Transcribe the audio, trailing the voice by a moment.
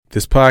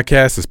This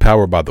podcast is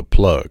powered by The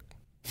Plug.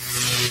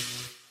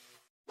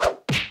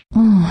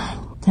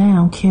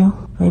 Damn,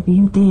 Q. Baby,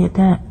 you did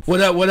that.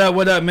 What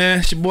up,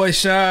 man? It's your boy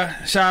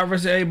Shad. Shad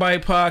vs. Everybody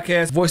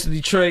podcast. Voice of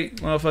Detroit.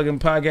 Motherfucking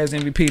podcast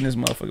MVP in this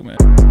motherfucker, man.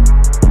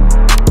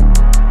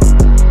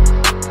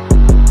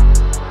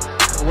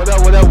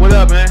 What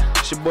up, man?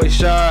 It's your boy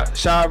Shad.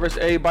 Shad vs.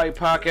 Everybody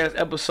podcast,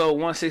 episode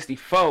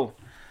 164.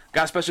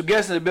 Got a special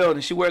guest in the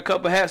building. She wear a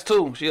couple hats,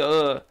 too. She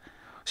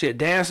a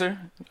dancer.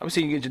 I'm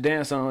seeing you get your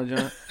dance on,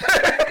 John.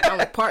 I'm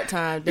a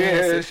part-time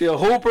dancer. Yeah, she a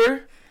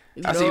hooper.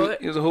 I see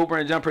it. he was a hooper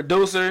and John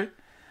producer.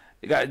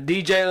 You got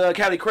DJ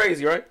Cali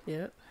Crazy, right?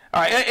 Yep.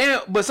 All right,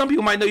 but some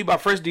people might know you by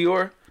Fresh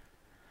Dior.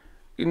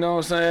 You know what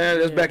I'm saying?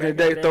 That's back in the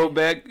day,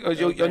 throwback.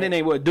 Your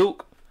name what,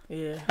 Duke?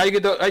 Yeah. How you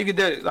get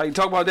that? Like,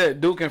 talk about that,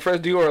 Duke and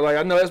Fresh Dior. Like,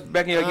 I know that's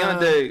back in your young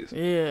days.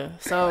 Yeah.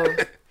 So,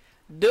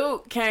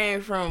 Duke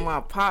came from my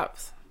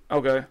pops.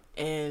 Okay.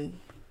 And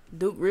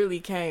Duke really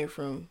came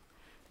from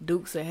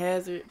Dukes of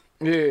Hazzard.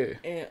 Yeah.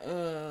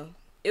 And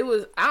it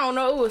was, I don't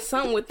know, it was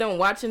something with them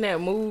watching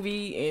that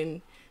movie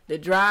and the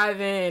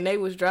driving, and they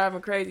was driving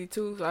crazy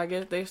too. So I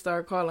guess they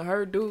started calling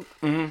her Duke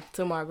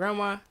to my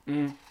grandma.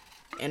 Mm-hmm.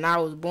 And I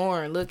was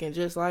born looking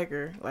just like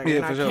her. Like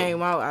when I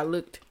came out, I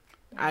looked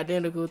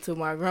identical to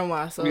my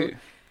grandma. So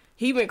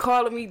he been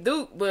calling me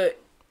Duke, but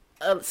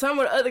some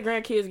of the other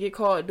grandkids get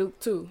called Duke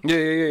too.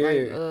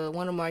 Yeah.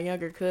 One of my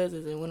younger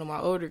cousins and one of my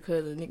older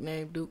cousins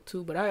nicknamed Duke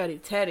too. But I got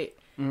it tatted.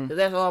 Cause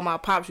that's all my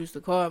pops used to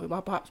call me. My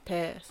pops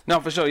passed. No,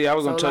 for sure. Yeah, I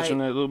was gonna touch on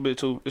that a little bit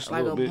too. Just like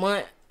a little bit.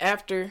 month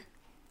after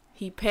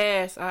he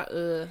passed,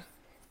 I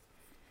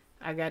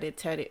got it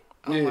tatted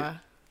on my,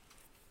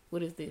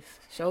 what is this?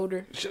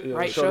 Shoulder,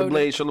 right shoulder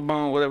blade, shoulder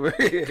bone, whatever.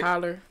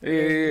 Collar. Yeah.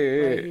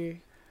 Right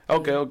here.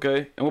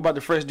 Okay. And what about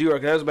the Fresh Dior?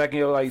 Cause that was back in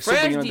your like super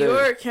Fresh young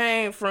Dior days.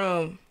 came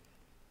from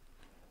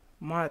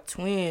my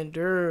twin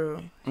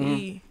Durr.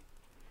 He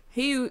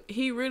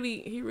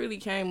really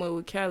came up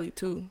with Cali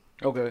too.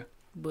 Okay.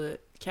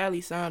 But Cali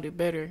sounded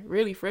better.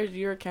 Really, Fresh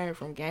Dior came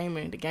from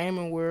gaming, the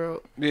gaming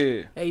world.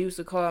 Yeah. They used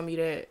to call me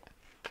that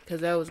because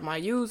that was my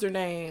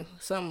username,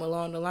 something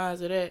along the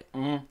lines of that.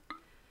 Mm-hmm.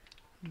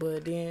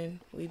 But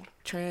then we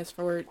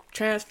transferred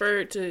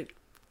to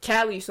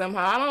Cali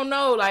somehow. I don't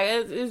know. Like,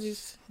 it's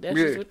just, that's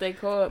just what they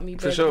called me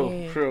back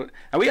then. For sure.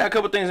 And we got a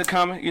couple things in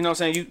common. You know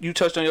what I'm saying? You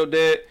touched on your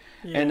dad.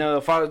 Yeah.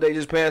 And Father's Day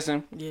just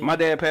passing. Yeah. My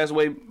dad passed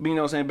away, you know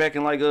what I'm saying, back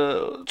in like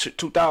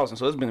 2000.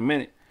 So it's been a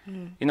minute.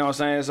 You know what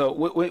I'm saying? So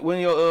when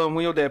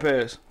your dad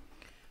passed?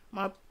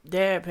 My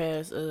dad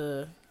passed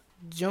June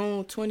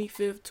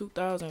 25th,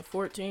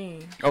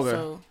 2014. Okay.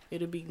 So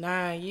it'll be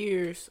 9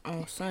 years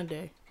on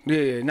Sunday.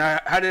 Yeah. Now,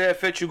 how did that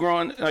affect you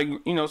growing, like, you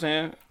know what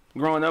I'm saying,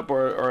 growing up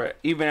or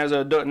even as an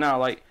adult now,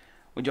 like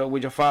with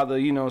your father,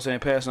 you know what I'm saying,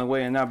 passing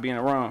away and not being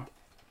around?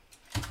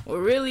 Well,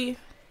 really,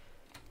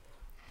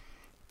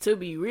 to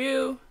be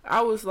real,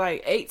 I was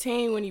like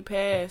 18 when he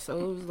passed, so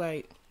it was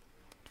like,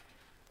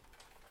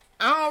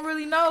 I don't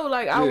really know.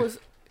 Like, I was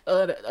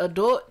an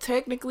adult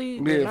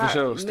technically, but not for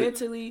sure.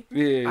 Mentally.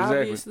 Yeah, exactly.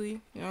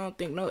 Obviously, I don't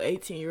think no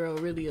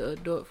 18-year-old really an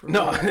adult for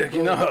no,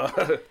 real.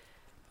 No.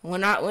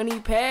 When he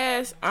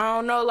passed, I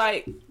don't know.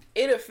 Like,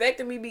 it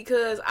affected me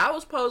because I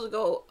was supposed to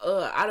go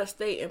out of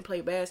state and play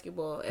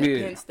basketball at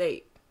Penn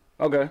State.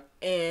 Okay.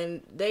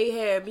 And they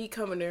had me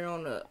coming there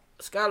on a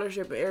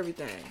scholarship and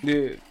everything.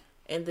 Yeah.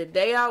 And the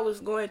day I was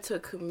going to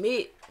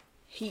commit,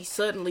 he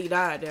suddenly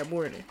died that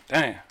morning.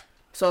 Damn.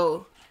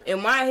 So in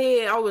my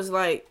head, I was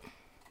like,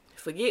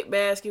 forget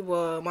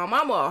basketball. My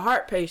mama a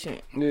heart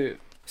patient. Yeah.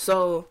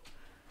 So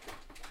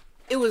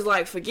it was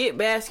like, forget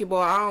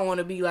basketball. I don't want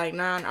to be like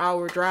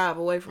 9-hour drive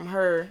away from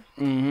her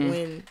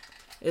when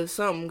if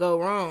something go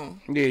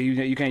wrong. Yeah,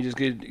 you can't just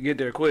get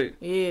there quick.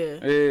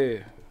 Yeah. Yeah.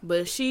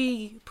 But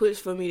she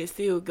pushed for me to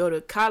still go to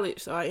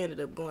college, so I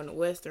ended up going to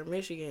Western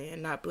Michigan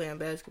and not playing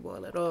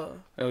basketball at all.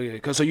 Oh yeah,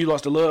 so you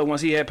lost the love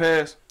once he had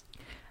passed?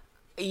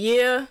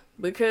 Yeah,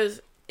 because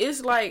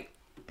it's like,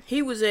 he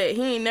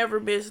ain't never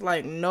missed,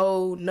 like,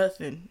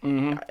 nothing.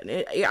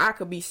 I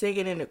could be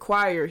singing in the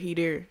choir, he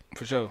there.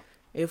 For sure.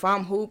 If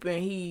I'm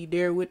hooping, he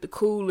there with the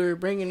cooler,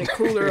 bringing the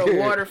cooler of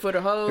water for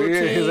the whole team,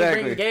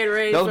 exactly. bringing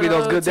Gatorade those for be the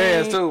those whole good team.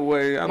 dads,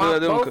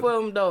 too. Both of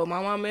them, though.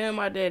 My mama and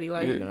my daddy,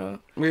 like, you know.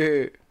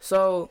 Yeah.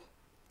 So,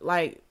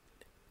 like,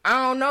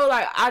 I don't know,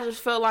 like, I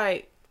just felt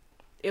like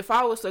if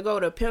I was to go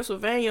to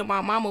Pennsylvania, my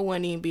mama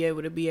wouldn't even be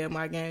able to be at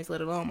my games, let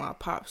alone my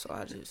pops. So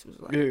I just was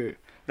like,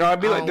 no,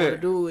 I'd be like that. I don't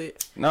want to do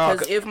it. No,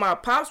 because if my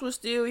pops was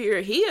still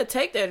here, he'd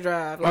take that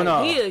drive.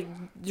 Like, he'd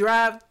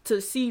drive to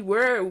see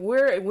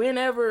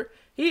whenever.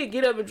 He'd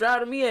get up and drive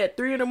to me at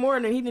 3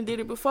 a.m. He done did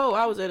it before.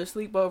 I was at a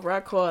sleepover.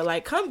 I called,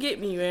 like, come get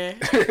me, man.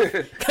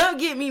 Come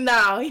get me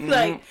now. He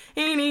like,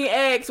 he ain't even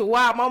ask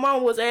why. My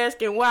mom was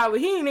asking why, but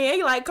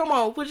he like, come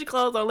on, put your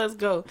clothes on, let's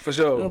go. For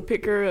sure. I'm gonna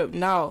pick her up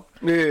now.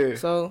 Yeah.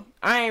 So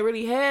I ain't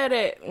really had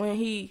that when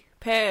he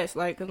passed,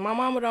 like, cause my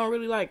mama don't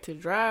really like to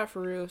drive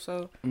for real.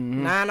 So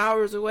 9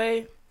 hours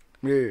away,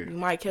 Yeah. You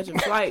might catch a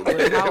flight,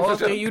 but how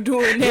often you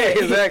doing that?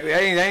 Yeah, exactly.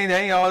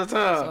 Ain't all the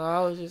time. So I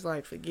was just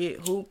like,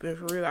 forget hooping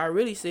for real. I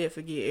really said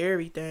forget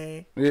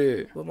everything.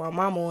 Yeah. But my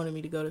mama wanted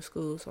me to go to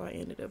school, so I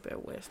ended up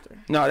at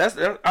Western. No, that's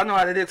I know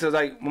how that is. Cause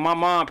like when my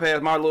mom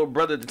passed, my little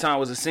brother at the time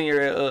was a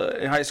senior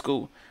in high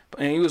school,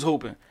 and he was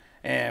hooping.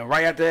 And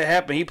right after that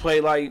happened, he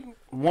played like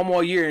one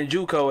more year in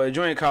JUCO at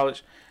junior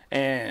college.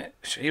 And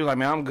he was like,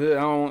 man, I'm good.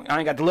 I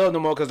ain't got the love no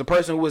more because the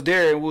person who was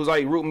there and was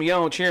like rooting me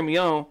on, cheering me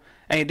on,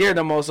 ain't there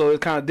no more. So it's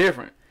kind of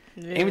different.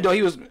 Yeah. Even though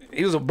he was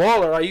a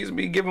baller, like, he used to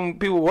be giving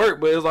people work,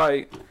 but it's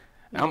like,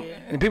 and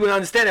people don't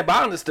understand it. But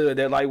I understood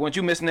that, like, once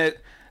you missing that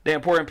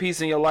important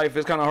piece in your life,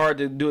 it's kind of hard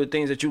to do the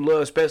things that you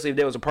love, especially if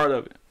there was a part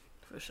of it.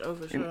 For sure.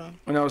 You know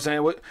what I'm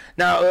saying?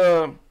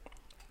 Now,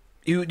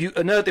 you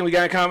another thing we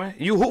got in common.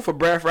 You hoop for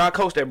Bradford. I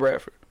coached at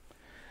Bradford.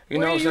 You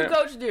know what I'm saying? Where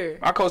you coached there?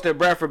 I coached at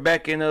Bradford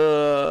back in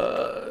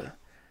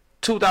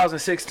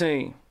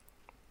 2016.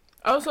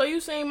 Oh, so you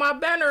seen my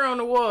banner on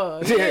the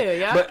wall?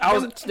 Yeah. But I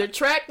was the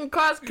track and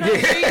cross country,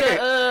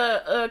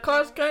 the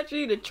cross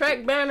country, the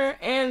track banner,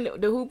 and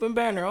the hooping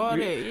banner, all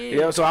that.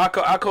 Yeah. So I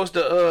coached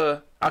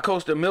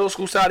the middle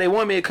school side. They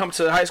wanted me to come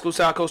to the high school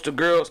side. I coached the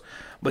girls,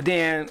 but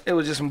then it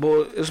was just some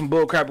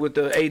bull crap with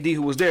the AD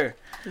who was there.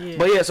 Yeah.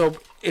 But yeah, so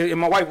and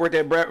my wife worked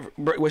at Bradford.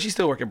 Well, she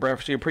still working at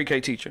Bradford. She's a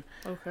pre-K teacher.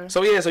 Okay.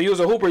 So yeah, so you was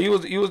a hooper. You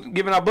was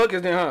giving out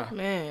buckets then, huh?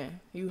 Man,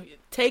 you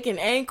taking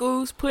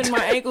ankles, putting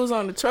my ankles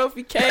on the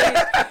trophy case,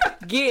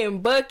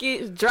 getting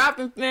buckets,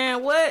 dropping.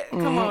 Man, what?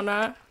 Come on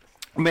now.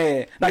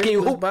 Man, now can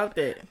you hoop? About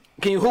that?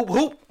 Can you hoop?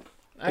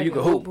 You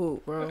can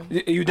hoop, bro.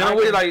 You done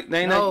with it? Like,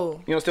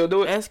 no. You don't still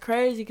do it? That's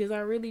crazy because I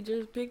really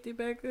just picked it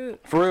back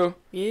up. For real?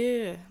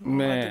 Yeah. I'm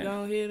about to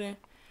go ahead and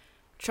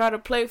try to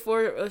play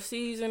for a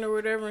season or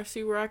whatever and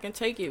see where I can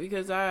take it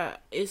because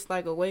it's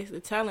like a waste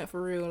of talent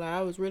for real. Like,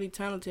 I was really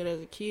talented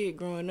as a kid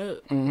growing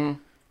up. Mm-hmm.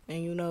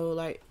 And, you know,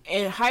 like,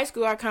 in high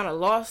school, I kind of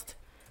lost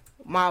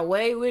my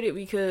way with it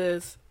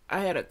because I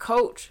had a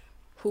coach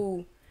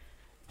who,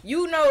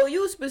 you know,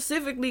 you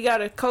specifically got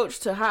to coach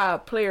to how a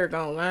player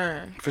gonna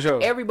learn. For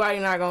sure. Everybody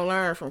not gonna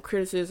learn from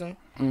criticism.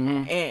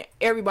 Mm-hmm. And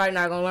everybody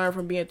not gonna learn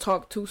from being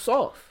talked too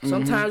soft. Mm-hmm.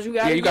 Sometimes you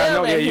gotta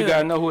yell at him. You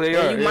gotta know who they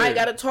are. You might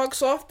gotta talk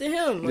soft to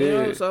him. You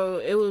know? So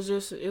it was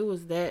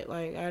that,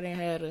 like, I didn't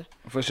have to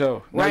for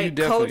sure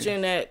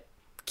coaching that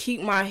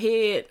keep my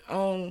head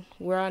on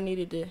where I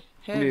needed to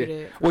have it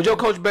at. Was your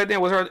coach back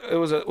then was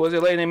it a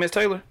lady named Miss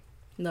Taylor?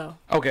 No.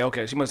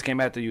 Okay. She must have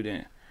came after you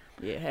then.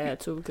 Yeah, had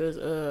to because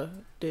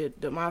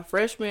my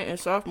freshman and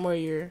sophomore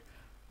year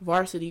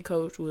varsity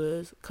coach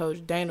was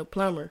Coach Dana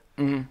Plummer.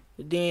 Mm-hmm.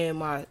 Then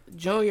my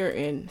junior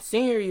and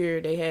senior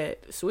year they had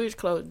switch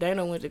coach.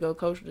 Dana went to go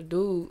coach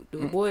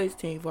the boys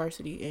team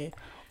varsity,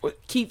 and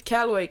Keith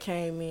Calloway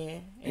came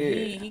in,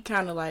 and he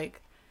kind of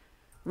like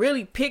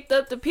really picked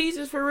up the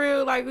pieces for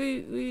real. Like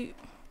he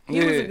was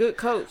a good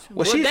coach.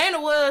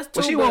 Dana was too.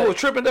 Was she one who was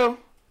tripping though?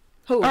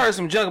 Who? I heard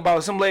some junk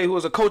about some lady who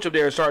was a coach up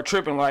there and started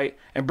tripping like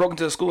and broke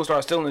into the school and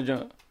started stealing the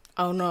junk.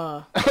 Oh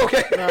no.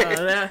 Okay. No,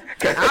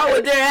 I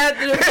was there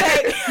after the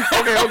fact.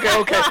 Okay.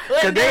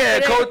 Cause they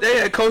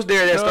had coach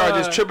there that started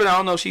just tripping. I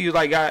don't know if she was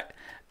like got.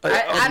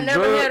 I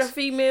never drugs. had a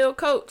female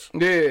coach.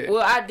 Yeah.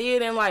 Well, I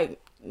did in like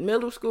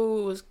middle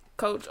school was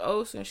Coach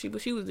Olsen. She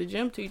was the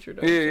gym teacher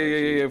though.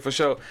 Yeah, for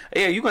sure.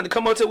 Yeah, you going to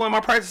come up to one of my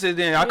practices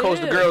then. I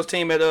coached the girls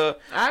team at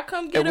I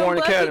come get at Warren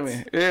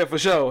Academy. Yeah, for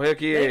sure. Heck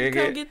yeah. They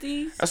come get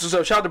these. That's what's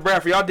up. Shout out to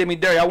Bradford. Y'all did me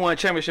dirty. Y'all won a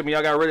championship and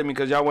y'all got rid of me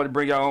because y'all wanted to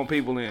bring y'all own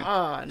people in.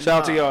 Shout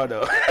out to y'all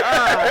though.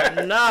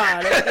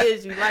 That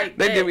is you like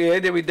they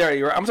did me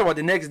dirty. Right? I'm talking about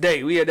the next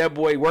day. We had that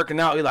boy working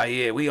out. He like,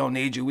 yeah, we don't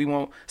need you. We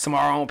want some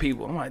of our own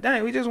people. I'm like,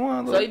 dang, we just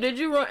won. So did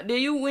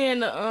you win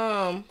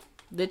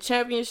the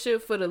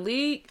championship for the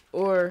league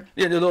or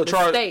the little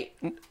state?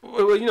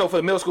 Well, you know, for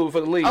the middle school, for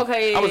the league.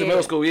 Okay, I was in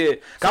middle school, yeah.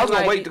 So I was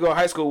gonna wait to go to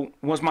high school.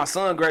 Once my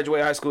son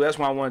graduated high school, that's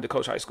when I wanted to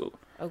coach high school.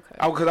 Okay.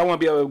 Because I want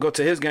to be able to go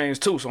to his games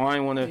too, so I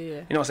ain't want to, you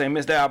know what I'm saying,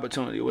 miss that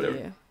opportunity or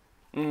whatever.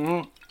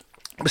 Yeah.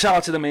 But shout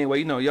out to them anyway.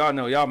 You know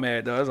y'all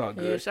mad though. That's all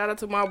good. Yeah, shout out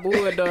to my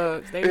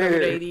Bulldogs. They know what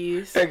they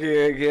is. Heck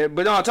yeah.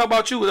 But no, talk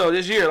about you though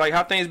this year. Like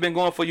how things been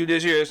going for you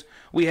this year.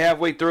 We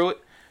halfway through it.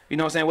 You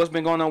know what I'm saying? What's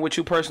been going on with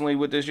you personally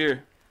with this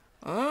year?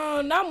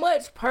 Not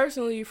much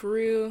personally for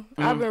real.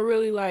 Mm-hmm. I've been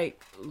really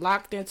like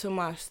locked into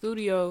my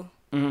studio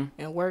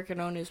and working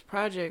on this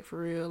project for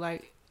real.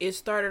 Like it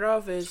started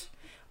off as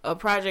a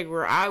project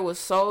where I was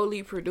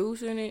solely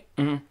producing it,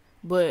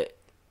 but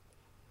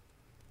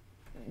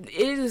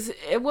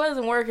it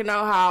wasn't working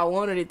out how I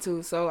wanted it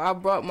to. So I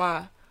brought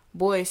my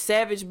boy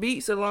Savage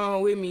Beats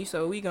along with me,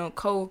 so we gonna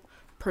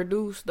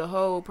co-produce the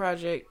whole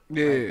project.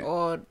 Yeah, like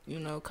all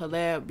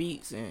collab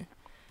beats and.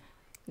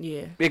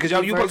 Yeah, because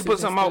you supposed to put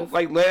something out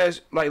like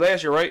last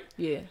year, right?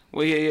 Yeah.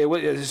 Well,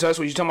 yeah. So that's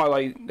what you talking about?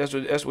 Like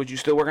that's what you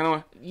still working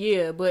on?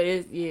 Yeah, but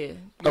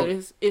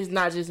it's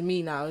not just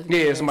me now.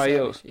 It's somebody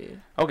else. Yeah.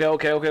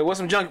 Okay. What's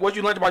some junk? What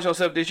you learned about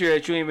yourself this year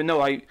that you didn't even know,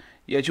 like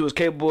that you was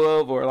capable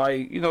of, or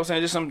like you know what I'm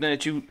saying, just something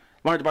that you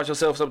learned about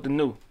yourself, something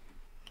new.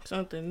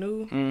 Something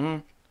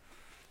new.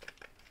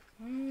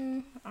 I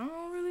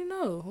don't really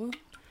know.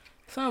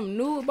 Something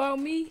new about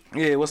me?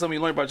 Yeah, what's something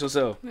you learned about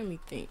yourself? Let me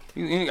think.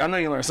 I know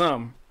you learned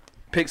something.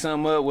 Pick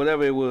something up,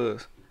 whatever it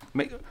was.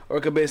 Or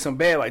it could be some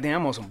bad, like,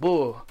 damn, I'm on some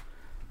bull.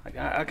 Like,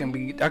 I can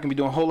be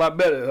doing a whole lot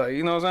better. Like,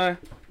 you know what I'm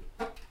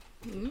saying?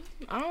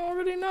 I don't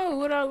really know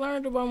what I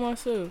learned about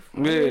myself.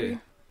 Yeah.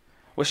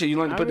 What shit you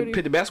learned to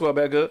pick the basketball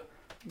back up?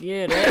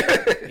 Yeah,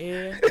 that.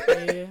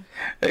 yeah.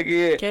 Heck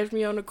yeah. Catch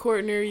me on the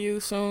court near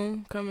you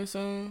soon. Coming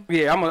soon.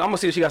 Yeah, I'm gonna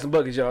see if she got some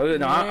buckets, y'all.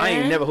 No, I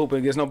ain't never hooping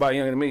against nobody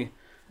younger than me.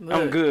 Look,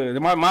 I'm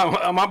good.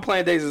 My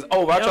playing days is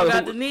over. I try to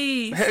got the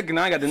knees. Heck,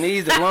 no, I ain't got the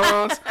knees, the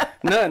lungs,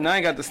 nothing. I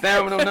ain't got the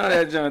stamina, none of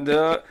that junk,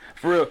 dog.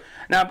 For real.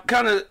 Now,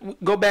 kind of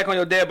go back on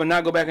your dad, but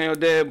not go back on your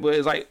dad. But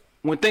it's like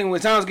when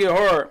times get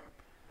hard,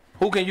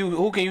 who can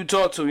you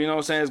talk to? You know what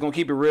I'm saying? It's gonna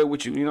keep it real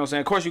with you. You know what I'm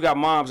saying? Of course, you got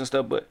moms and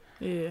stuff, but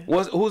yeah,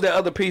 who's that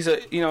other piece of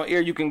ear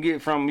you can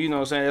get from? You know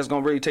what I'm saying? That's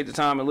gonna really take the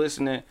time and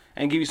listen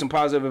and give you some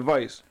positive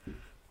advice.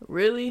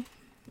 Really?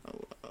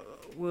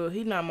 Well,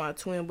 he not my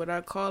twin, but I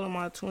call him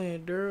my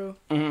twin, Daryl.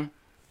 Mm-hmm.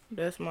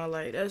 That's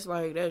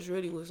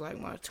really was like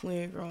my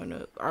twin growing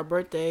up. Our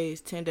birthday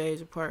is 10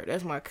 days apart.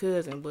 That's my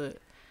cousin, but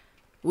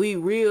we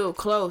real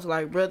close,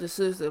 like brother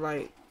sister.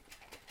 Like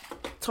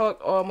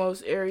talk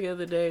almost every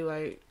other day.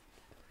 Like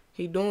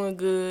he doing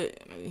good.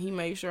 He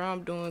make sure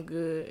I'm doing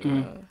good. Mm-hmm.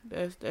 You know,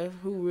 that's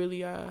who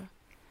really I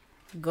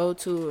go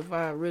to if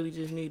I really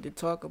just need to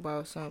talk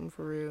about something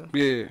for real.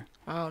 Yeah.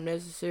 I don't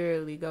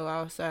necessarily go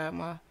outside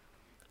my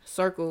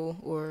circle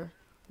or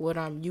what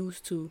I'm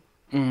used to,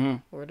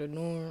 or the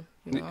norm.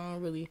 You know, I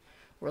don't really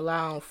rely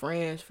on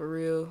friends for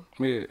real.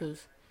 Yeah.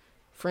 Because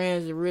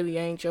friends really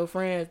ain't your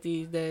friends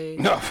these days.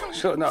 No, for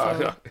sure.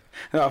 No.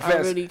 I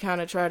really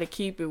kind of try to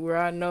keep it where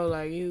I know,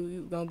 like,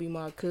 you gonna be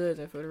my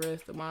cousin for the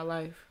rest of my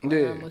life. Like,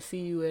 yeah. I'm gonna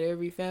see you at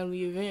every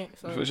family event.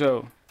 So for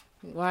sure.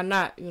 Why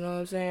not? You know what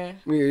I'm saying?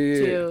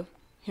 Yeah. Tell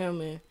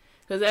him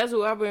because that's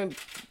who I've been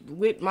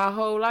with my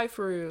whole life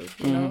for real.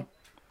 You know,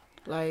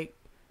 like.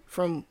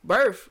 From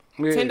birth,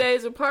 10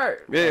 days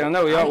apart. Yeah, like, I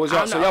know.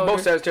 So y'all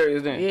both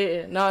Sagittarius then?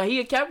 Yeah. No,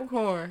 he a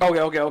Capricorn.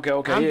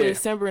 Okay. I'm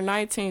December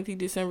 19th. He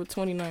December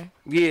 29th.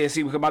 Yeah,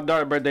 see, because my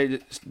daughter's birthday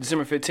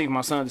December 15th.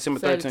 My son December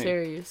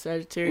 13th.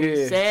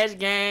 Sagittarius. Yeah. Sag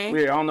gang.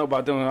 Yeah, I don't know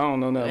about them. I don't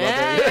know nothing about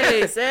that.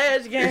 Hey,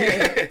 Sag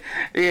gang.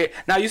 Yeah.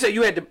 Now, you said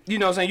you had to, you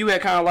know what I'm saying, you had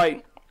kind of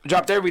like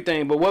dropped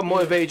everything, but what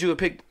motivated you to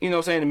pick, you know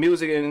what I'm saying, the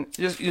music and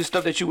just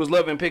stuff that you was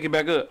loving and pick it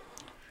back up?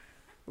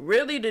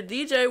 Really, the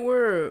DJ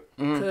world.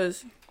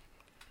 Because...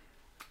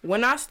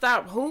 when I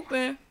stopped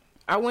hooping,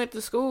 I went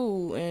to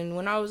school, and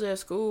when I was at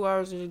school, I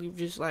was really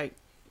just like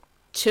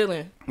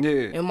chilling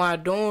in my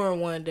dorm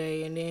one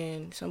day, and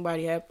then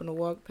somebody happened to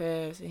walk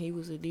past, and he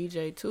was a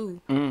DJ too.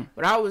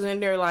 But I was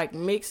in there like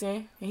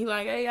mixing, and he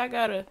like, hey, I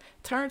got a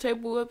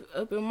turntable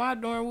up in my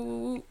dorm. Woo, woo,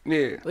 woo.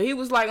 Yeah. But he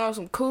was like on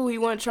some cool. He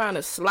wasn't trying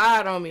to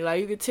slide on me.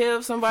 Like you could tell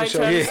if somebody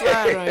trying to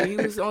slide on you.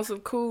 He was on some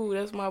cool.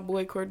 That's my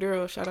boy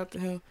Cordero. Shout out to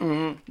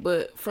him.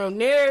 But from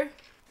there,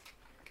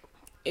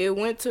 it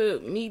went to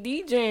me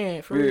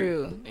DJing for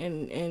real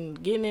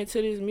and getting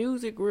into this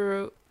music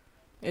world.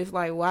 It's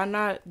like, why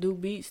not do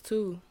beats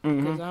too?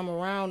 Because I'm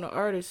around the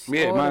artists.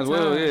 Yeah, might as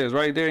well. Yeah, it's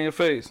right there in your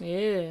face.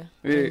 Yeah.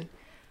 And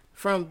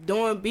from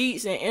doing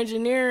beats and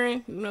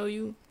engineering, you know,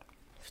 you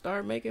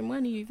start making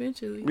money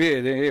eventually.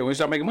 Yeah. When you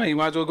start making money, you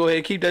might as well go ahead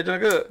and keep that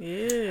junk up.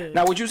 Yeah.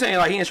 Now, what you saying?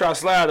 Like he ain't trying to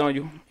slide on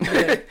you.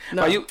 Yeah,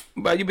 no.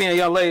 By you being a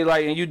young lady,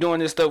 like, and you doing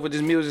this stuff with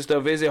this music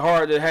stuff, is it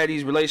hard to have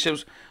these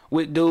relationships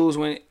with dudes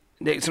when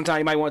sometimes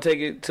you might want to take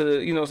it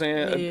to, you know what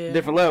I'm saying, a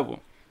different level?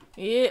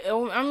 Yeah,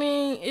 I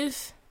mean,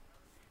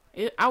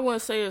 I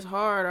wouldn't say it's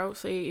hard. I would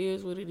say it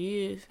is what it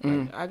is.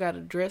 Like, I got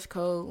a dress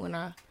code when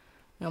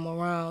I'm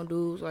around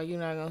dudes. Like, you're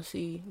not going to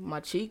see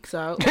my cheeks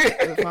out.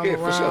 If I'm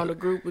around a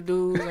group of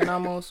dudes and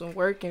I'm on some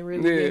work and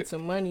really getting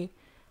some money,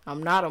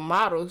 I'm not a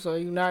model, so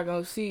you're not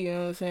going to see, you know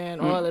what I'm saying,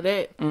 all of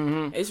that.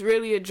 It's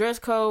really a dress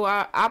code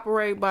I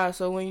operate by.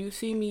 So when you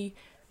see me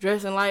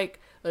dressing like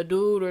a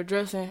dude or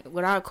dressing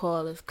what I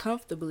call as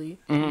comfortably,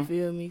 you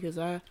feel me? Because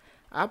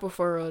I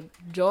prefer a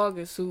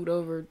jogging suit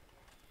over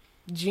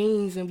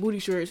jeans and booty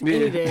shorts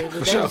any day.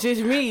 But that's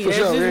just me.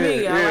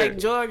 Me. I like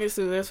jogging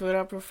suits. That's what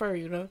I prefer,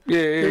 you know?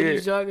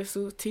 Hoodies, jogging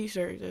suits,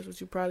 t-shirts. That's what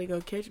you probably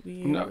gonna catch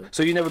me in. No.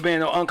 So you never been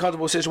in an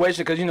uncomfortable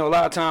situation? Because, you know, a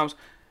lot of times,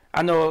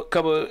 I know a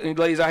couple of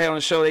ladies I had on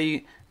the show,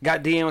 they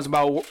got DMs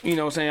about, you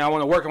know what I'm saying, I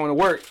want to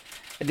work.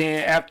 And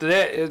then after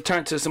that, it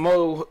turned to some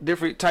other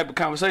different type of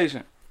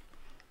conversation.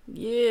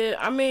 Yeah,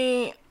 I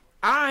mean,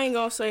 I ain't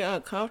gonna say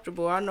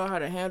uncomfortable. I know how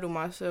to handle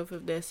myself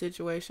if that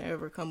situation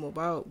ever come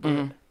about.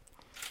 But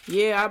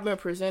yeah, I've been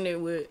presented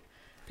with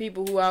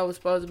people who I was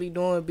supposed to be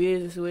doing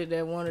business with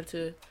that wanted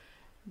to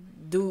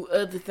do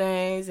other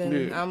things,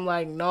 and I'm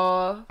like,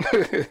 nah.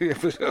 Yeah,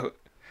 for sure.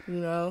 You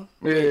know,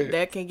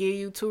 that can give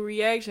you two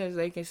reactions.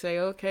 They can say,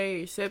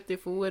 okay, accept it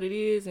for what it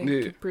is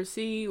and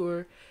proceed,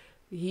 or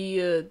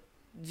he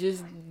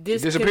just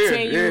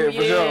discontinue. Yeah,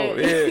 for sure.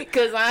 Yeah,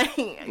 because I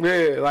ain't.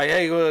 Yeah, like,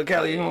 hey,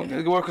 Cali, you want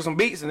to work with some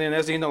beats, and then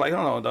that's, you know, like,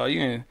 hold on, dog,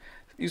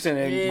 you You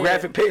sending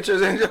graphic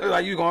pictures and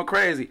like you going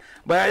crazy.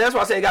 But that's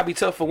why I say it gotta be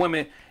tough for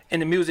women in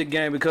the music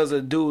game because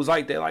of dudes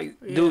like that. Like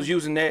dudes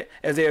using that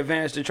as their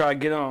advantage to try to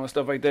get on and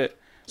stuff like that.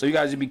 So you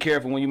guys just be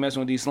careful when you messing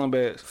with these slim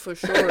bags. For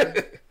sure.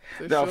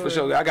 For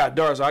sure. I got a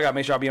daughter, so I gotta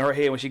make sure I be in her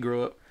head when she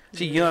grew up.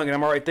 She young and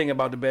I'm already thinking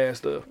about the bad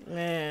stuff.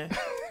 Man.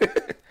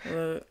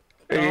 Look.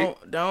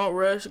 Don't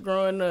rush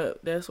growing up.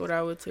 That's what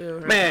I would tell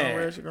her. Man,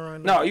 don't rush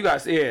growing up. No, you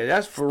guys,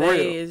 that's for real.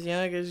 Stay as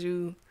young as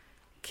you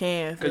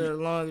can for as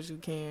long as you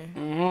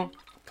can.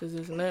 Cause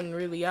there's nothing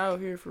really out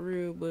here for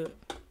real, but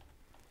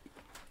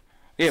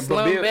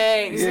slum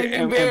bags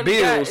and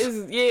bills.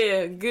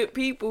 Good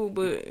people,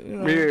 but you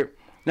know. Yeah.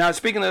 Now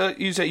speaking of,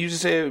 you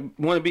just said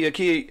want to be a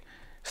kid,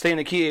 staying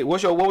a kid.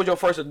 What was your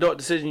first adult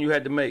decision you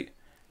had to make?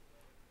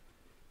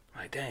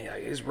 Like dang,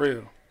 like, it's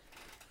real.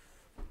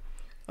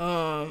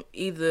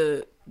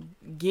 Either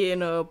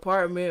getting an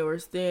apartment or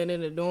staying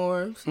in the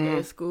dorms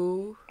at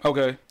school.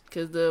 Okay.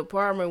 Cause the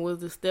apartment was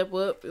the step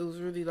up. It was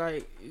really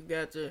like you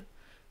got the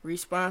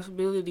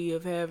responsibility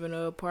of having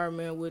an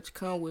apartment, which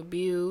come with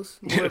bills,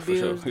 more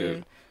bills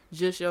than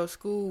just your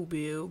school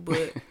bill.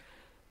 But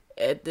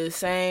at the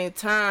same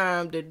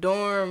time, the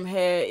dorm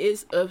had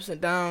its ups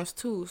and downs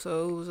too.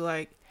 So it was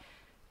like,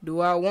 do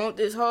I want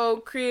this whole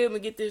crib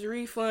and get this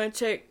refund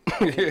check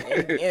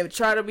and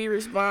try to be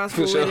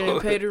responsible with it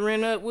and pay the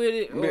rent up with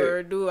it?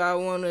 Or do I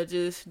want to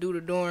just do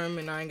the dorm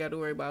and I ain't got to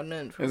worry about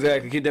nothing?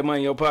 Exactly. Keep that money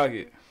in your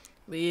pocket.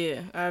 But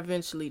yeah, I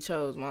eventually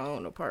chose my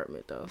own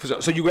apartment though.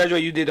 So you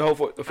graduated, you did the whole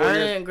 4 years? I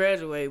didn't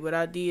graduate, but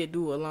I did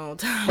do a long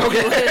time.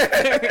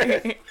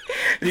 Okay.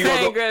 I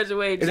ain't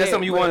graduated. Is that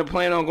something you want to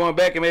plan on going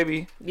back and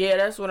maybe? Yeah,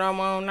 that's what I'm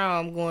on now.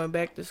 I'm going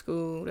back to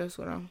school. That's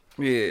what I'm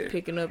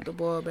picking up the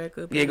ball back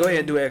up. Yeah, go ahead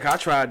and do that. Cause I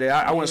tried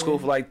that. I went to school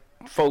for like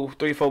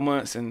 3-4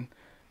 months, and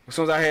as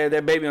soon as I had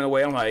that baby on the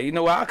way, I'm like, you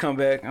know what? I'll come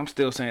back. I'm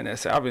still saying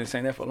that. I've been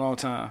saying that for a long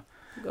time.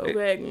 Go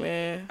back,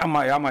 man. I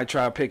might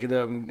try to pick it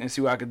up and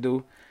see what I could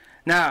do.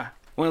 Now,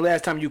 when the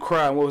last time you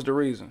cried, what was the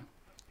reason?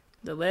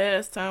 The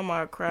last time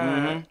I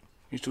cried.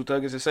 You too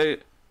thuggish to say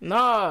it?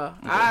 Nah,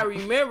 I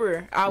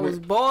remember I was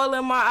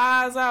bawling my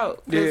eyes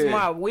out because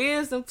my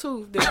wisdom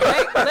tooth, the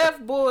back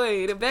left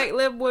boy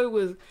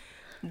was,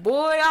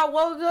 boy, I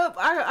woke up,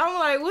 I'm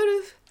like, what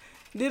is,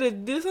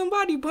 did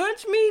somebody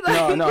punch me?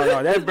 Like,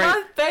 no, that's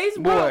my face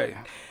broke.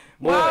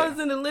 Boy. I was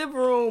in the living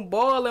room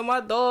bawling,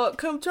 my dog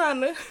come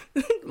trying to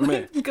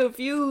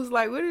confused,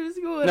 like, what is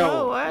going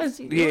on? Why is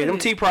she doing them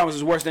it? teeth problems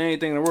is worse than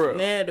anything in the world.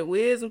 Man, the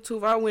wisdom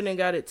tooth, I went and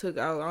got it took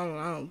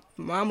out.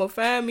 Mama,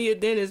 find me a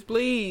dentist,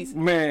 please.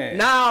 Man.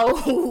 No,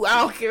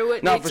 I don't care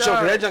what they for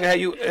sure. That junk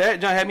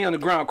had me on the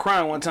ground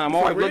crying one time.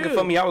 My wife looking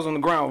for me, I was on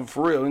the ground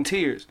for real, in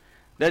tears.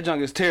 That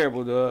junk is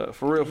terrible,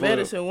 for real.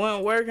 Medicine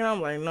wasn't working.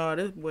 I'm like, no,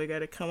 this boy got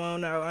to come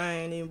on out. I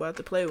ain't even about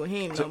to play with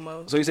him no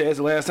more. So you said it's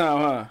the last time,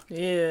 huh?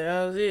 Yeah,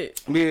 that was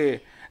it. Yeah.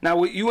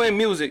 Now, you in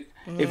music,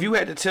 if you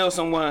had to tell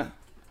someone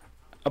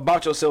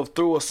about yourself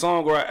through a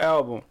song or an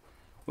album,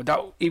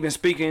 without even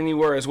speaking any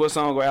words, what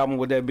song or album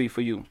would that be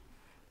for you?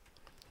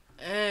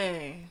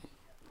 Dang.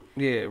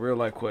 Yeah, real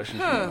life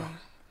question.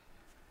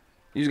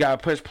 You just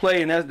gotta push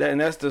play, and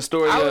that's the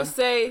story. I would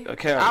say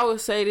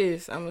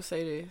this. I'm gonna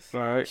say this. All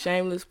right.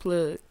 Shameless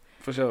plug.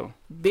 For sure.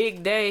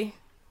 Big Day,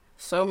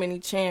 so many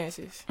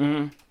chances.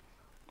 And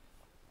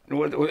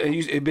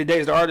Big Day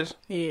is the artist?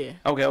 Yeah.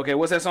 Okay.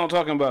 What's that song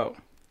talking about?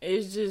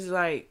 It's just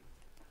like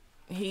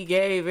he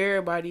gave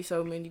everybody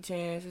so many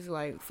chances.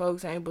 Like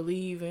folks ain't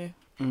believing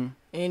in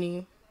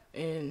him,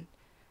 and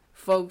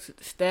folks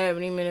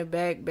stabbing him in the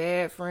back.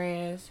 Bad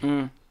friends. You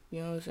know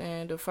what I'm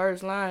saying? The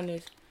first line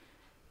is,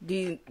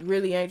 these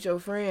really ain't your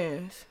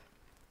friends.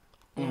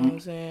 You know what I'm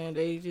saying?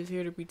 They just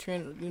here to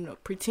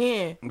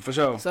pretend. For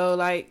sure. So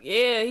like,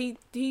 yeah,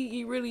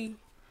 he really,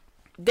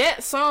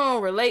 that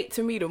song relate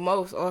to me the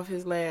most off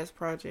his last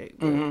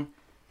project.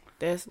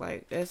 That's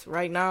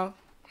right now.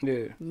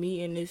 Yeah.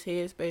 Me in this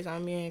headspace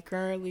I'm in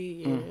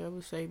currently. Yeah, I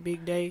would say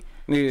Big Day.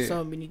 Yeah.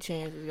 So many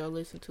chances. Go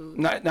listen to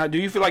it. Now, do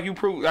you feel like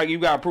you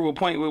gotta prove a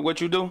point with what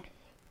you do?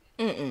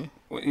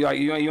 Like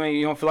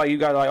you don't feel like you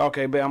gotta like,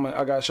 okay, but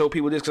I gotta show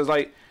people this, cause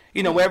like,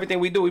 you know, with everything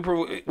we do, we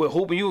prove with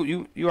hooping.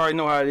 You already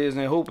know how it is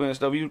in hooping and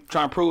stuff. You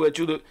trying to prove that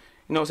you the, you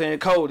know what I'm saying,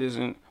 coldest.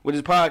 And with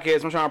this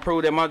podcast, I'm trying to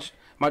prove that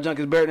my junk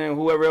is better than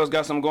whoever else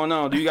got something going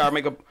on. Do you gotta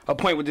make a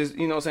point with this?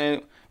 You know what I'm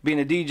saying, being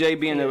a DJ,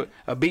 being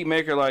a beat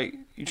maker, like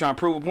you trying to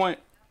prove a point?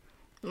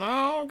 No,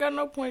 I don't got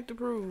no point to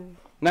prove.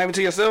 Not even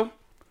to yourself?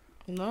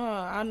 No,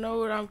 I know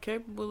what I'm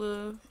capable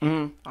of.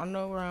 I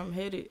know where I'm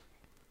headed.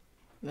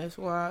 That's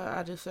why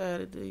I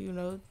decided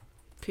to,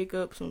 pick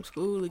up some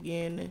school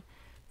again and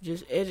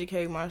just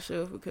educate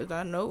myself, because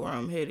I know where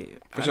I'm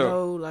headed. I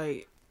know,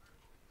 like,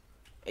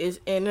 it's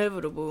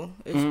inevitable,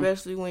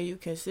 especially when you're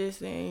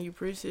consistent and you're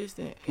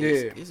persistent.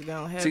 It's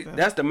gonna happen. See,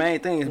 that's the main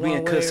thing, is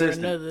being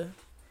consistent.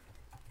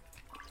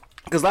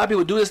 Because a lot of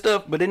people do this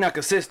stuff, but they're not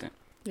consistent.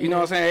 You know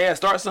what I'm saying? Yeah,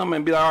 start something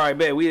and be like, all right,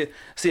 bet we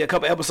see a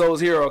couple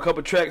episodes here or a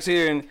couple tracks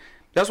here, and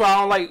that's why I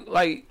don't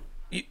like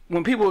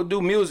when people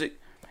do music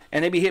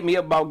and they be hitting me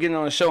up about getting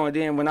on the show, and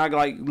then when I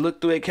like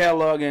look through their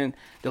catalog, and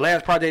the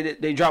last project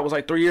that they dropped was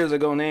like 3 years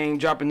ago, and they ain't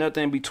dropping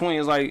nothing in between.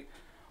 It's like,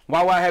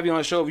 why would I have you on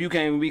the show if you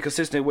can't even be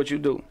consistent with what you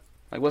do?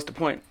 Like, what's the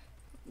point?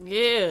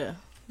 Yeah,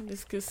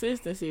 it's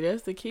consistency.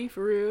 That's the key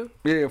for real.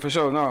 Yeah, for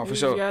sure. No, for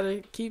sure. You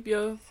gotta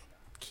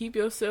keep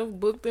yourself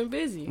booked and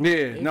busy.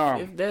 Yeah,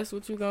 if that's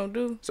what you gonna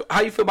do. So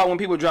how you feel about when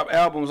people drop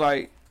albums?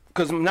 Like,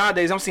 because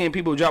nowadays I'm seeing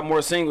people drop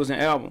more singles than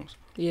albums.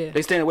 Yeah,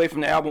 they stand away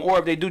from the album, or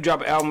if they do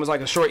drop an album, it's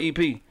like a short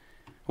EP.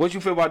 What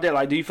you feel about that?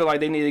 Like, do you feel like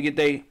they need to get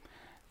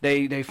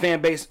they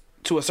fan base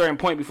to a certain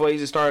point before they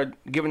just start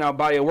giving out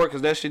body of work?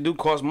 Because that shit do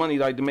cost money,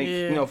 like to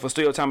make for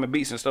studio time and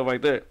beats and stuff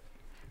like that.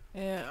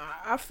 Yeah,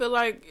 I feel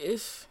like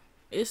it's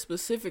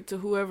specific to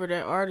whoever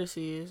that artist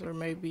is, or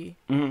maybe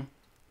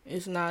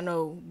it's not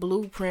no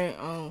blueprint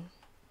on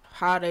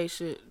how they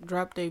should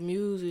drop their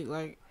music.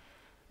 Like,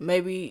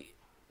 maybe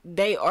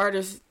they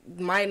artists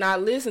might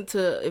not listen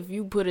to if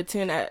you put a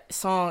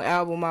 10-song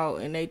album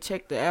out and they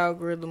check the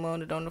algorithm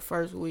on it on the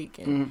first week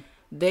and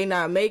they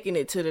not making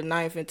it to the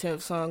 9th and 10th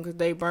song because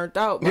they burnt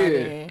out by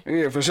then.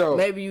 Yeah, for sure.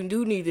 Maybe you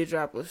do need to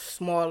drop a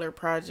smaller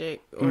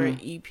project or an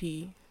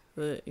EP.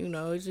 But,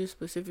 it's just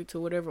specific to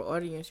whatever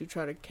audience you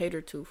try to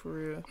cater to, for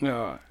real.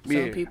 Yeah.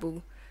 Some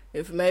people,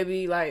 if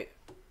maybe, like,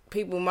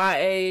 people my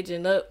age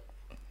and up,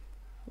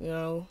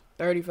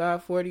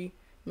 35, 40,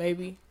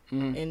 maybe,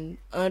 and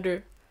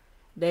under,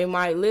 they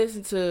might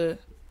listen to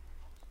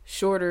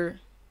shorter,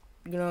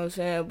 you know what I'm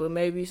saying? But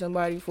maybe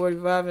somebody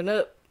 45 and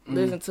up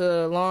listen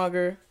to a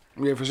longer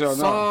for sure.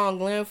 song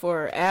length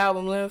or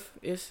album length.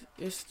 It's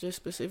just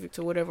specific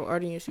to whatever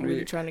audience you're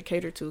really trying to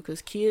cater to,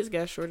 because kids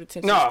got short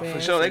attention spans.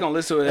 For sure. They going to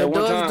listen to it at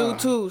one time.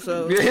 Adults do too,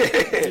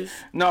 so.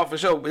 No, for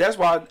sure. But that's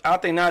why I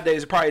think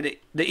nowadays probably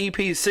the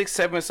EP, 6,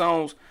 7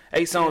 songs,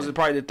 8 songs is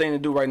probably the thing to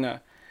do right now.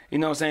 You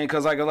know what I'm saying?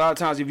 Because like a lot of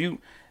times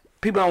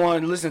people don't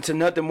want to listen to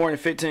nothing more than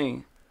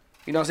 15.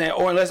 You know what I'm saying?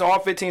 Or unless all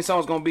 15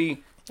 songs going to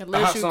be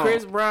unless you song.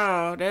 Chris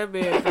Brown, that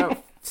man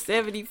got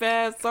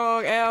 75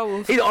 song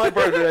albums. He the only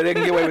person that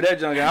can get away with that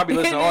junk. I'll be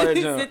listening to all that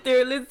junk. Sit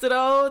there and listen to the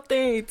whole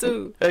thing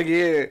too. Heck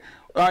yeah.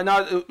 All right,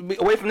 now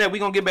away from that, we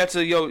gonna get back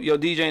to your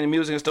DJing and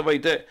music and stuff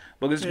like that.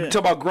 But let's talk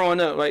about growing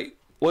up. Like,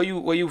 where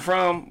you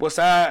from? What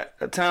side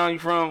of town you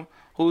from?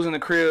 Who's in the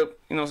crib?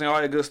 You know what I'm saying?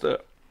 All that good stuff.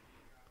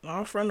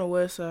 I'm from the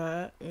west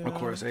side. Of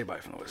course,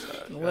 everybody from the west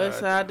side. The west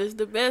side is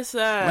the best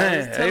side.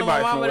 Man,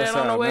 everybody from the west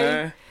side,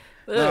 man.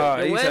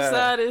 Look, the west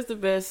side is the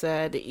best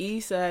side. The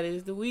east side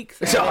is the weak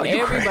side.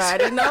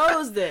 Everybody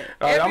knows that.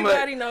 Right,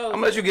 everybody knows. I'm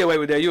gonna let you get away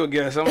with that. You a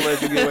guess. I'm gonna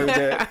let you get away with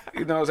that.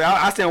 You know what I'm saying?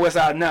 I stay on west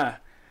side now,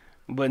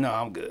 but no,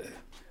 I'm good.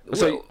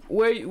 So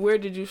where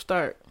did you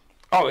start?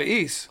 Oh,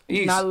 east.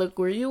 Now look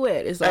where you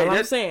at. It's all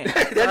I'm saying.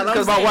 That's just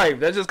because my wife.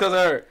 That's just because of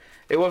her.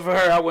 It wasn't for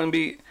her, I wouldn't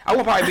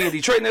probably be in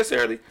Detroit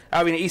necessarily.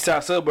 I'd be in the east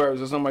side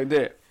suburbs or something like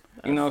that.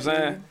 You know what I'm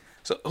saying?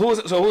 So who's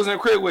in the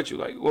crib with you?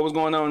 Like, what was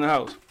going on in the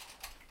house?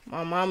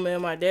 My mama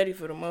and my daddy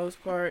for the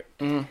most part.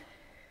 Not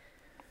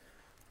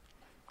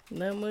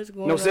much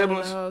going on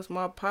siblings? in the house.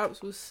 My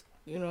pops was,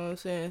 you know what I'm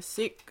saying,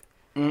 sick.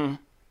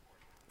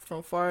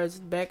 From far as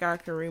back I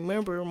can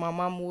remember, my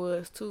mama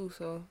was too.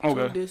 So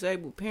 2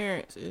 disabled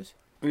parents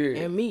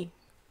and me.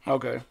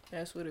 Okay.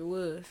 That's what it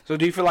was. So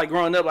do you feel like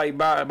growing up, like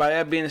by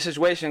that being a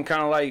situation,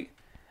 kind of like,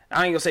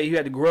 I ain't gonna say you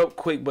had to grow up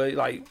quick, but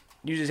like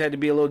you just had to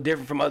be a little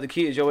different from other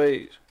kids your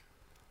age?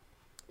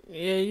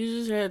 Yeah, you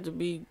just had to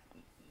be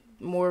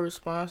more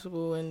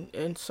responsible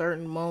in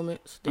certain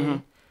moments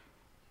than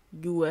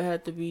you would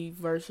have to be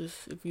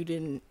versus if you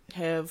didn't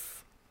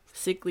have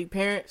sickly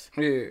parents.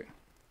 Yeah.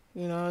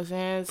 You know what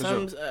I'm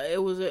saying?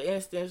 It was an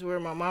instance where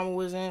my mama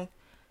was in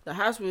the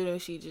hospital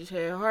and she just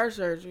had heart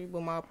surgery,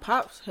 but my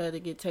pops had to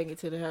get taken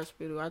to the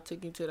hospital. I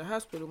took him to the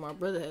hospital. My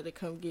brother had to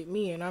come get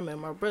me, and I'm at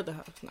my brother's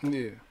house now.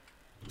 Yeah.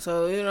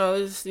 So,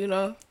 it's,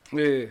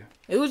 Yeah.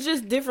 It was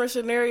just different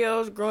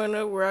scenarios growing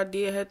up where I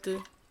did have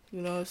to,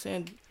 you know what I'm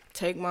saying,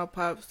 take my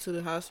pops to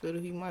the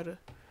hospital. He might have,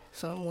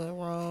 something went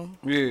wrong.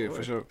 Yeah,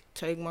 for sure.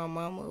 Take my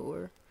mama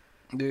or...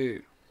 Yeah.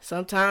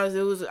 Sometimes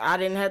I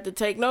didn't have to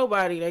take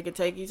nobody. They could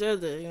take each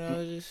other,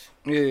 just...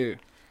 Yeah.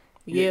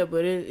 Yeah,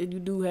 but you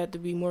do have to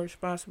be more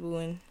responsible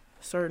in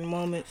certain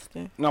moments.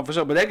 No, for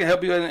sure. But that can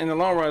help you in the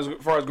long run as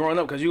far as growing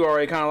up, because you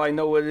already kind of like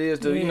know what it is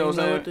to, you know what I'm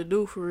saying? Know what to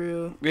do for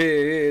real.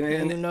 Yeah.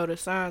 And you know the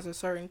signs of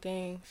certain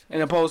things.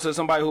 And opposed to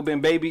somebody who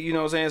been baby, you know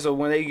what I'm saying? So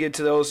when they get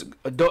to those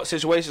adult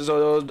situations or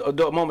those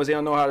adult moments, they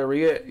don't know how to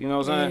react, you know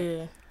what I'm saying?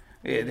 Yeah.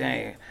 Yeah,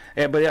 dang.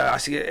 Yeah, but yeah, I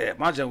see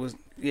my jump was,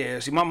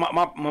 see,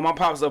 my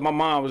pop stuff, my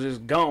mom was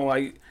just gone.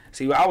 Like,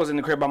 see, I was in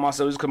the crib by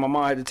myself just because my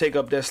mom had to take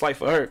up that slight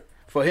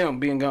for him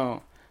being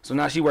gone. So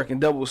now she working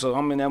double, so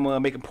I'm in that mother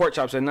making pork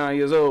chops at 9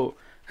 years old.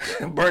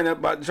 Trying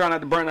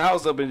not to burn the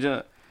house up and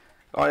junk.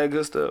 All that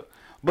good stuff.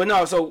 But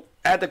no, so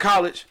after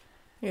college,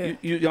 you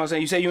know what I'm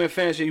saying? You say you ain't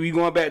finished, you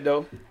going back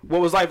though. What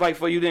was life like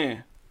for you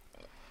then?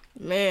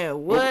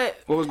 Man, what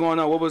was going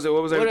on? What was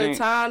everything? What a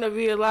Time to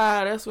Be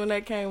Alive. That's when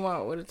that came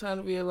out. What a Time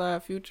to Be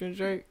Alive, Future and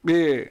Drake.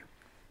 Yeah.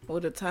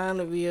 What a time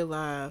to be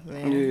alive,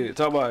 man. Yeah,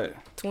 talk about it.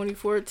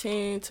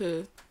 2014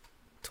 to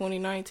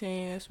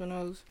 2019, that's when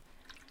I was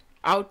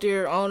out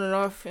there on and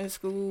off in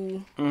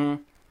school.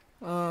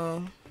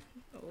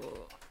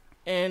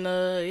 And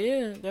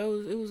yeah,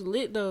 it was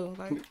lit though.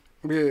 Like,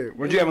 yeah,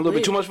 were you having a little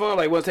bit too much fun?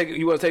 Like,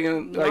 you was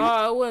taking like?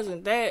 No, it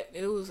wasn't that.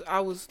 I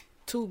was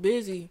too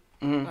busy.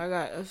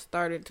 I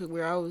started to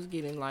where I was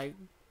getting like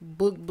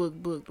book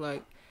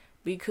like,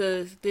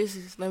 because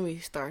let me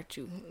start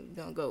you. We're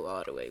gonna go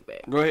all the way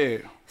back. Go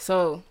ahead.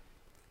 So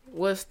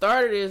what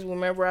started is,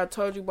 remember I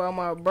told you about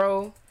my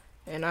bro,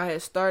 and I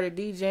had started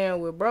DJing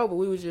with bro, but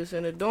we was just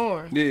in the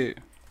dorm. Yeah.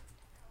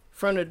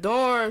 From the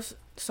dorms,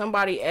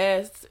 somebody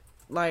asked,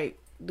 like,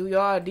 do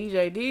y'all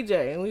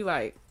DJ? And we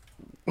like,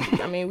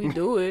 I mean, we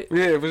do it.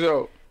 Yeah, for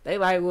sure. They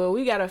like, well,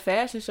 we got a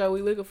fashion show.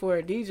 We looking for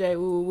a DJ.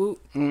 Woo, woo,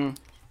 woo.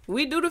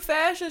 We do the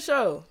fashion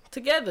show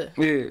together.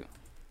 Yeah.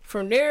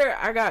 From there,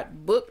 I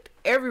got booked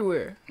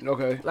everywhere.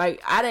 Okay.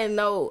 Like, I didn't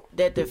know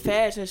that the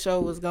fashion show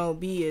was going to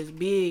be as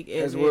big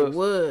as it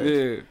was.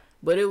 Yeah.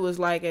 But it was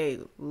like a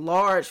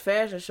large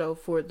fashion show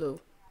for the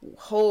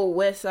whole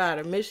west side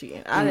of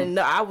Michigan. I didn't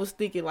know. I was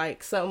thinking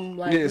like something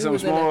like, yeah, something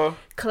small. In a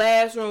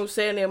classroom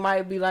saying there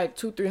might be like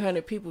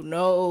 200-300 people.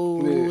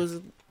 No, it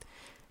was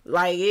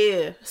like,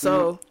 yeah.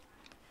 So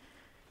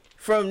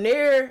from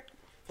there,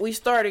 we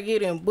started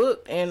getting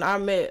booked, and I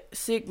met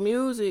Sick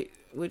Music,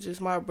 which is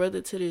my brother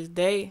to this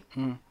day.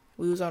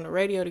 We was on the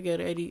radio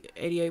together,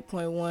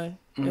 88.1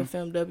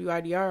 FM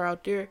WIDR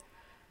out there.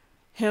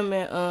 Him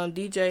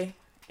and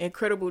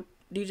Incredible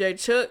DJ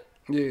Chuck.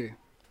 Yeah.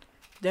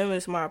 Them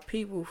is my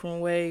people from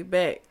way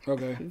back.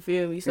 Okay. You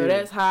feel me? So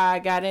that's how I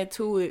got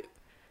into it.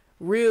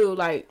 Real,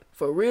 like,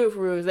 for real.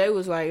 They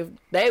was like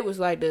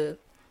the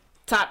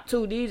top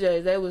 2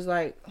 DJs. They was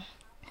like,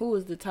 who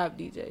was the top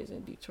DJs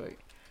in Detroit?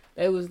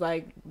 They was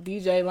like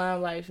DJ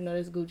Limelight, you know,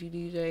 this Gucci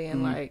DJ,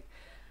 and like,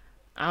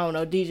 I don't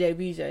know, DJ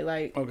BJ.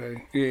 Like,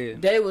 okay, yeah.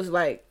 They was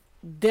like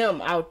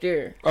them out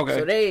there. Okay.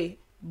 So they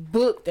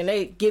booked, and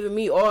they giving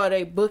me all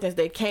they bookings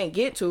they can't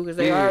get to because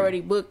they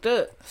already booked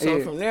up.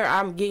 So from there,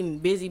 I'm getting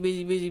busy.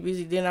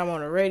 Then I'm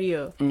on the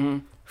radio.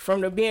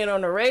 From the being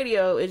on the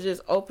radio, it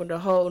just opened a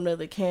whole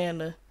nother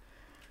can of,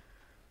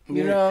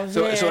 you know what I'm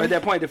saying? So at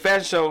that point, the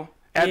fashion show,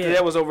 after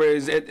that was over,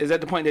 is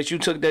at the point that you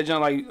took that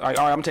jump, like, all right,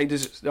 I'm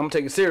gonna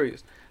take it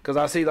serious, because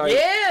I see, like,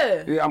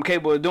 I'm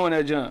capable of doing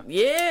that jump.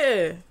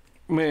 Yeah.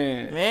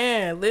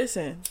 Man,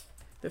 listen,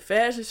 the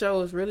fashion show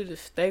was really the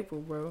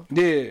staple, bro.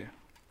 Yeah.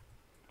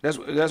 That's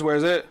where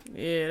it's at.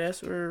 Yeah,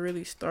 that's where it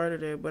really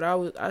started at. But I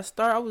was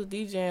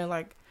DJing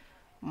like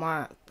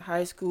my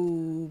high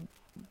school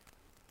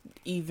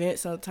event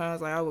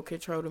sometimes. Like, I would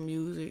control the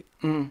music.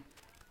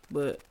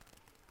 But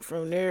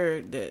from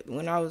there, that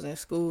when I was in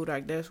school,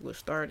 like, that's what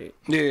started.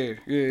 Yeah.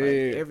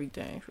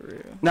 Everything for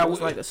real. Now, it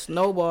was like a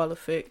snowball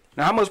effect.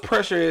 Now, how much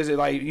pressure is it?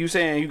 Like, you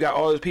saying you got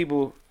all those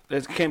people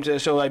that came to the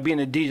show, like, being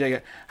a DJ.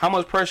 How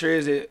much pressure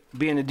is it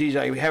being a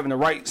DJ, having the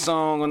right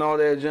song and all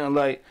that junk?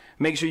 Like,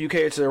 make sure you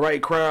cater to the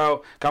right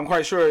crowd. Cause I'm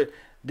quite sure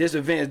this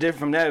event is different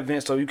from that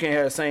event, so you can't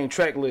have the same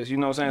track list. You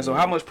know what I'm saying? So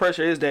how much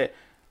pressure is that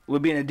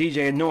with being a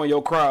DJ and knowing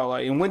your crowd?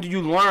 Like, and when do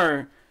you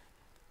learn?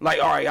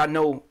 Like, all right, I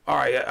know. All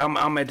right,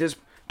 I'm at this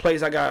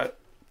place. I got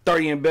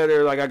 30 and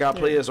better. Like, I got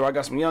players, or I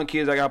got some young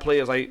kids. I got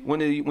players. Like, when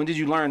did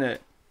you learn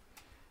that?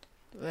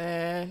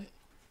 Man,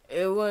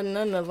 it wasn't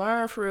nothing to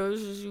learn for real. It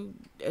was just you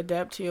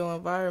adapt to your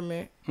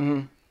environment.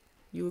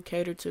 You would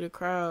cater to the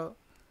crowd.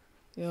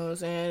 You know what I'm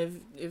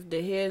saying? If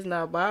the head's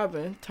not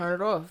bobbing, turn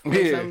it off.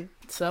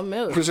 Something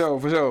else. For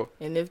sure.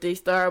 And if they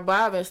start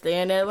bobbing,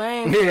 stay in that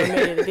lane for a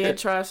minute, and then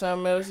try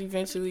something else.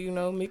 Eventually, you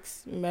know,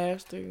 mix,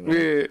 master. You know?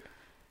 Yeah.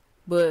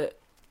 But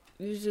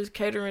you just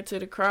catering to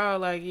the crowd.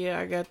 Like, yeah,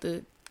 I got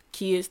the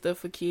kid stuff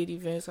for kid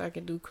events. I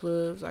can do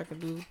clubs. I can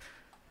do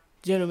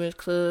gentlemen's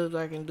clubs.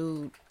 I can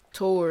do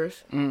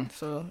tours.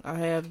 So I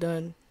have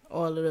done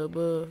all of the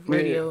above,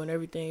 radio and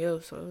everything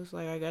else. So it's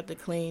like I got the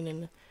clean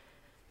and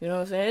you know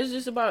what I'm saying? It's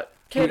just about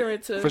catering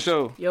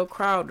to your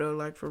crowd though,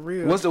 like, for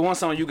real. What's the one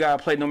song you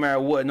gotta play no matter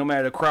what, no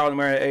matter the crowd, no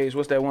matter the age?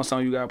 What's that one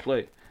song you gotta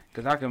play?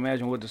 Because I can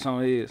imagine what the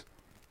song is.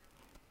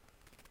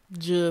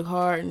 Jug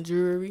Hard and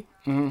Jewelry.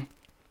 I'm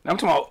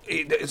talking about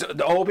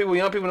the old people,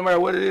 young people, no matter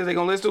what it is, they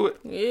gonna listen to it?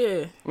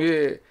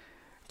 Yeah.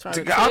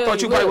 I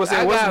thought you probably was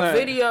saying what's that? I got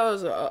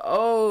videos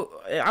of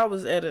I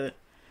was at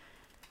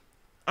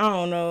I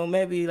don't know,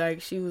 maybe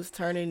like she was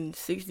turning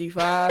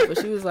 65, but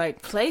she was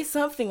like, play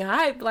something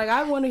hype. Like,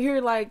 I want to hear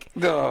like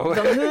the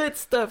hood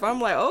stuff. I'm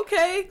like,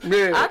 okay.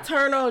 Yeah. I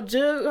turn on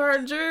Jug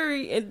Hard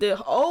Jury, and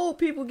the old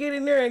people get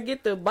in there and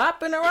get the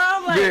bopping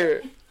around.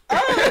 Like,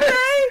 oh,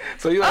 okay.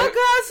 So you like, okay,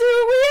 I see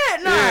where we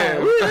at now.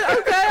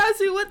 Okay, I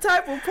see what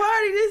type of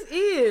party this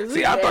is.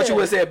 See, I thought you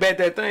would have said back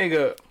that thing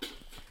up.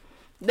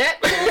 But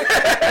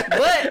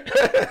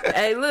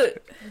hey, look.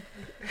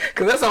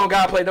 Cause that song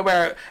gotta play no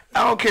matter.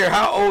 I don't care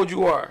how old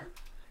you are.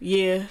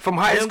 Yeah. From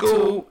high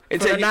school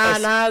until the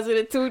 99s and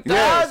the 2000s.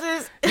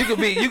 Yes.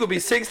 You could be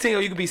 16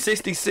 or you could be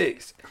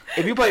 66.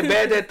 If you play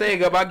bad that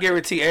thing up, I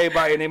guarantee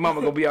everybody and their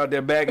mama gonna be out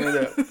there bagging it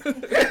up.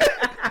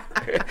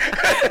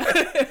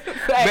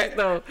 Fact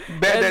though.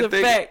 That's a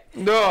fact.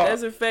 No.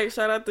 That's a fact.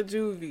 Shout out to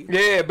Juvie.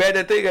 Yeah, bad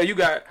that thing. You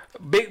got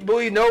big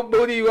booty, no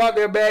booty. You out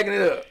there bagging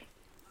it up,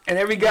 and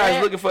every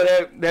guy's looking for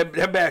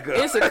that backup.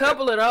 It's a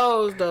couple of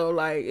those though.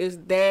 Like it's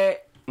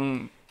that.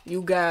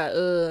 You got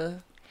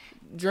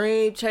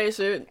Dream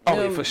Chaser.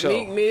 Oh, yeah, for sure.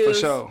 Meek Mills,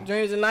 For sure.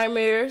 Dreams and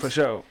Nightmares. For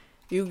sure.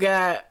 You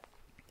got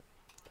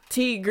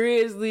T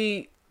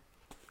Grizzly.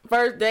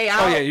 First Day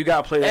Out. Oh yeah, you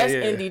gotta play that. That's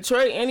in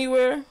Detroit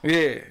anywhere.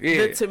 Yeah.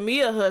 The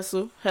Tamia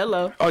Hustle.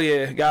 Hello. Oh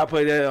yeah, gotta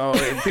play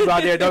that. People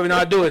out there don't even know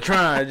how to do it.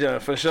 Trying,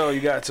 for sure.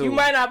 You got to. You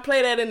might not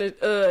play that in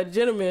the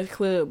gentleman's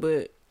club,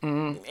 but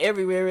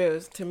everywhere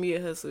else,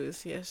 Tamia Hustle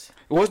is yes.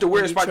 What's the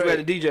weirdest spot you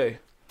had to DJ?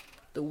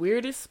 The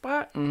weirdest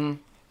spot?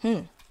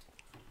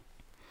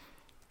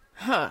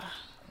 Huh.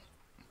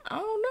 I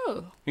don't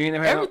know. You ain't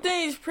never had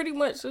Everything's pretty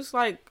much just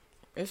like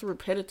it's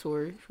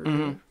repetitive.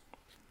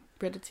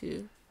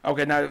 Repetitive.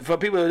 Okay, now for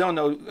people that don't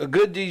know, a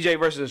good DJ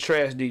versus a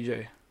trash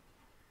DJ.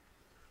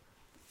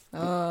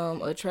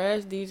 A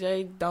trash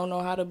DJ don't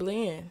know how to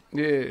blend.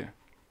 Yeah.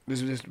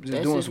 Just That's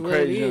doing just some what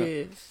crazy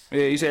it stuff. is.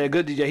 Yeah, you said a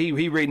good DJ,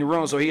 he reading the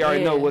room, so he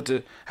already know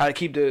how to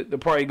keep the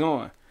party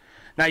going.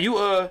 Now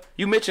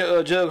you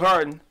mentioned Jug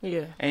Harden.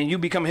 Yeah. And you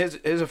become his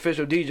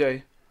official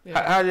DJ.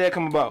 Yeah. How did that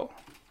come about?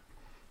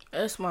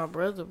 That's my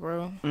brother,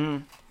 bro.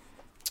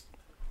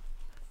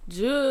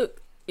 Jug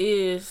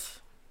is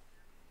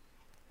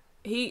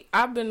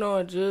I've been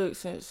knowing Jug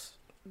since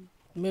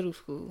middle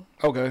school.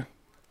 Okay.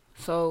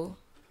 So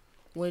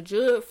when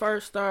Jug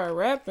first started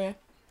rapping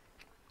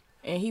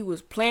and he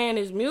was playing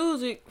his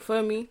music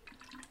for me,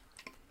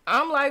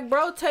 I'm like,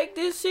 bro, take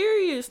this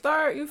serious.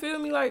 Start, you feel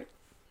me? Like,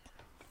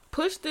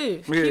 push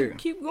this. Yeah.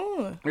 Keep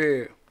going.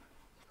 Yeah.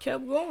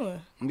 Kept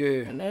going.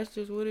 Yeah. And that's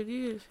just what it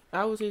is.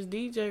 I was his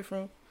DJ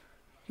from,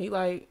 he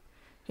like,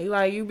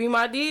 you be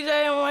my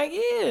DJ? I'm like,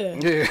 yeah.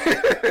 Yeah.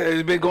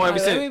 It's been going ever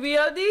Let since. me be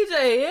your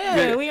DJ.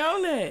 Yeah, we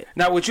on that.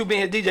 Now, with you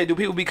being a DJ, do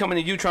people be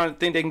coming to you trying to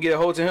think they can get a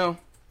hold to him?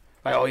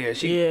 Like, oh yeah,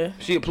 she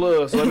a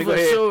plug, so let me go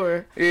ahead. For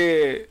sure.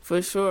 Yeah.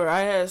 For sure.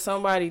 I had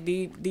somebody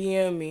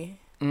DM me.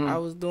 I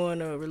was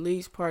doing a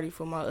release party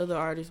for my other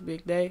artist,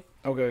 Big Day.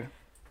 Okay.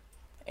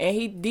 And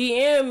he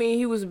DM'd me.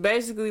 He was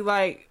basically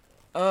like,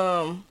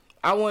 I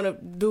want to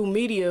do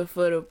media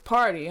for the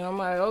party. And I'm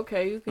like,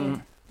 okay, you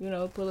can,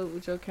 pull up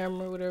with your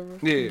camera or whatever.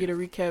 Yeah. Get a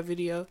recap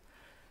video.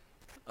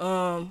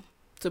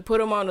 To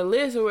put him on the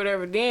list or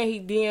whatever. Then he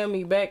DM'd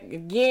me back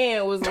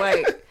again. Was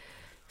like,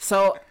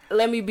 so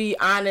let me be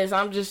honest.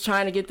 I'm just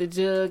trying to get the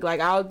Jug.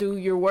 Like, I'll do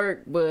your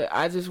work, but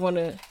I just want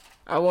to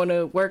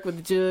work with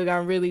the Jug.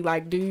 I'm really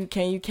like,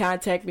 can you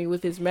contact me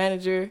with his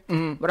manager?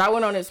 But I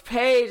went on his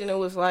page and it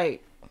was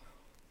like,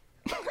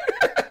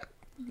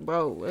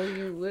 bro,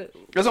 what?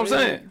 That's what I'm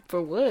saying.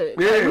 For what?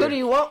 Yeah. Like, what do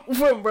you want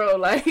from bro?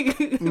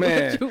 Like,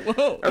 Man, what you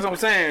want? That's what I'm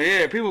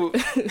saying. Yeah, people.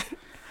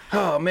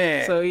 Oh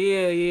man. So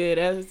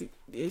yeah,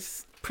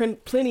 it's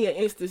plenty of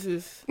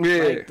instances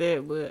like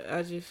that. But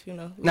I just,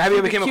 Now, have you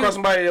ever came across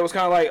somebody that was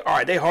kind of like, all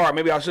right, they hard.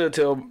 Maybe I should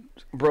tell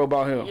bro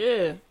about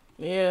him.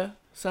 Yeah.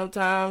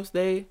 Sometimes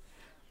they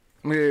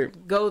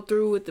go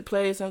through with the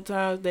play.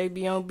 Sometimes they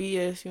be on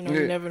BS. You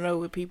never know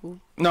with people.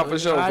 No, so, for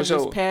sure. I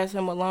just pass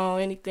him along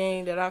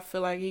anything that I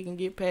feel like he can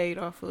get paid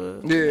off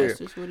of. Yeah, that's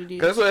just what it is.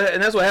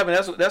 That's what happened.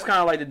 That's kind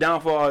of like the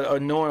downfall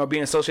of knowing or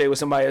being associated with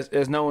somebody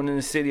that's known in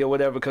the city or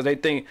whatever, because they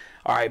think,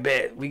 all right,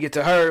 bet we get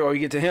to her or we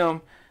get to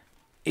him,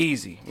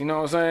 easy. You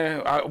know what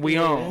I'm saying? We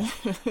on.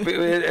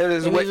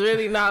 It's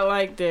really not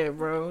like that,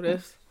 bro.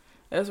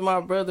 That's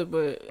my brother,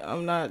 but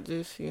I'm not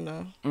just we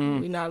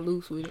not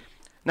loose with it.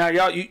 Now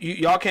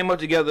y'all came up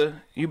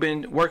together. You've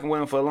been working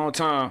with him for a long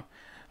time.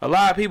 A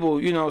lot of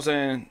people,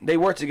 they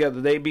work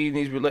together. They be in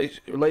these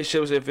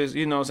relationships, if it's,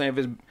 if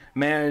it's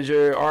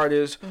manager,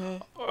 artist,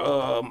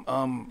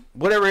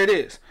 whatever it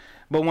is.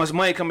 But once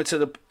money come into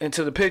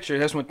the picture,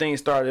 that's when things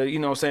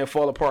started,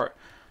 fall apart.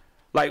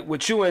 Like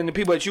with you and the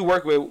people that you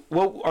work with,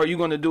 what are you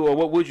going to do or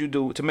what would you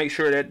do to make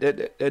sure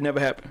that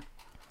never happen?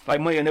 Like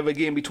money will never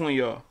get in between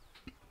y'all.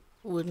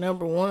 Well,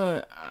 number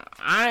one,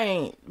 I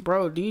ain't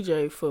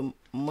DJ for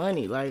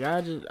money. Like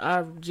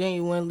I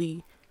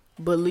genuinely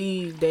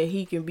believe that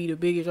he can be the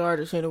biggest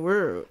artist in the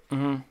world.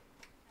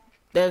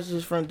 That's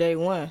just from day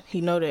one.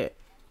 He know that.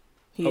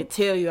 He'd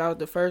tell you I was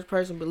the first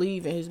person to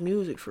believe in his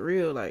music for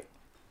real. Like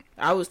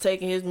I was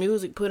taking his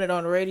music, putting it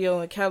on the radio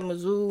in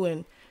Kalamazoo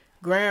and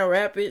Grand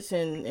Rapids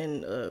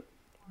and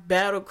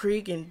Battle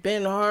Creek and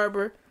Ben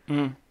Harbor.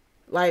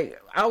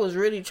 Like I was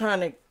really trying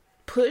to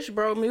push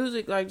bro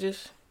music, like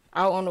just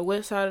out on the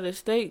west side of the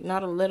state,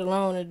 not let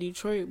alone in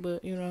Detroit,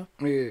 but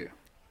Yeah.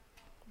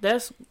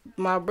 That's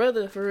my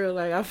brother for real.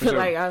 Like I feel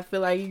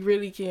like he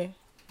really can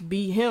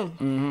be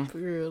him for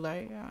real.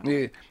 Like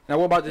yeah. Now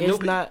what about the new?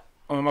 Not.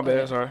 Oh my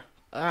bad. Sorry.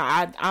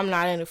 I'm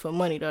not in it for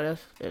money though.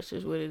 That's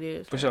just what it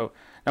is. For sure.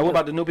 Now what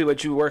about the new people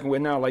that you working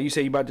with now? Like you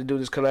say you about to do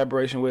this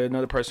collaboration with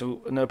another person,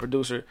 another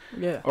producer.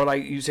 Yeah. Or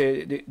like you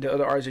said the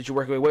other artist that you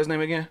working with. What's his name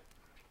again?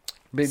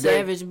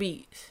 Savage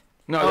Beats.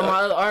 No, my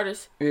other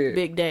artists,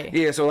 Big Day.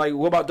 Yeah, so like,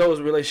 what about those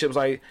relationships?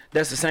 Like,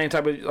 that's the same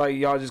type of like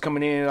y'all just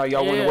coming in, like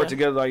y'all want to work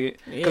together, like.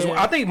 Because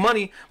I think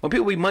money, when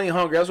people be money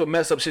hungry, that's what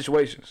mess up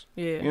situations.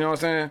 Yeah. You know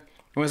what I'm saying?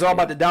 When it's all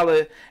about the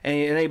dollar and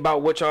it ain't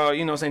about what y'all,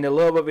 you know what I'm saying, the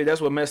love of it, that's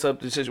what mess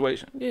up the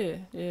situation. Yeah,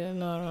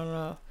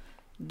 no.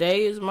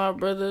 Day is my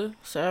brother.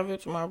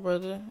 Savage, my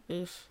brother.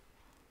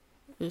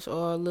 It's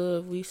all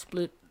love. We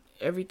split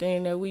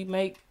everything that we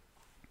make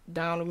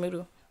down the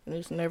middle, and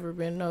it's never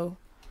been no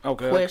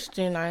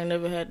question. I ain't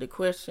never had to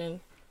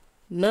question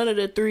none of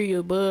the three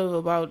above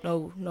about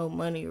no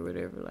money or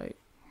whatever. Like,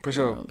 for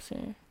sure. You know what I'm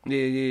saying?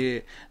 Yeah.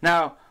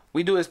 Now,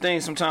 we do this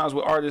thing sometimes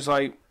with artists,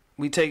 like,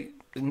 we take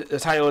the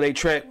title of their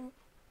track,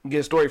 get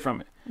a story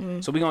from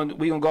it. So we gonna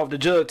go off the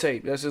Jug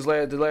tape. That's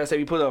the last tape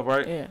we put up,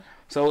 right? Yeah.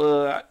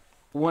 So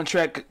one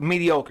track,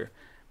 Mediocre.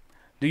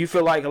 Do you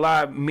feel like a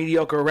lot of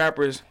mediocre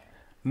rappers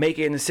make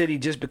it in the city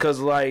just because,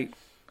 like,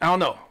 I don't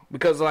know,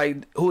 because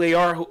like who they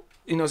are, you know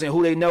what I'm saying,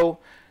 who they know?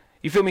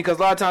 You feel me? Because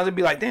a lot of times it'd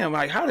be like, damn,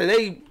 like, how did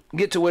they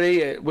get to where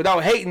they at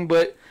without hating?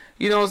 But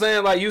you know what I'm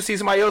saying, like, you see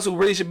somebody else who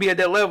really should be at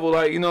that level,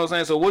 like, you know what I'm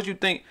saying. So what you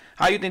think?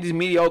 How you think these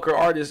mediocre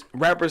artists,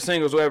 rappers,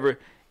 singers, whatever,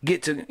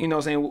 get to, you know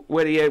what I'm saying,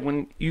 where they at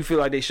when you feel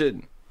like they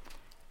shouldn't?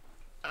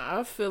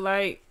 I feel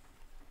like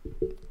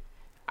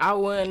I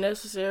wouldn't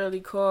necessarily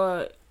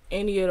call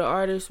any of the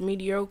artists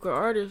mediocre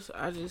artists.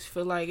 I just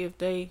feel like if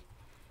they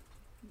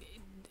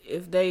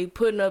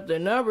putting up the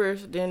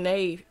numbers, then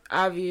they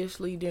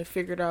obviously then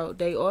figured out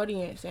their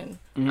audience, and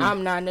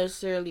I'm not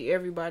necessarily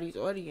everybody's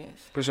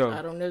audience. For sure.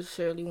 I don't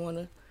necessarily want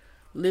to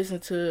listen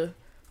to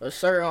a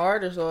certain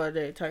artist all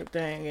day type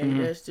thing,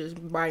 and that's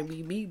just might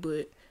be me,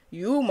 but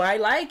you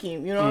might like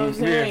him, you know what I'm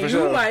saying?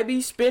 You might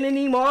be spinning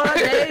him all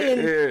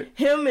day, and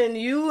him and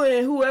you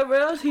and whoever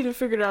else he done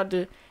figured out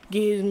to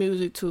get his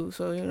music to.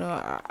 So, you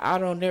know, I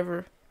don't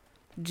never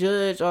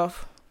judge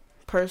off,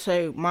 per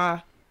se,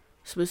 my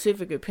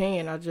specific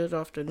opinion. I judge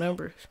off the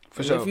numbers.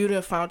 For sure. If you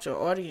done found your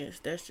audience,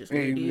 that's just what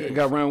it is. You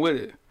got to run with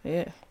it.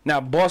 Yeah. Now,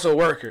 boss or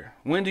worker,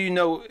 when do you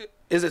know,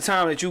 is it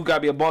time that you got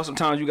to be a boss?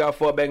 Sometimes you got to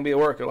fall back and be a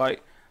worker.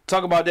 Like,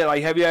 talk about that.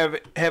 Like, have you ever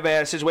had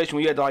a situation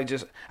where you had to, like,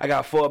 just, I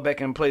got to fall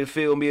back and play the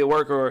field and be a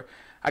worker, or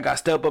I got to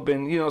step up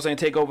and, you know what I'm saying,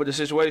 take over the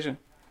situation?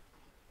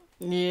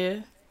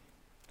 Yeah.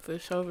 For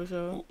sure.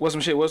 What's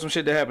some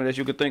shit that happened that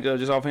you could think of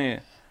just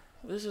offhand?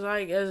 This is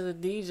like, as a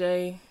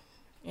DJ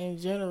in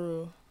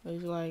general,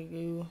 it's like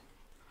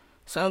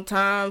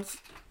sometimes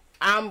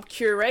I'm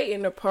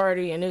curating the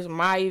party and it's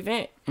my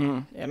event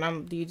and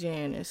I'm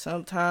DJing, and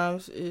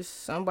sometimes it's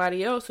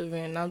somebody else's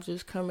event and I'm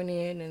just coming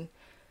in and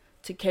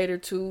to cater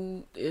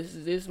to,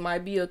 this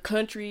might be a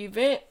country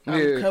event.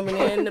 I'm coming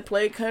in to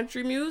play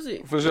country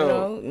music. For sure. You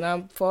know, and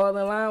I'm falling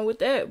in line with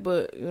that,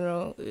 but, you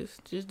know, it's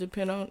just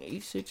depend on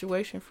each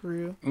situation for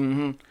real.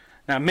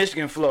 Now,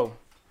 Michigan flow.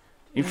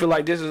 You feel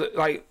like this is,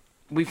 like,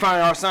 we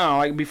find our sound.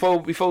 Like,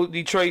 before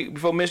Detroit,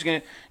 before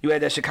Michigan, you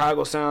had that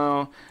Chicago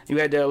sound, you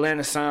had the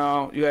Atlanta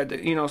sound, you had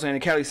the, you know what I'm saying, the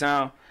Cali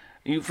sound.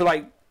 You feel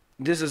like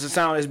this is a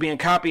sound that's being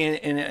copied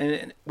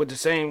and with the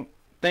same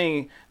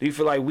thing. Do you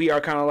feel like we are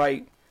kind of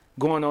like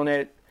going on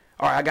that,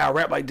 all right, I got to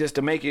rap like this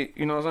to make it,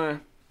 you know what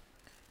I'm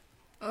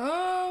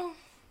saying?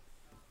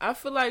 I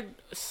feel like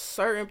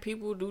certain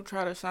people do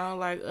try to sound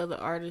like other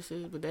artists,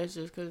 but that's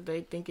just because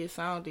they think it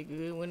sounded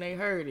good when they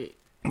heard it.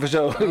 For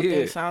sure, I don't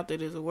think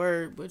sounded is a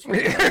word, but you know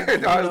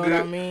what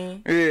I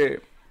mean? Yeah.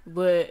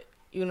 But,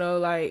 you know,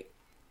 like,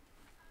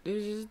 it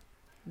just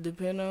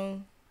depend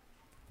on,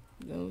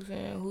 you know what I'm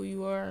saying, who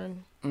you are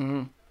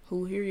and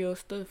who hear your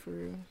stuff for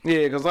real.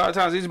 Yeah, because a lot of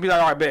times it just be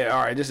like, all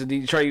right, this is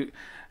Detroit.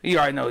 You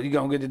already know you're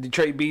going to get the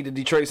Detroit beat, the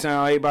Detroit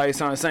sound, everybody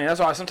sound the same. That's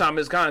why sometimes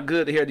it's kind of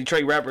good to hear a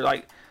Detroit rapper,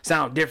 like,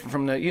 sound different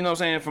from the, you know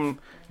what I'm saying, from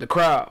the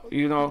crowd,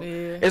 you know?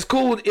 Yeah. It's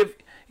cool if,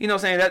 you know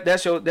what I'm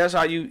saying, that's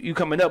how you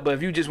coming up, but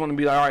if you just want to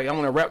be like, all right, I'm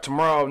going to rap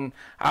tomorrow, and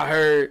I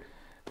heard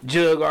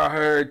Jug or I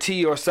heard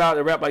T or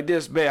Solid rap like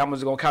this, man, I'm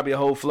just going to copy the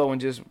whole flow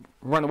and just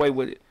run away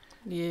with it.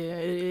 Yeah,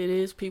 it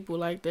is people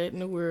like that in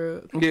the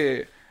world.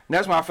 Yeah. And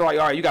that's why I feel like,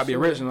 all right, you got to be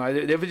original. Like,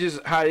 if it's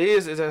just how it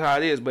is, it's how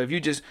it is. But if you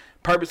just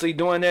purposely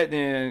doing that,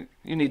 then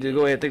you need to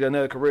go ahead and think of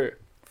another career.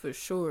 For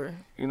sure.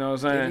 You know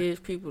what I'm saying? It is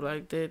people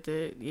like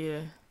that,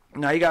 yeah.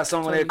 Now, you got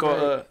something there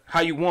called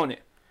How You Want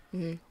It.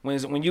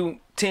 When you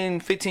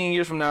 10, 15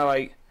 years from now,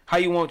 like, how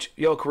you want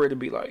your career to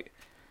be like?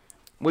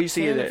 What do you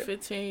see it at?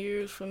 15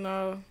 years from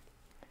now,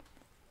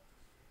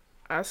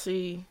 I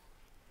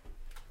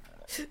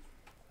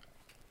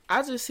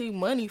just see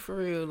money for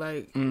real.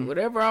 Like,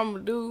 whatever I'm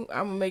going to do,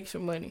 I'm going to make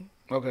some money.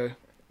 Okay.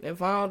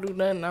 If I don't do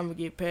nothing, I'm going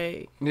to get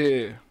paid.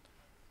 Yeah.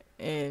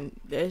 And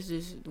that's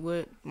just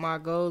what my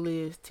goal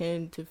is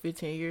 10 to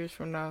 15 years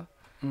from now.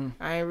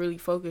 I ain't really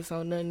focused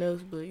on nothing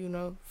else but, you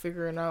know,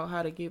 figuring out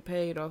how to get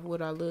paid off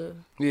what I love.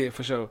 Yeah,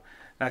 for sure.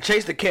 Now,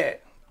 chase the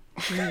cat.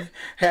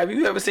 Have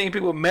you ever seen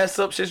people mess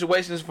up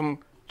situations from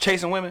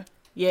chasing women?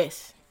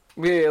 Yes.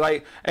 Yeah,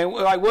 like, and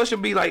like, what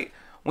should be like,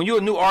 when you're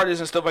a new artist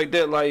and stuff like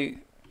that, like,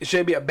 it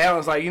should be a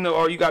balance, like, you know,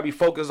 or you gotta be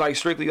focused, like,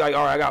 strictly, like,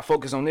 all right, I gotta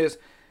focus on this.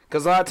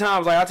 Because a lot of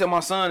times, like, I tell my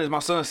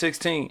son's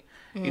 16,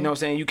 you know what I'm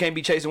saying, you can't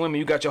be chasing women,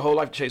 you got your whole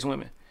life to chase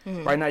women.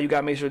 Right now, you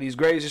gotta make sure these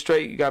grades are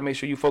straight. You gotta make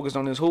sure you focus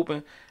on this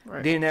hooping.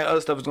 Right. Then that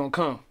other stuff is gonna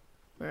come.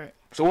 Right.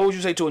 So what would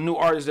you say to a new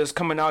artist that's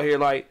coming out here,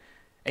 like,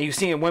 and you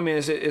seeing women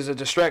as a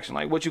distraction?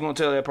 Like, what you gonna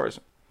tell that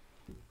person?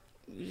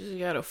 You just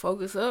gotta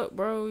focus up,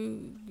 bro.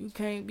 You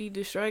can't be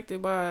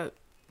distracted by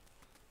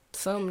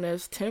something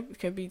that's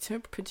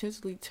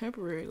potentially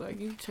temporary. Like,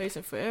 you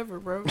chasing forever,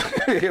 bro.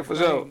 Yeah, for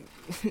sure.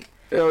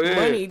 Hell yeah.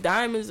 Money,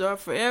 diamonds are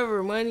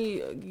forever.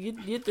 Money,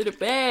 get to the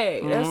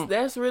bag.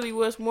 That's really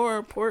what's more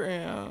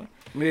important.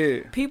 Yeah.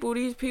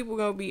 These people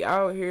gonna be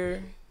out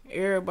here.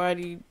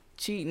 Everybody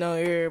cheating on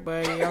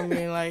everybody. I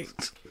mean, like.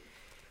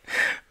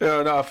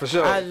 Yeah, no, for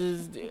sure. I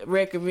just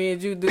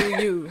recommend you do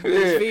you. Yeah.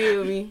 You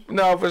feel me?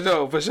 No,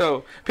 for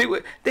sure. People,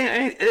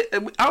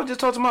 I was just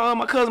talking to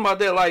my cousin about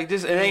that. Like,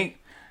 this, it ain't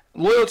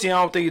loyalty. I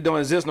don't think it don't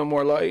exist no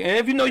more. Like, and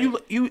if you know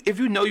if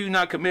you know you're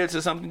not committed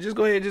to something, just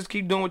go ahead and just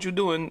keep doing what you're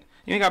doing.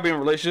 You ain't gotta be in a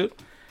relationship.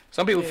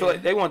 Some people feel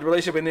like they want the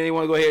relationship and then they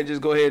want to go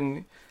ahead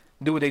and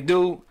do what they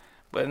do.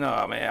 But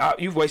no, man,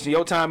 you've wasted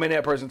your time and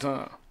that person's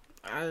time.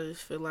 I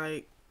just feel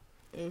like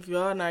if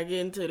y'all not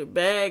getting to the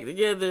bag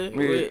together,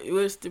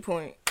 what's the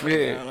point?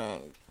 Yeah.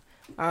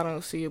 I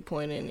don't see a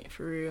point in it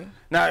for real.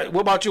 Now,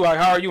 what about you? Like,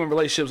 how are you in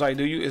relationships? Like,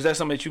 is that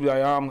something that you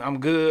like? I'm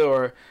good,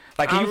 or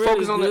like, can I'm you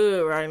focus really on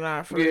good right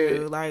now for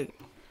real. Like,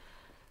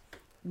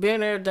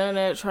 been there, done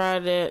that,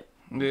 tried that.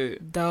 Yeah.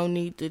 Don't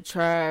need to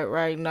try it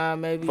right now.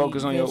 Maybe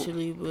focus on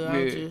eventually, but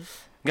I'm just.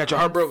 Got your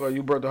heart broke, or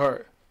you broke the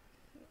heart?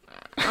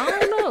 I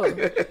don't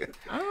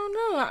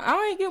know.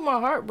 I ain't get my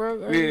heart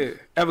broke. Right? Yeah.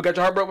 Ever got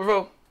your heart broke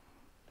before?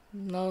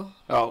 No.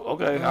 Oh,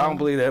 okay. I don't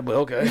believe that, but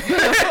okay.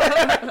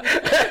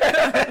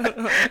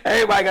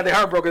 Everybody got their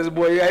heart broken, this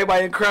boy.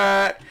 Everybody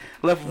cried,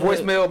 left a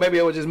voicemail. Maybe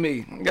it was just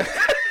me.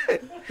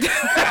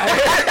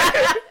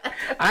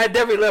 I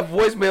definitely left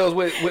voicemails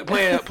with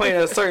playing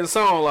a certain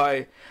song,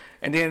 like,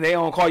 and then they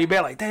don't call you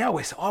back, like, dang, I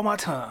wasted all my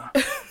time.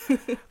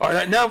 Or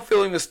now I'm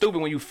feeling stupid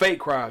when you fake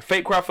cry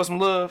for some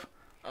love.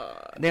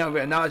 Then I'm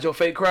acknowledge your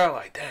fake cry,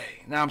 like,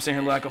 dang. Now I'm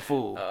sitting here like a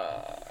fool.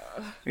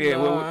 Yeah,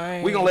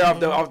 no, we gonna lay off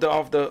the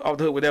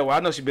hook with that one. I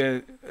know she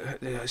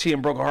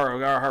done broke her heart.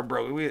 Got her heart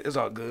broke. It's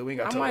all good. We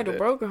ain't got. I might have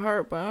broke her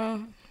heart, but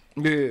I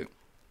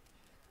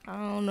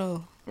don't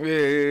know.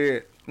 Yeah.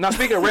 Now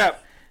speaking of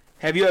rap,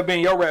 have you ever been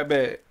in your rap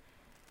bag?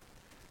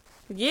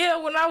 Yeah,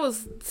 when I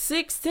was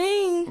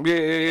 16.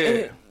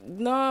 Yeah.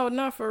 No,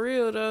 not for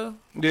real though.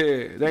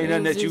 Yeah, there ain't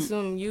nothing that you.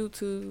 Some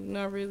YouTube,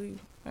 not really.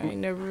 I ain't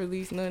never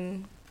released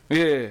nothing.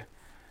 Yeah.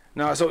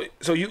 No,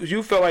 so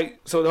you felt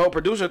like the whole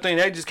producer thing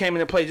that just came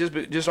into play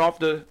just off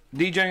the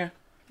DJing?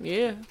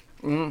 Yeah.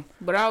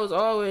 But I was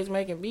always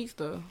making beats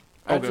though.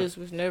 I just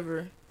was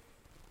never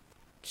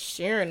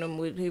sharing them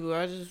with people.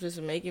 I just was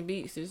making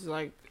beats. It's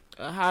like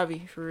a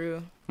hobby for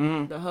real.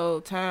 The whole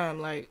time,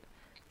 like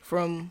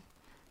from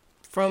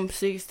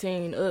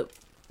 16 up,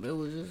 it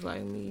was just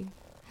like me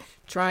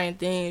trying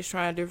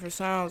different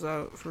sounds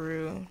out for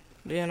real.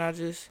 Then I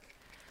just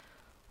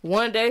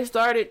one day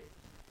started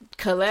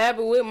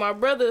collabing with my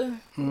brother.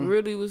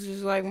 Really was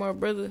just like my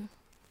brother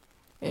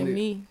and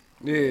me.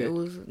 Yeah. It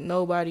was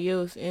nobody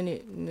else in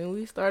it. And then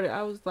we started,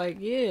 I was like,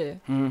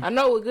 I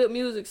know what good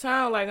music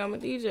sound like. I'm a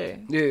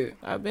DJ. Yeah.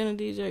 I've been a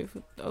DJ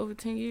for over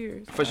 10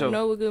 years. For sure. I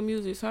know what good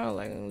music sound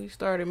like. And we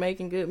started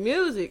making good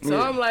music.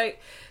 So I'm like,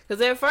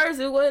 because at first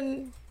it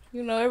wasn't,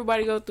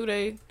 everybody go through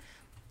they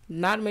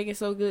not making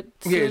so good.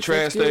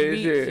 Trash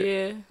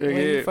stage. When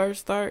you first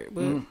start.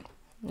 But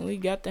when we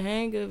got the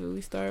hang of it,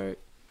 we started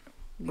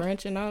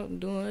branching out and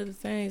doing other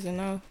things, and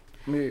now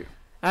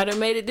I done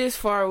made it this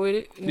far with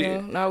it. You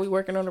know, now we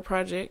working on the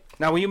project.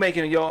 Now, when you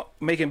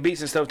making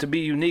beats and stuff to be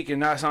unique and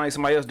not sound like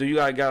somebody else, do you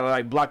gotta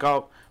like block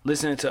out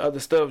listening to other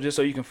stuff just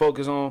so you can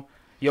focus on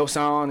your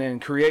sound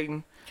and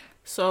creating?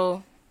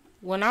 So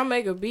when I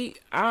make a beat,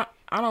 I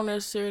don't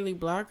necessarily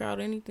block out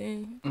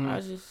anything.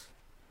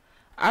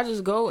 I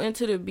just go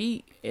into the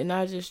beat and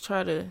I just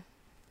try to,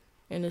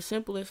 in the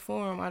simplest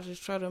form, I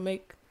just try to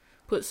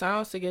put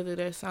sounds together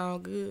that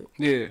sound good.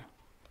 Yeah.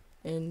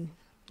 And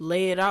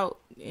lay it out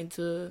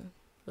into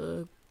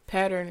a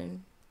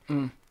pattern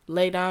and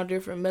lay down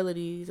different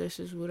melodies. That's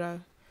just what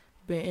I've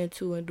been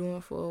into and doing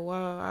for a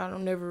while. I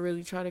don't never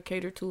really try to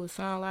cater to a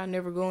sound. I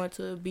never go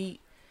into a beat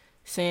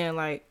saying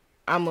like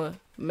I'ma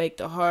make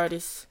the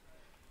hardest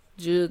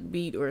jug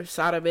beat or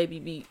Sada Baby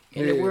beat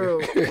in the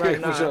world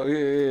right now.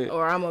 Sure.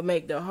 Or I'ma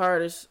make the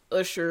hardest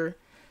Usher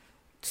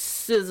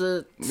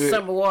SZA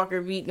Summer Walker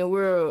beat in the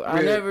world.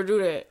 I never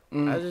do that.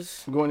 I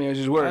just go in there and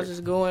just work. I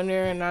just go in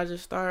there and I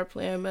just start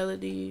playing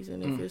melodies,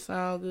 and if it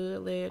sound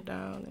good, lay it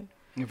down, and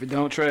if it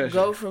don't, trash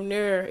go from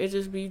there. It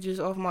just be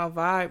off my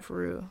vibe for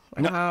real,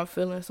 like how I'm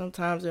feeling.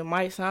 Sometimes it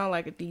might sound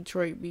like a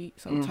Detroit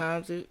beat.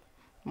 Sometimes it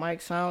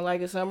might sound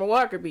like a Summer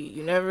Walker beat.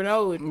 You never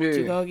know what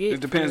you're gonna get. It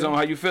depends on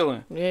how you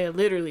feeling. Yeah,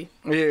 literally.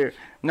 Yeah.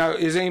 Now,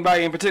 is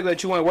anybody in particular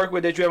that you want to work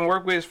with that you haven't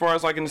worked with, as far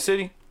as like in the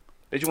city,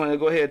 that you want to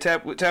go ahead and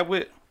tap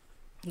with?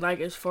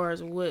 Like as far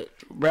as what?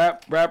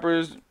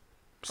 Rappers,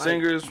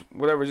 singers,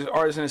 whatever, just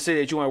artists in the city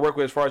that you want to work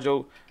with as far as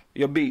your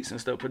beats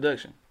and stuff,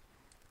 production.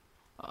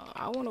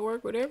 I want to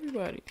work with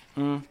everybody.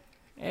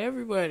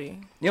 Everybody.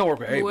 You don't work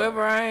with everybody.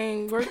 Whoever I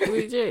ain't working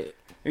with yet.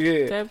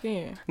 Yeah. Tap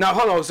in. Now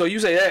hold on. So you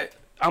say that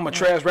I'm a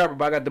trash rapper,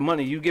 but I got the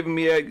money. You giving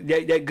me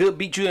that good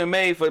beat you done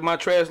made for my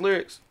trash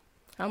lyrics?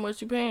 How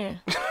much you paying?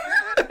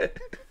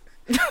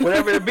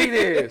 Whatever the beat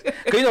is.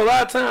 Cause you know a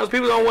lot of times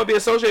people don't want to be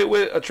associated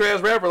with a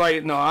trash rapper.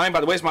 Like, no, I ain't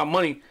about to waste my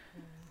money.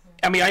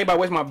 I mean, I ain't about to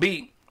waste my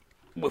beat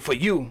for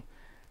you.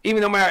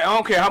 Even no matter, I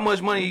don't care how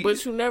much money.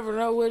 But you never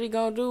know what he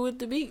gonna do with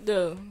the beat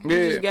though. You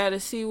just gotta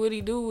see what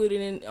he do with it.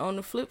 And on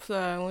the flip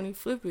side, when he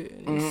flip it,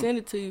 and he send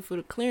it to you for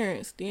the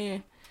clearance,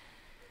 then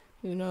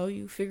you know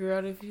you figure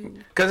out if you.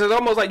 Cause it's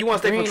almost like you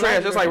want to stay from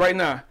trash. Just like right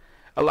now,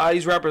 a lot of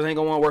these rappers ain't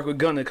gonna want to work with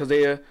Gunna because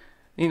they, you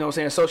know, what I'm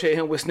saying, associate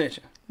him with snitching.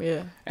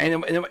 Yeah.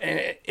 And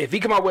if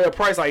he come out with a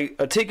price like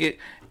a ticket,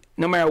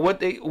 no matter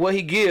what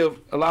he give,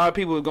 a lot of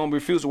people are gonna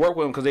refuse to work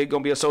with him because they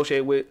gonna be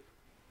associated with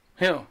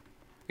him.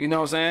 You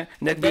know what I'm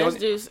saying? That's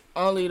just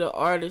only the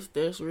artists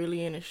that's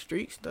really in the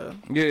streets, though.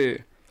 Yeah.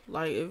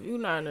 Like, if you're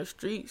not in the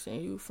streets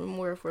and you from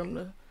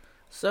the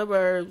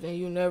suburbs and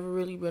you never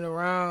really been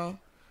around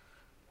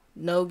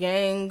no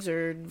gangs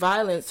or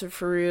violence or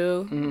for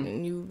real,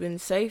 and you've been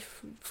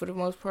safe for the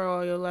most part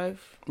all your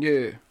life.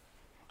 Yeah.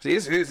 See,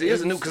 it's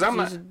a new, because I'm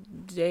not.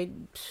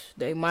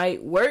 They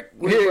might work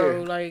with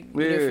bro. Like,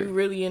 if you're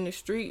really in the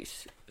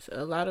streets,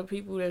 a lot of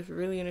people that's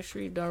really in the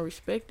street don't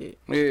respect it.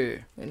 Yeah.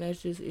 And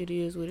that's just, it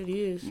is what it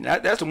is.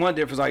 That's the one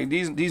difference. Like,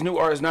 these new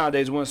artists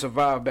nowadays wouldn't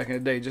survive back in the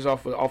day just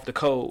off the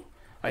code.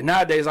 Like,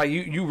 nowadays, like,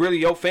 you really,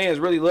 your fans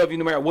really love you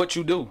no matter what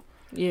you do.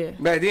 Yeah.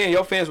 Back then,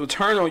 your fans would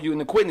turn on you in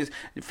the quickness.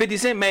 50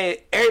 Cent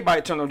made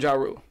everybody turn on Ja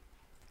Rule.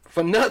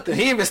 For nothing.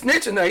 He ain't even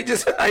snitching now. He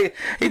just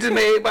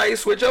made everybody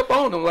switch up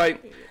on him.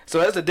 Like, so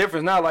that's the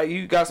difference now. Like,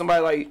 you got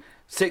somebody like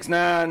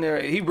 6ix9ine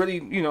there. He really,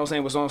 you know what I'm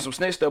saying, was on some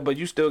snitch stuff, but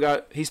he still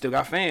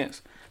got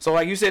fans. So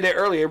like you said that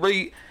earlier,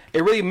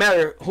 it really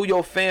matter who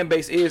your fan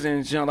base is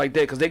and shit like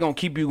that, because they going to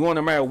keep you going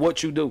no matter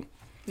what you do.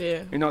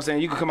 Yeah. You know what I'm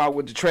saying? You can come out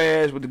with the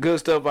trash, with the good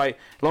stuff. Like,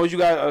 as long as you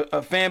got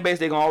a fan base,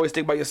 they going to always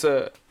stick by your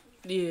side.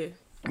 Yeah.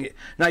 Yeah.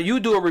 Now, you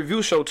do a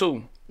review show,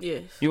 too.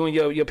 Yes. You and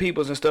your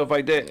peoples and stuff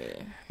like that.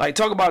 Yeah. Like,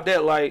 talk about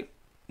that. Like,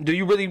 do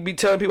you really be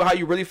telling people how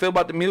you really feel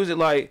about the music?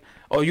 Like,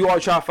 or you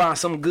always try to find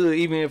something good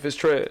even if it's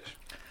trash?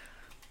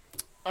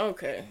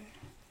 Okay.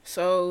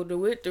 So,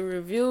 with the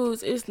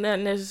reviews, it's not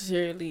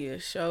necessarily a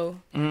show.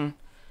 Mm-hmm.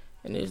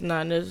 And it's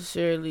not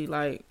necessarily,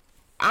 like,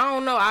 I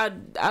don't know. I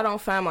don't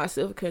find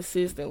myself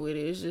consistent with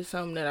it. It's just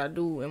something that I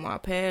do in my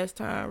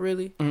pastime,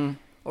 really. Mm-hmm.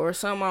 Or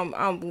something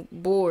I'm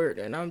bored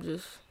and I'm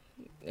just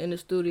in the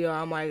studio.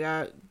 I might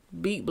got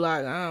beat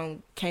block.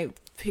 Can't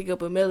pick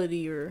up a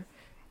melody or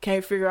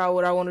can't figure out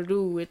what I want to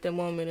do at that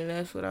moment. And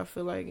that's what I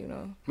feel like, you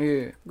know.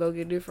 Yeah. Go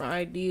get different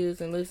ideas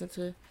and listen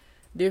to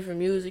different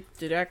music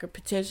that I could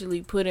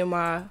potentially put in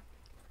my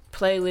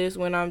playlist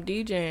when I'm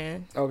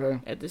DJing. Okay.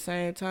 At the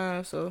same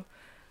time. So,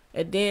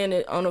 and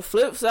then on the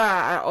flip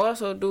side, I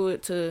also do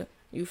it to,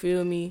 you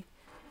feel me,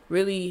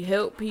 really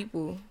help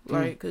people.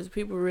 Like, because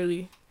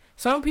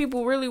some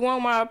people really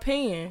want my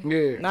opinion.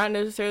 Yeah. Not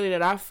necessarily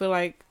that I feel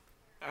like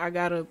I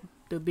got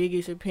the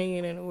biggest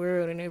opinion in the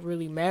world and it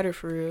really matter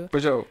for real. For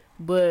sure.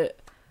 But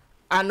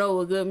I know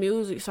what good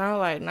music sound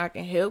like, and I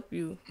can help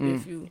you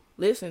if you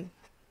listen.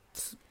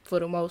 For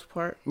the most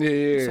part.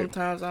 Yeah.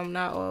 Sometimes I'm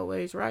not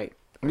always right.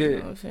 Yeah. You know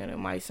what I'm saying? It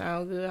might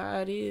sound good how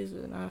it is,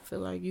 and I feel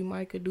like you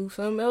might could do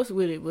something else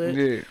with it. But,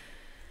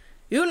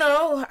 you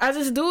know, I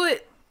just do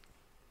it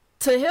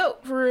to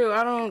help, for real.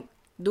 I don't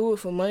do it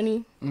for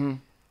money. Mm-hmm.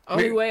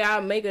 Only way I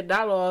make $1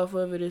 off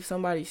of it if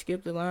somebody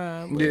skipped the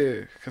line. But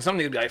yeah, because some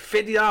niggas be like,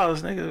 $50,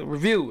 nigga,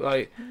 review.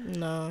 Like,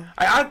 no.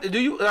 Do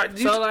you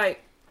so,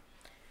 like,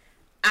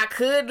 I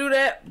could do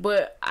that,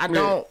 but I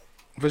don't.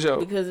 For sure.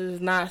 Because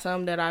it's not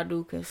something that I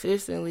do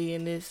consistently,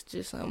 and it's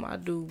just something I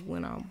do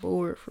when I'm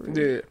bored, for real.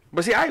 Yeah.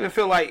 But see, I even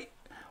feel like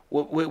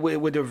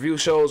with the review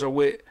shows or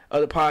with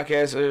other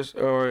podcasters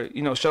or,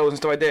 you know, shows and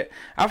stuff like that,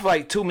 I feel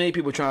like too many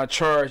people trying to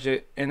charge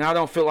it, and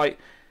I feel like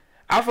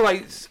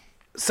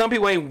some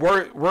people ain't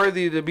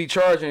worthy to be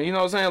charging. You know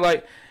what I'm saying?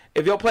 Like,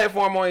 if your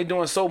platform only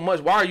doing so much,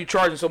 why are you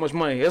charging so much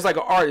money? It's like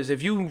an artist.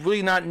 If you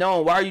really not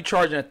known, why are you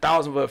charging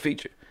 $1,000 for a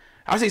feature?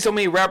 I see so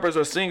many rappers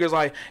or singers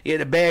like, yeah,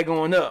 the bag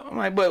going up. I'm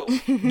like, but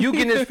you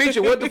getting this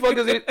feature, what the fuck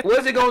is it?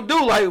 What's it gonna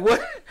do? Like,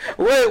 what?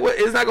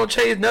 It's not gonna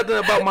change nothing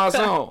about my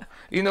song.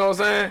 You know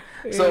what I'm saying?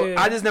 Yeah. So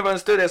I just never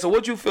understood that. So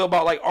what you feel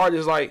about like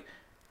artists like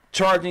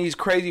charging these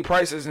crazy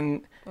prices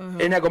and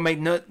it's not gonna make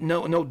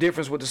no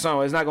difference with the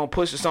song. It's not gonna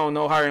push the song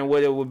no higher than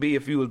what it would be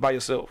if you was by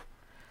yourself.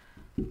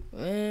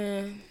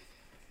 Man,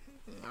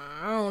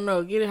 I don't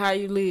know. Get it how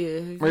you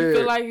live. If you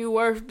feel like you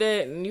worth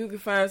that, and you can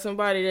find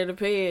somebody that'll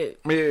pay it.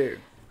 Yeah.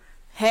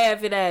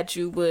 Have it at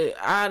you, but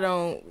I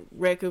don't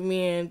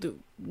recommend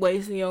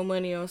wasting your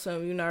money on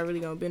something you're not really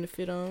gonna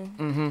benefit on.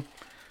 Mm-hmm.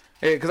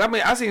 Yeah, because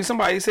I seen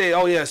somebody say,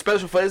 "Oh yeah,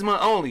 special for this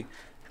month only."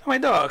 I'm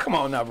like, dog, come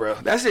on now, bro.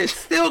 That shit's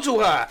still too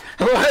high.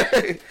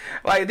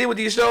 Like then with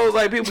these shows,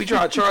 like people be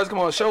trying to charge, come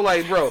on, show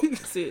like, bro.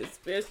 Shit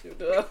special,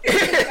 dog.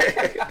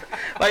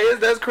 Like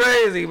that's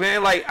crazy,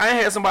 man. Like I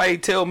had somebody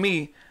tell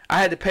me I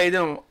had to pay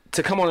them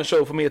to come on the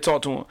show for me to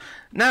talk to him.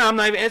 Now I'm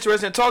not even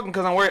interested in talking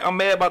because I'm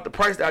mad about the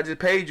price that I just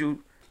paid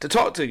you to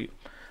talk to you.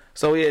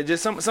 So yeah,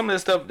 just some of the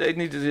stuff they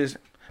need to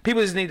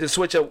people just need to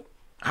switch up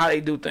how they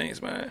do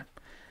things, man.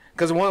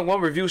 Because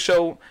one review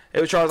show,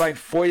 it would charge like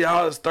 $40,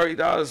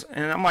 $30,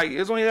 and I'm like,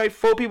 it's only like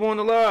 4 people on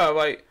the live.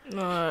 Like,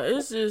 nah,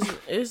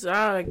 it's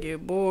I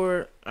get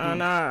bored,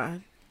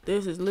 and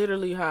this is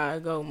literally how I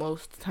go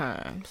most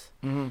times.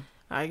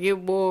 I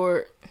get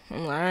bored.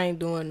 I'm like, I ain't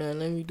doing nothing.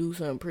 Let me do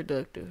something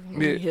productive. Let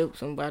me help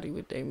somebody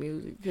with their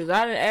music. Because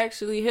I didn't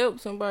actually help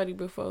somebody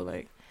before.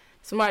 Like,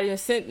 somebody that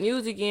sent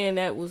music in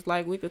that was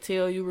like, we could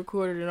tell you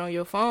recorded it on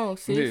your phone,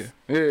 sis.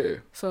 Yeah.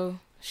 So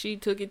she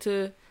took it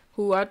to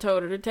who I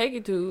told her to take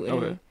it to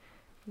and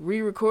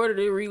re-recorded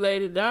it,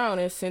 relayed it down,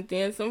 and sent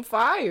in some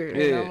fire.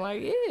 And I'm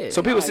like, yeah.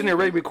 So people sitting there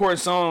ready recording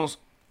songs,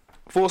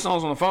 full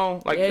songs on the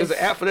phone? Like, there's an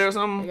app for that or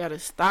something? They gotta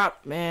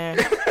stop, man.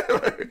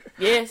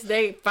 Yes,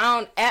 they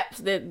found apps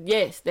that,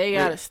 they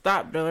gotta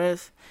stop, though.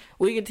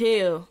 We can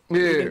tell. We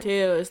can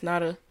tell it's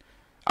not a...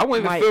 I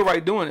wouldn't even feel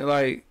right doing it,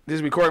 like,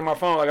 just recording my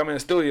phone like I'm in the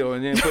studio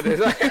and then put this,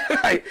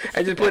 like,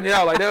 and just putting it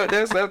out. Like,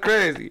 that's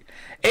crazy.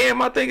 And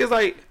my thing is,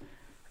 like,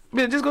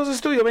 man, just go to the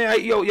studio,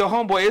 man. Your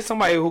homeboy is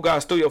somebody who got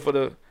a studio for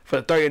the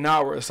 30 an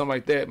hour or something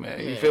like that, man.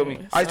 You feel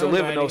me? I used to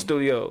live in those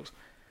studios.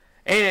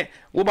 And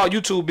what about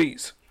YouTube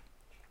beats?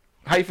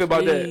 How you feel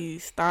about that?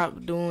 Please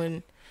stop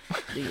doing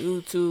the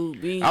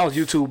YouTube beats. I was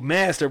YouTube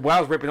master, boy. I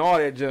was ripping all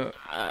that junk.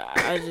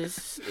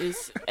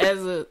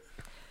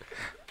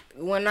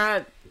 When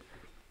I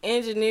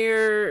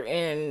engineer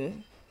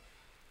and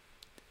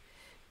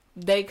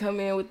they come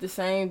in with the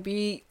same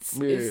beats,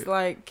 it's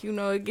like,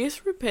 it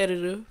gets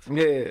repetitive.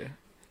 Yeah.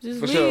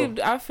 Just leave.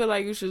 Sure. I feel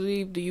like you should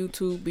leave the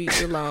YouTube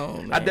beats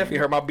alone, man. I definitely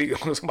heard my beat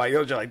on somebody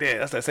else like that.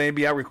 That's that same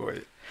beat I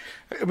recorded.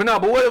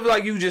 But what if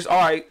like you just, all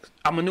right,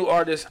 I'm a new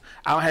artist.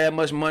 I don't have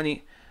much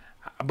money,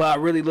 but I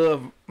really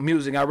love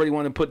music. I really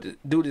want to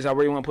do this. I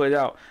really want to put it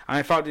out.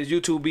 I found this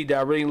YouTube beat that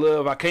I really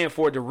love. I can't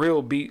afford the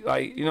real beat,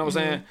 like, you know what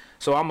I'm saying?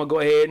 So I'm gonna go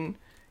ahead and,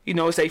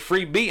 it's a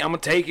free beat. I'm gonna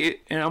take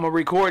it and I'm gonna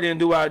record it and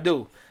do what I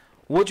do.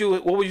 What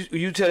would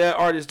you tell that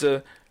artist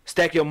to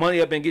stack your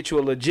money up and get you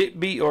a legit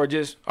beat, or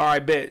just, all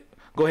right, bet,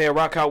 go ahead,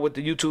 rock out with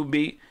the YouTube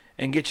beat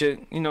and get your,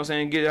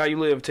 get how you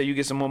live until you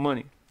get some more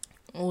money?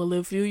 Well,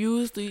 if you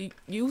use the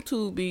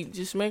YouTube beat,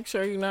 just make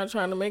sure you're not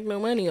trying to make no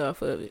money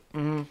off of it.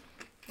 And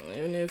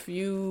if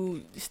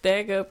you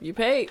stack up your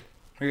pay,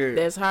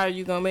 that's how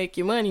you gonna make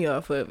your money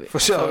off of it. For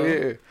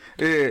sure,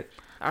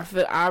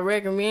 so, I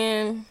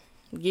recommend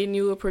getting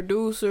you a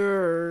producer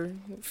or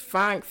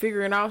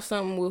figuring out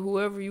something with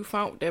whoever you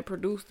found that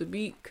produced the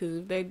beat. Because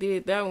if they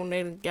did that one,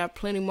 they got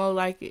plenty more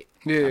like it.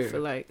 Yeah, I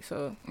feel like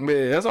so.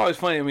 Yeah, that's always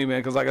funny to me,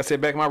 man. Because like I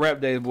said, back in my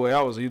rap days, boy,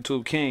 I was a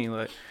YouTube king.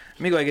 Like,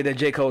 let me go get that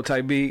J. Cole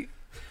type beat.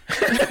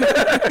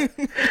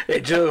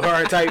 That Jug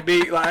Hard type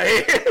beat,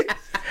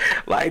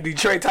 like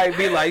Detroit type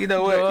beat, like, you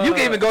know what? You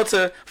can even go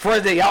to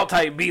First Day Out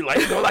type beat,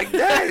 like, like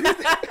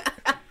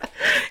that.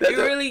 You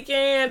really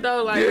can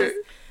though, like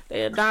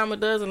they a dime a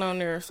dozen on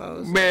there,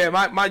 so man,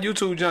 my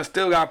YouTube junk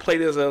still got to play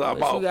this about.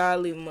 You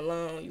gotta leave them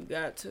alone. You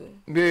got to.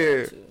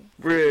 Yeah.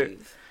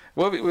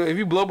 Well, if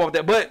you blow up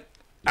that, but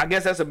I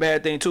guess that's a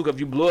bad thing too. Cause if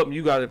you blow up,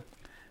 you gotta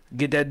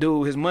get that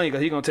dude his money, cause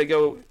he gonna take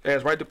your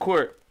ass right to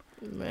court.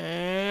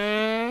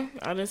 Man,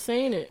 I done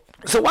seen it.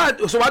 So why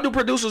do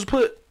producers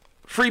put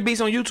free beats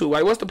on YouTube?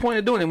 Like, what's the point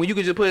of doing it when you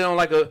could just put it on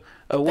like a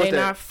what's they that?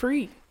 Not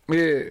free.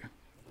 Yeah.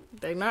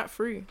 They not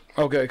free.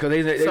 Okay, cause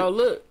they so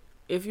look,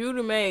 if you'd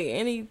have made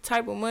any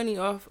type of money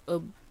off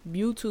a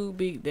YouTube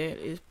beat that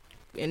is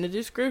in the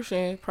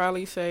description,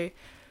 probably say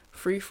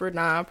free for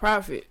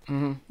non-profit.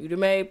 You'd have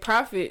made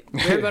profit.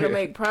 They're gonna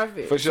make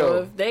profit. For sure. So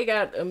if they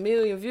got 1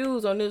 million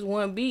views on this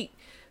one beat,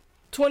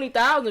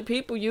 20,000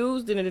 people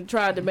used it and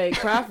tried to make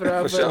profit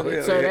off of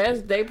it. So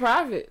that's they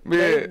profit.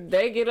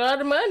 They get all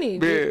the money.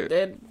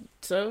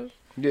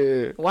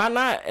 Why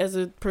not as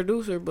a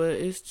producer? But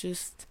it's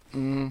just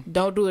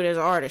don't do it as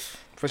an artist.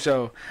 For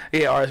sure.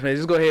 Yeah, artists, man.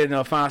 Just go ahead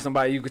and find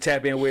somebody you can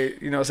tap in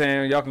with. You know what I'm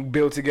saying? Y'all can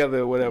build together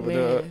or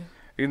whatever.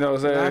 You know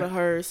what I'm saying? I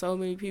heard so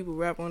many people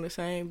rap on the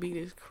same beat.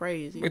 It's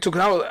crazy. Me too,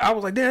 cause I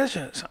was like, damn, that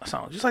shit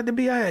sounds just like the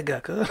beat I had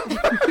got, cuz.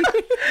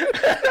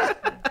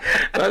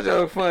 That's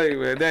just funny,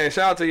 man. Dang,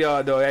 shout out to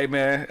y'all, though. Hey,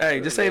 man. Hey,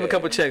 just save a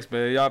couple checks,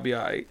 man. Y'all be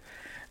all right.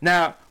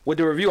 Now, with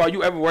the review, are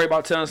you ever worried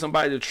about telling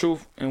somebody the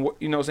truth and,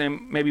 you know what I'm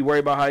saying, maybe worry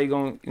about how you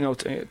going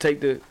to,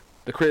 take the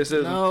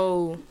criticism?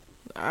 No.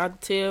 I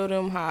tell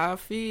them how I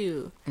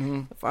feel.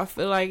 If I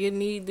feel like it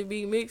need to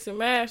be mixed and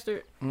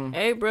mastered,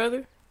 hey,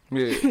 brother.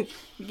 Yeah.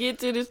 Get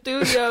to the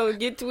studio and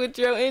get to with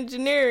your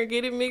engineer and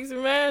get it mixed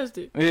and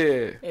mastered.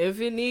 Yeah.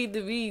 If it need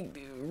to be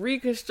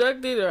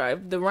reconstructed or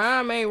if the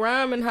rhyme ain't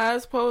rhyming how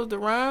it's supposed to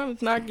rhyme,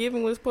 it's not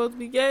giving what's supposed to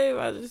be gave,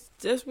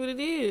 that's what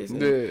it is.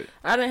 Yeah.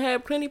 I done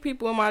had plenty of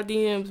people in my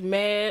DMs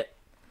mad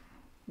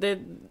that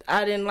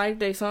I didn't like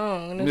their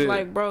song. And it's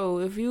like, bro,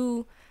 if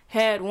you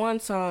had one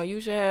song, you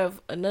should have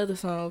another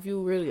song if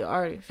you really an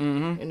artist.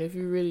 And if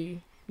you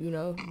really,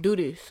 do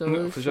this. So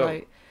it's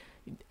like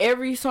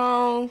every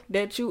song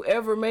that you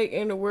ever make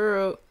in the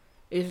world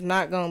it's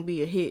not gonna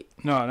be a hit.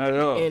 No, not at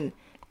all. And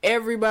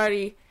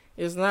everybody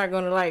is not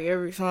gonna like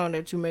every song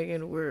that you make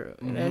in the world,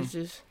 and that's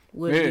just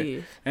what it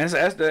is. And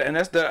that's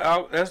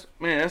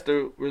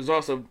the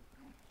results of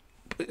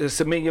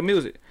submitting your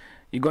music.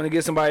 You're gonna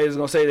get somebody that's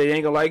gonna say they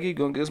ain't gonna like it. You're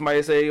gonna get somebody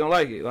that say they gonna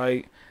like it.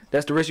 Like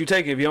that's the risk you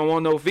take. If you don't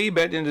want no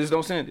feedback, then just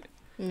don't send it.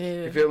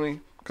 Yeah. You feel me?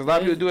 Because a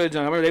lot of people do that,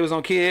 John. I remember they was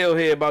on Kid L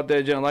head about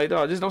that, John. Like,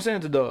 dog, just don't send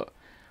it to dog.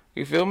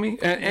 You feel me?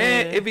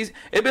 And if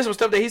been some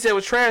stuff that he said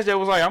was trash, that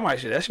was like, I'm like,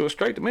 shit, that shit was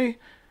straight to me.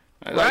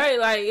 Right,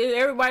 like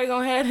everybody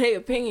gonna have their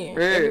opinion.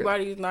 Yeah.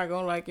 Everybody's not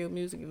gonna like your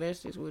music, and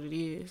that's just what it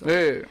is. Like,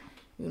 yeah.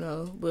 You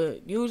know,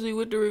 but usually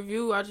with the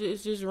review,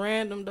 it's just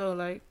random though.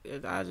 Like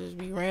I just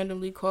be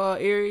randomly called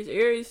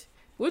Aries,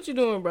 what you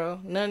doing, bro?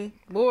 Nothing.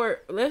 Bored.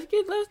 Let's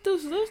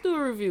do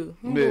a review.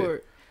 I'm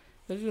bored.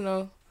 Cause you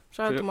know,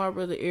 shout out to my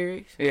brother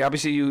Aries. Yeah, I be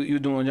see you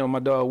doing my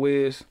dog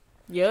Wiz.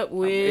 Yep,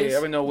 Wiz. Yeah,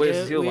 I know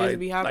Wiz. He was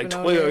like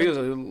 12. He was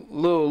a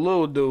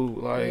little dude.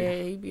 Like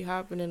yeah, he be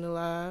hopping in the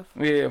live.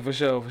 Yeah, for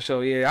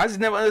sure. Yeah, I just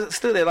never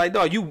understood that. Like,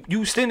 dog,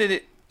 you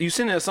sending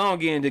a song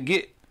again to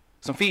get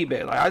some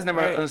feedback. Like I just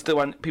never understood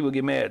why people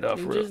get mad though.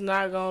 You're just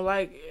not gonna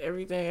like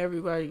everything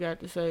everybody got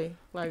to say.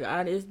 Like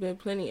it's been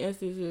plenty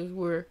instances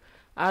where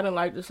I didn't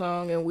like the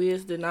song and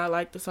Wiz did not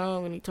like the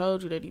song and he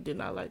told you that he did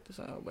not like the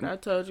song, but I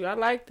told you I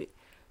liked it,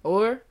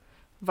 or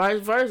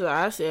vice versa.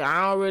 I said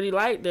I don't really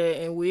like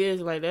that, and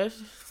Wiz like that's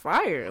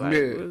fire. Like, what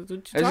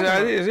you that's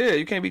how it is. Yeah,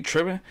 you can't be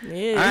tripping.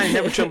 Yeah, I ain't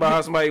never tripping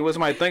about what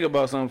somebody think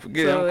about something.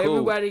 Forget so it. I'm cool.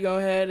 Everybody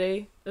gonna have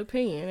their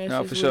opinion.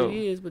 That's just what it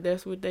is. But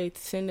that's what they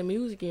send the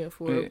music in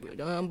for.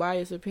 The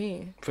unbiased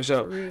opinion. For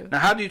sure. For now,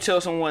 how do you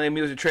tell someone their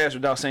music trash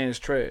without saying it's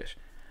trash?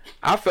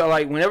 I felt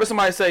like whenever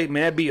somebody say,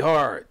 "Man, that beat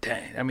hard,"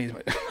 dang, that means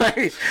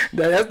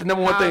that's the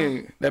number one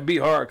thing. That beat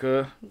hard,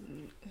 cuz.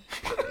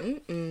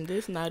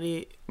 This not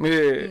it.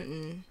 Yeah.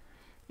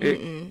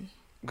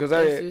 Because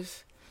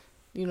just,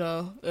 you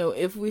know,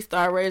 if we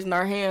start raising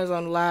our hands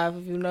on the live,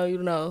 if you know, you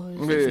know.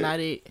 It's just not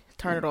it.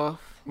 Turn it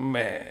off.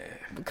 Man.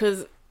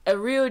 Because a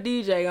real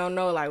DJ don't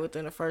know, like,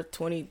 within the first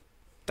 20,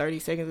 30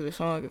 seconds of the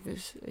song if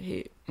it's a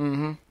hit.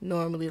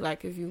 Normally,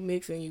 like, if you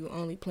mixing, you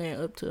only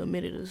playing up to a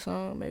minute of the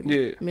song,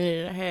 maybe a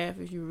minute and a half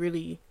if you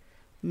really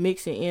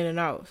mixing in and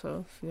out.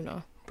 So, you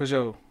know. For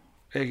sure.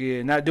 Heck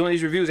yeah. Now, doing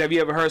these reviews, have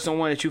you ever heard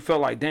someone that you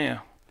felt like, damn,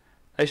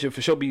 they should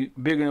for sure be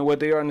bigger than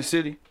what they are in the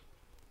city?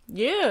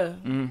 Yeah.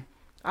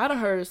 I done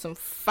heard some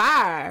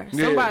fire.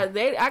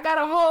 Somebody, I got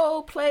a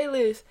whole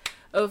playlist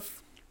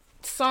of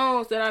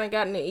songs that I done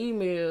got in the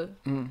email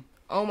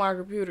on my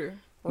computer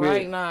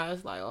right now.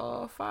 It's like,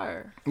 oh,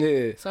 fire.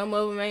 Yeah. Some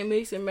of them ain't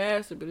mix and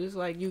master, but it's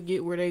like you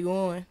get where they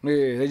going.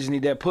 Yeah, they just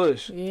need that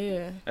push.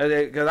 Yeah.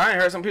 Because I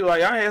ain't heard some people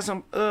like, I had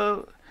some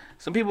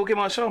people came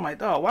on the show, I'm like,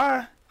 dog,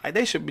 why? Like,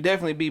 they should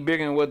definitely be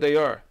bigger than what they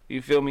are.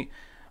 You feel me?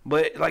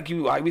 But like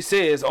we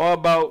said, it's all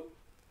about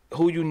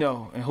who you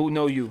know and who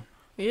know you.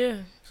 Yeah,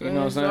 so you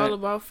know it's all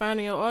about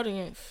finding your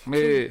audience.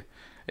 Yeah.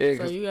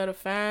 So you gotta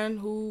find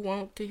who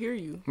want to hear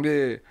you.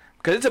 Yeah,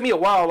 because it took me a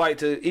while, like,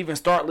 to even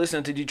start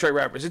listening to Detroit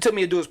rappers. It took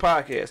me to do this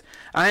podcast.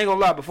 I ain't gonna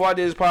lie, before I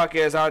did this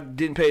podcast, I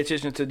didn't pay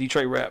attention to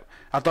Detroit rap.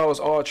 I thought it was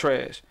all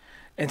trash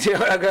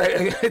until I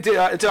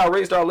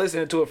really started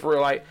listening to it for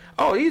real. Like,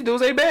 oh, these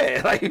dudes ain't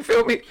bad. Like, you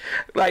feel me?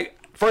 Like,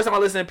 first time I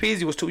listened to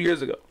Peasy was 2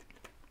 years ago.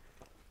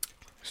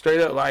 Straight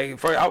up,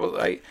 like, I was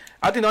like,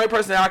 I think the only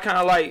person that I kind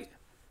of like.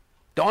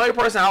 The only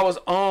person I was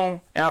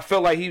on and I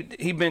felt like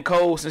he been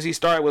cold since he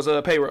started was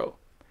Payroll.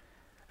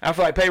 I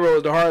feel like Payroll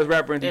is the hardest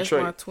rapper in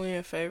Detroit. That's my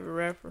twin favorite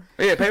rapper.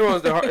 Yeah, Payroll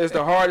is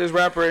the hardest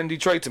rapper in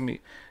Detroit to me.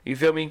 You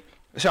feel me?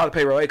 Shout out to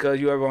Payroll. Hey, cuz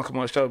you ever want to come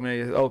on the show,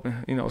 man, it's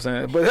open. You know what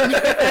I'm saying? But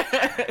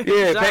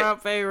yeah, shout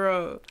out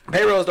Payroll.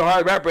 Payroll is the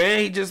hardest rapper,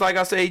 and he just, like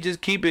I said, he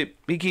keep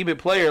it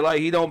player.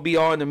 Like, he don't be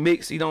all in the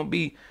mix. He don't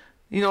be,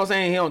 you know what I'm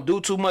saying? He don't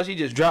do too much. He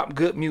just drop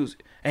good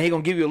music, and he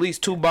gonna give you at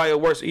least 2 bio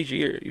worse each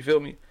year. You feel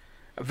me?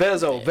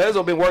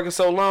 Vezo been working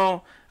so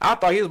long, I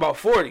thought he was about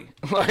 40.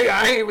 Like,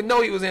 I didn't even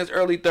know he was in his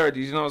early 30s,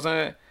 you know what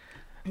I'm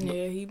saying?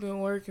 Yeah, he been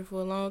working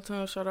for a long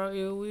time. Shout out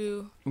Ill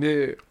Will.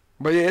 Yeah.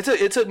 But yeah,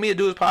 it took me to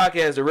do this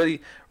podcast to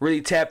really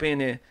tap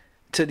in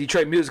to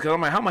Detroit music. Cause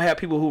I'm like, how am I have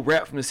people who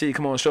rap from the city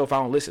come on the show if I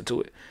don't listen to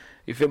it?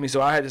 You feel me?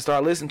 So I had to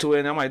start listening to it,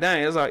 and I'm like,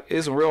 dang,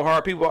 it's some real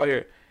hard people out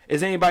here.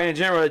 Is anybody in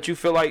general that you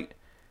feel like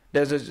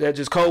that's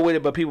just cold with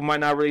it, but people might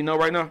not really know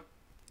right now?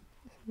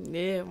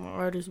 Yeah, my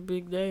artist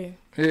Big Day.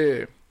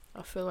 Yeah.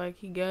 I feel like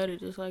he got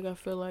it just like I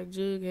feel like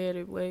Jug had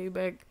it way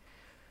back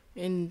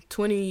in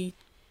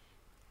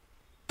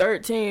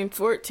 2013,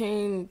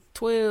 14,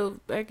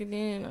 12. Back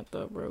then, I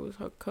thought bro was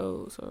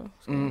cold. So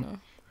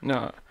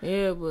Nah.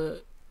 Yeah,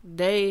 but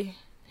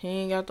he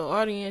ain't got the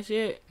audience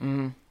yet.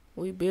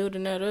 We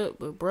building that up,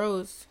 but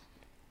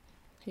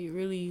he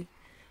really.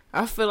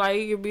 I feel like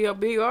he could be a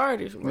big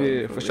artist, bro.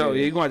 Yeah, for sure.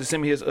 Yeah, you're going to have to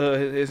send me his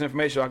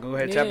information so I can go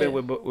ahead and tap in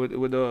with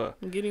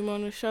get him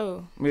on the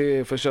show.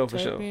 Yeah, for sure.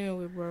 Tap in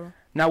with bro.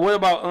 Now, what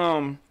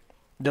about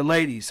the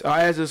ladies?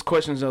 I ask this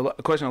question a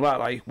lot.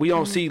 Like, we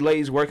don't see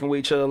ladies working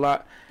with each other a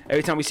lot.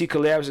 Every time we see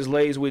collabs, it's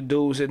ladies with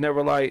dudes. It's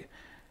never like,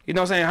 you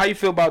know what I'm saying? How you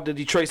feel about the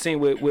Detroit scene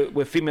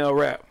with female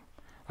rap?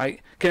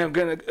 Like, can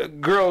a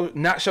girl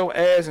not show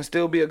ass and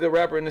still be a good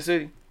rapper in the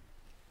city?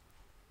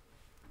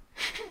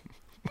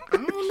 I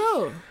don't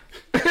know.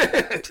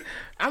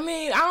 I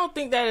mean, I don't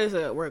think that is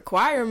a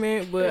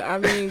requirement, but I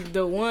mean,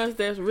 the ones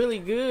that's really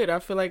good, I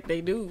feel like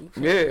they do.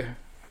 Yeah.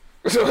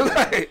 So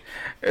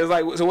it's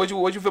like, so what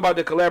you feel about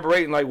the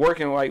collaborating, like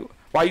working, like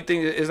why you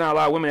think there's not a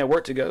lot of women that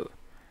work together?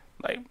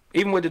 Like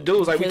even with the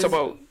dudes, like Because, we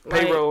talk about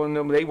payroll and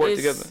them, they work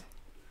together.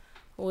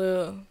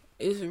 Well,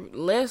 it's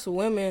less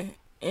women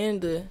in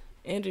the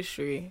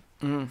industry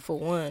for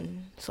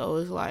one, so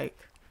it's like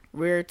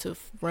rare to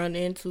run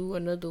into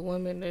another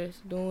woman that's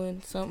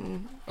doing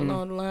something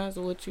along the lines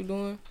of what you're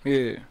doing.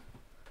 Yeah.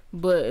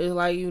 But it's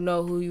like you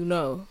know who you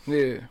know.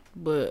 Yeah.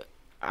 But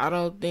I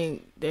don't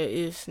think that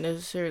it's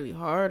necessarily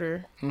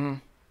harder.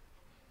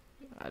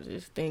 I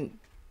just think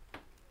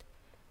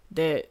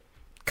that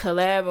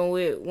collabing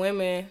with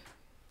women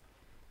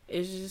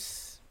is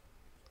just,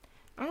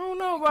 I don't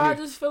know, bro. I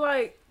just feel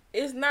like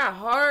it's not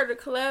hard to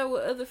collab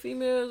with other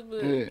females,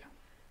 but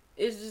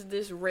it's just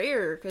this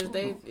rare because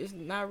it's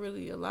not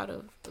really a lot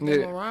of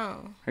them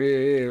around.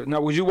 Yeah.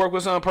 Now, would you work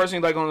with some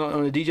person like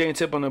on the DJing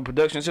tip, on the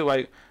production tip?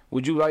 Like,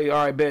 would you like, all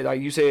right, bet,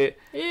 like you said?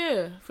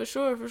 Yeah, for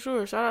sure.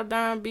 Shout out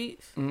Don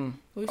Beats.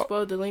 We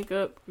supposed to link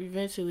up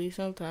eventually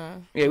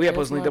sometime. Yeah, we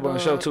supposed to link up on the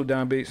show too,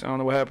 Don Beats. I don't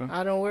know what happened.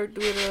 I done worked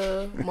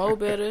with Mo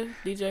Better,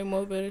 DJ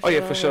Mo Better. Oh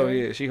yeah, for sure.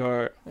 Yeah, she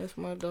hard. That's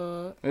my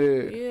dog.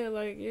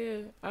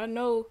 Yeah. I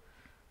know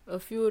a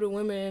few of the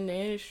women in the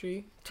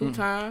industry 2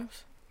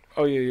 times.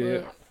 Oh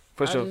yeah.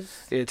 For sure.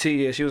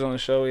 T, she was on the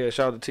show. Yeah,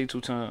 shout out to T 2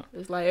 times.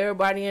 It's like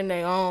everybody in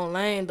their own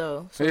lane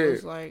though. So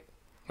it's like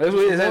that's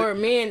what it is. More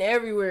men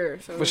everywhere.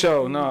 So for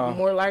sure, no.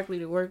 More likely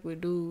to work with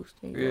dudes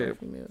than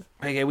females.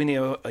 Hey, we need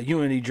a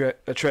unity track.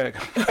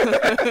 You know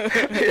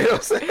what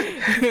I'm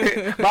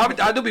saying? But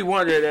I do be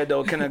wondering that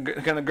though. Can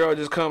a girl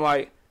just come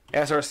like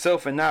as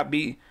herself and not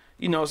be,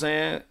 you know what I'm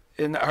saying,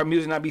 and her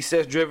music not be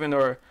sex driven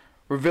or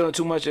revealing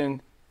too much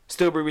and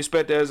still be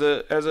respected as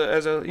a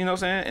you know what I'm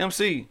saying,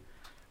 MC?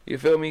 You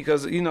feel me?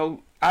 Because, you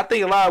know, I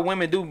think a lot of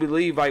women do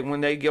believe, like,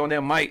 when they get on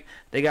that mic,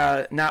 they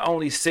got to not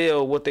only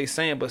sell what they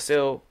saying, but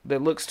sell their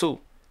looks, too.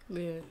 Yeah.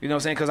 You know what I'm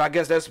saying? Because I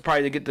guess that's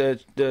probably to get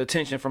the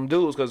attention from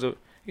dudes, because,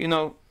 you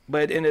know,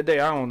 but at the end of the day,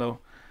 I don't know.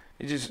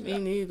 It just... Me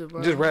neither,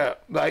 bro. Just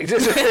rap. Like,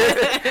 just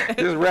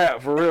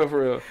rap, for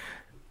real.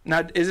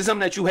 Now, is it something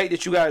that you hate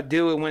that you got to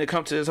deal with when it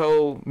comes to this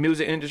whole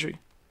music industry?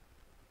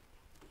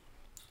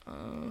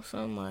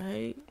 Something I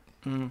hate.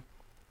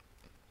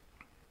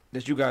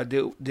 That you gotta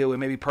deal with,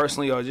 maybe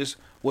personally or just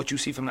what you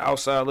see from the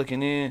outside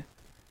looking in?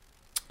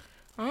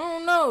 I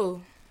don't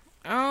know.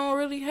 I don't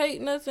really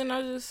hate nothing.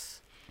 I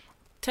just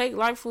take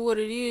life for what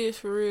it is,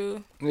 for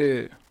real.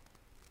 Yeah.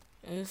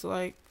 And it's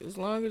like, as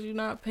long as you're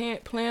not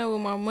playing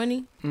with my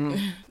money, we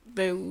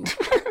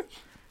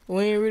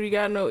ain't really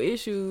got no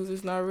issues.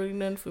 It's not really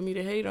nothing for me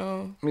to hate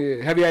on.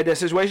 Yeah. Have you had that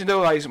situation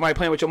though, like somebody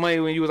playing with your money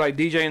when you was like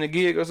DJing a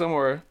gig or something,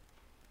 or?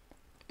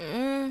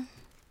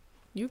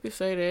 You could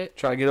say that.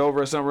 Try to get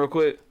over or something real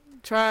quick.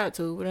 Tried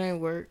to, but it ain't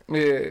work.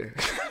 Yeah.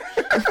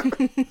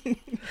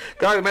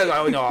 God, imagine, like,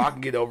 oh no, I can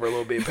get over a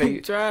little bit.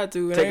 Tried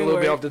to, take a little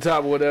bit off the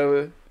top or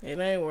whatever. It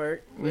ain't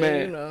work, but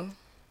man. You know.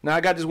 Now I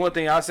got this one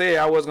thing I said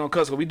I was gonna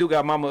cuss, but we do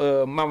got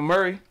Mama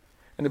Murray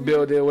in the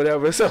building or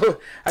whatever.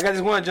 So I got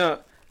this one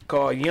jump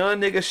called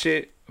 "Young Nigga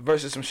Shit"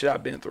 versus some shit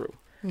I've been through.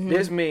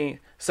 This means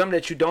something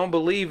that you don't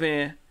believe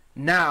in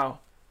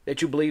now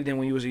that you believed in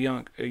when you was a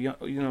young, you know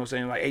what I'm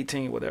saying, like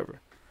 18, whatever.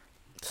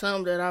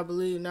 Something that I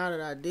believe now that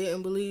I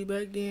didn't believe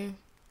back then.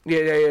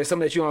 Yeah.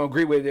 Something that you don't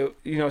agree with. You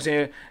know what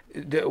I'm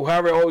saying?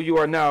 However old you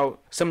are now,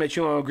 something that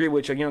you don't agree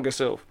with your younger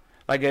self.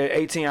 Like at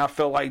 18, I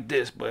felt like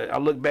this, but I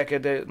look back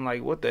at that and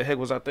like, what the heck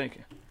was I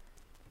thinking?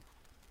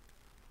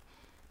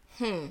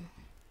 Getting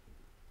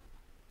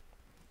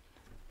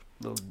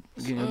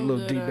a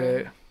little deep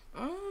bad.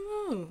 I don't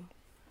know. You know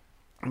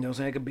what I'm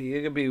saying? It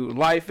could be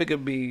life. It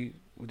could be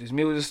with this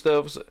music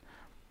stuff.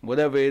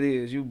 Whatever it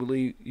is, you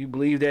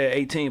believe that at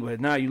 18,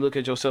 but now you look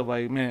at yourself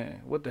like,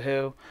 man, what the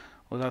hell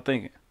was I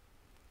thinking?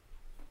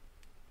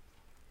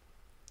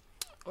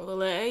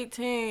 Well, at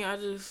 18, I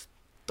just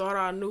thought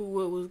I knew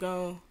what was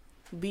going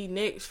to be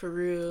next for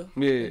real.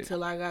 Yeah.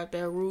 Until I got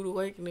that rude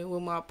awakening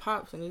with my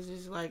pops, and it's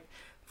just like,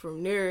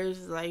 from there,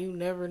 it's like you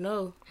never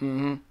know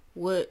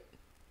what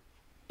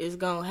is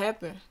going to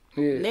happen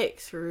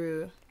next for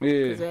real.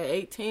 Yeah. Because at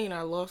 18,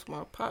 I lost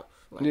my pops.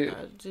 Like,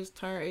 I just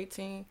turned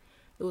 18.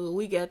 It was a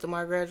week after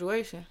my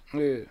graduation.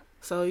 Yeah.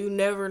 So you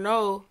never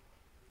know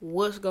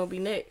what's going to be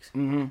next.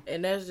 And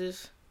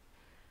that's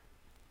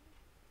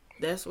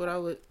what I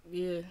would,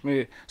 yeah.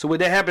 So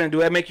with that happening, do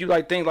that make you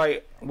like think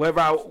like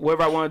whatever I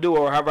want to do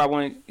or however I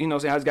want to, you know what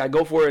I'm saying, I just got to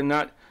go for it and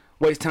not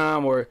waste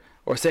time or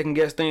second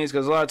guess things?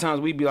 Because a lot of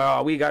times we be like,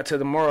 oh, we got till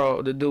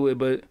tomorrow to do it,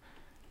 but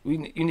you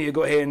need to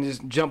go ahead and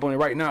just jump on it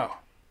right now.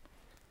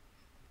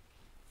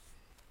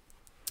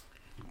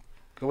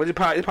 Cause this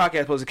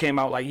podcast supposed to came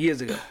out like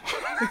years ago.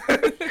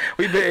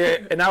 We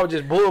been and I was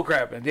just bull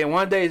crapping. Then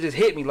one day it just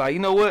hit me like, you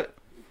know what?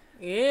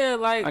 Yeah,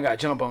 like I gotta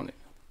jump on it.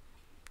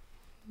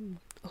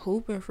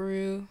 Hooping for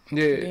real.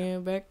 Yeah.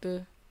 Then back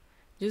to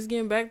Just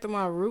getting back to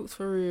my roots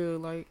for real,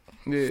 like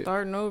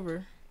starting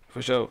over.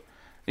 For sure.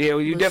 Yeah,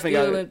 well, you but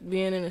definitely got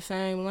being in the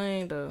same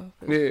lane though.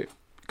 Yeah,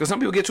 cause some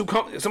people get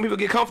some people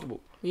get comfortable.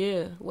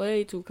 Yeah,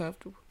 way too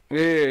comfortable.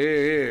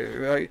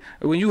 Yeah. Like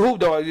when you hoop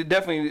though, you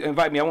definitely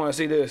invite me. I want to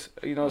see this.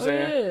 You know what I'm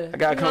saying? Yeah. I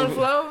gotta come. On the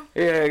floor?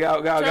 Yeah,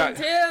 got.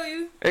 Tell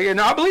you. Yeah,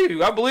 no, I believe you.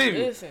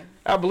 Listen.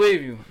 I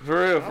believe you.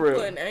 For real. I'm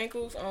putting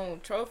ankles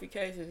on trophy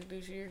cases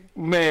this year.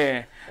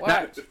 Man.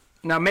 Watch.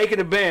 Now making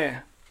a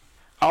band.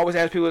 I always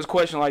ask people this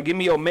question, like, give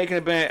me your making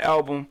a band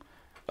album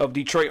of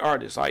Detroit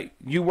artists. Like,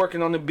 you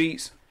working on the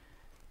beats,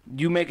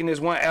 you making this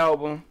one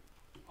album.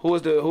 Who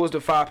is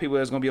the 5 people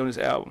that's gonna be on this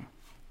album?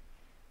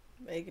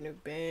 Making a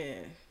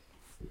band.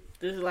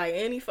 This is like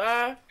any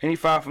 5? Any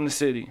 5 from the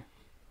city.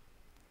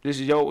 This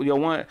is your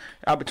one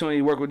opportunity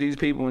to work with these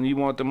people, and you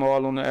want them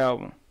all on the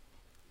album.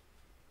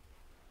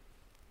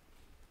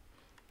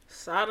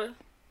 Sada.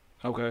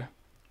 Okay.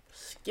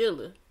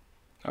 Skilla.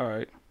 All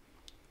right.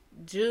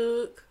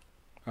 Jug.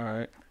 All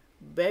right.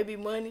 Baby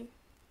Money.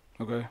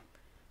 Okay.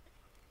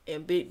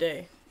 And Big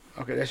Day.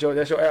 Okay, that's your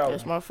album.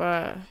 That's my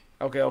 5.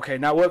 Okay.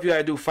 Now, what if you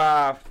had to do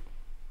 5,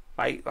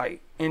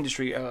 like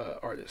industry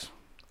artists?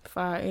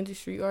 5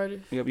 industry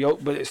artists. Yep,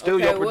 but it's still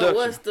your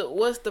production.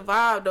 What's the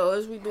vibe though?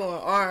 Is we doing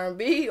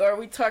R&B or are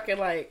we talking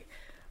like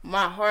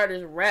my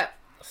hardest rap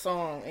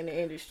song in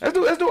the industry?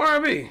 Let's do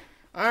R&B.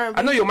 R&B.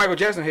 I know you're a Michael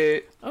Jackson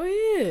head. Oh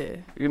yeah.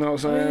 You know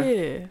what I'm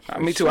saying? Oh, yeah.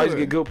 Me too. Sure. I used to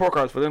get good pork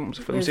cards for them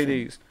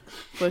CDs.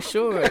 For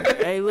sure.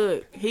 Hey,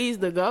 look, he's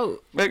the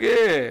GOAT. Like,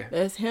 yeah.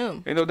 That's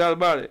him. Ain't no doubt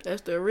about it.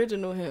 That's the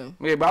original him.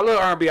 Yeah, but I love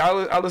R&B.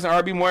 I listen to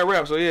R&B more than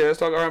rap. So yeah, let's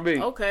talk R&B.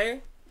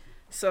 Okay.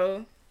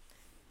 So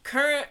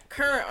current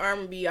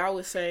R&B, I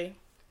would say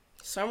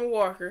Summer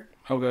Walker.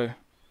 Okay.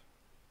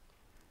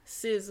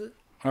 SZA.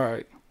 All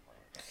right.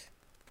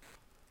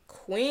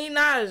 Queen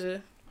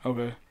Naja.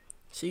 Okay.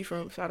 She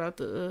from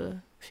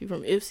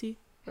Ipsy,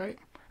 right?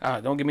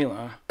 Don't get me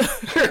lying. She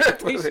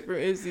from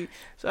Ipsy.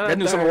 That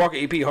new Summer Walker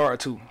EP hard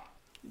too.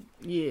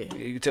 Yeah.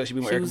 You can tell she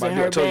be with everybody.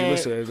 I told you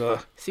listen to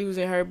it. She was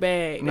in her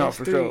bag. No, That's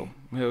for 3. sure.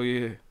 Hell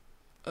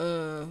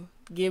yeah.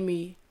 Give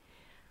me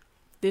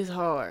This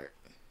Hard.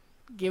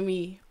 Give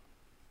me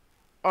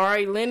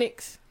Ari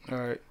Lennox. All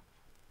right.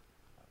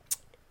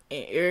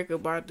 And Erykah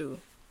Badu.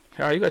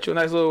 All right, you got your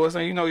nice little what's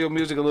name? You know your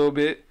music a little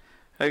bit.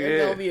 Like,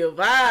 It's gonna be a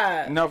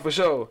vibe. No, for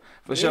sure.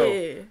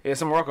 Yeah,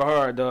 Summer Walker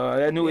hard, dog.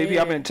 That new EP,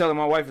 I've been telling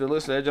my wife to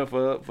listen to that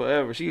jump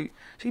forever. She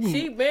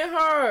been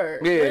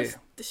hard. Yeah.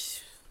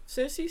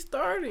 Since she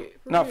started.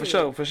 For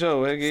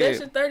sure. Yeah.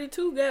 Section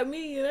 32 got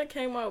me, and that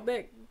came out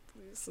back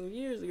some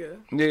years ago.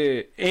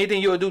 Yeah.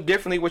 Anything you would do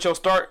differently with your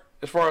start,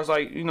 as far as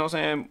like, you know what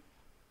I'm saying,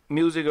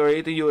 music or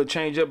anything you would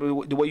change up the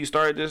way you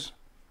started this?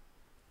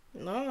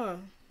 Nah,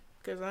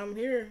 because I'm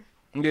here.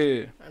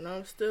 Yeah. And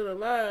I'm still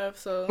alive,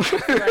 so I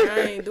feel like I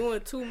ain't doing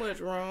too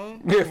much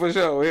wrong. Yeah, for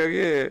sure.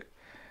 Yeah.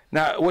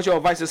 Now, what's your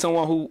advice to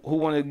someone who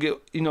want to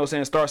get, you know what I'm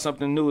saying, start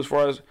something new as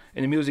far as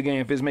in the music game?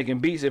 If it's making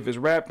beats, if it's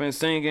rapping,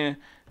 singing,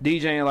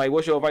 DJing, like,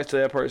 what's your advice to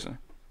that person?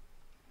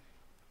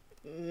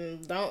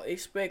 Don't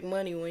expect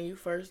money when you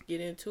first get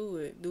into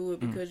it. Do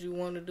it because you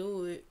want to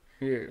do it.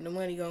 Yeah. And the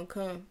money gonna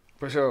come.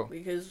 For sure.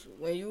 Because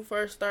when you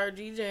first start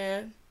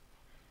DJing,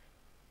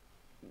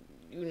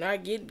 you're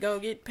not gonna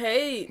get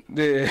paid.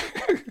 Yeah.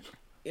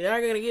 You're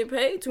not gonna get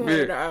paid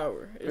 $200 an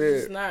hour.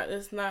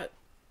 It's not.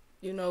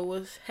 You know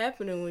what's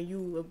happening when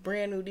you a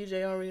brand new DJ. You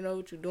don't really know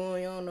what you're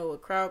doing. You don't know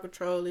what crowd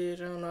control is.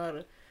 You don't know how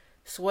to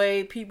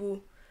sway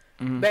people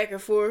back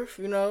and forth.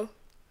 You know.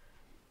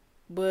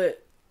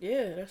 But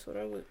yeah, that's what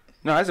I would.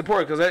 No, that's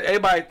important because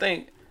everybody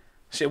think,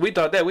 shit, we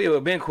thought that we would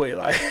have been quit.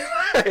 Like,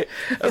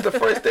 that's the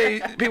first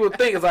thing people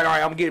think is like, all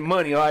right, I'm getting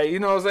money. Like, you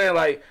know what I'm saying?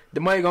 Like, the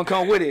money gonna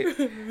come with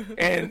it.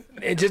 And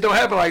it just don't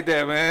happen like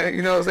that, man.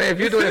 You know what I'm saying? If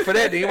you're doing it for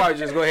that, then you might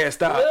just go ahead and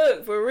stop.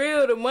 Look, for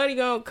real, the money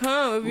gonna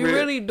come. If you're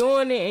really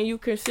doing it and you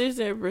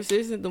consistent and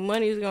persistent, the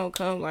money is gonna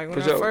come. Like,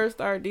 when I first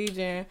started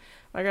DJing,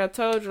 like I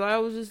told you, I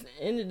was just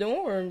in the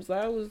dorms.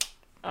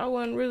 I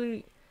wasn't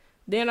really.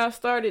 Then I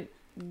started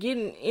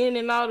getting in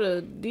and out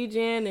of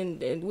DJing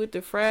and with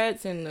the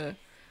frats and the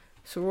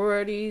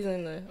sororities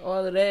and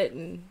all of that,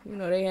 and you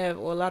know they have a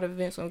lot of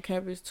events on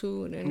campus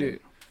too, and then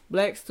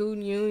black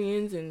student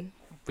unions and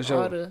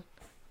all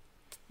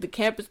the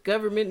campus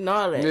government and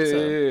all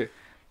that.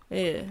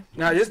 Yeah.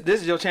 Now this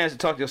is your chance to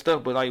talk your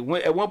stuff, but like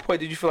at one point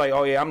did you feel like,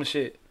 oh yeah, I'm the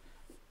shit?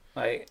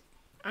 Like,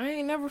 I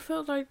ain't never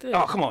felt like that.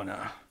 Oh, come on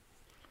now.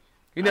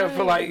 You never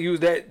feel like you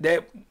was that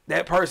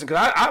person?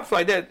 Because I feel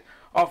like that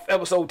off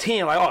episode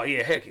 10, like, oh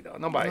yeah, heck, you know,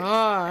 nobody.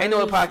 Ain't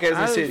no podcast in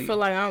the city. I feel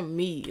like I'm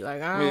me.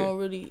 Like, I don't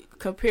really,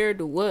 compared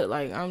to what?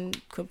 Like, I'm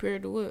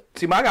compared to what?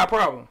 See, I got a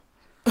problem.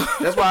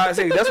 That's why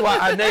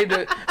I named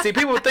it. See,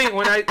 people think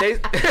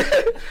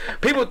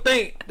people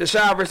think the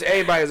Shad versus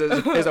everybody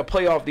is a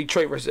playoff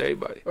Detroit versus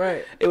everybody.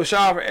 Right. It was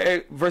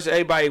Shad versus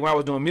everybody when I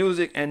was doing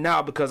music, and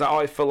now because I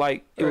always feel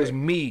like it was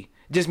me,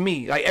 just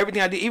me. Like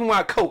everything I did, even when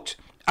I coach,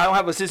 I don't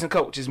have an assistant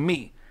coach. It's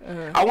me.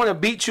 I want to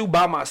beat you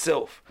by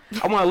myself.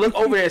 I want to look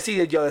over there and see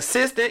that your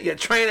assistant, your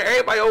trainer,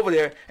 everybody over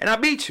there, and I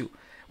beat you.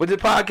 With the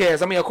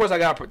podcast, I mean, of course, I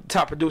got a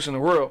top producer in the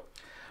world.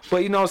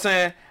 But you know what I'm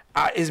saying?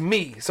 It's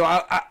me. So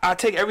I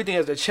take everything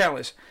as a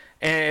challenge.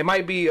 And it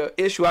might be an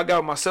issue I got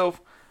with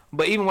myself.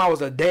 But even when I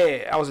was a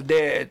dad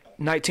at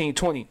 19,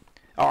 20.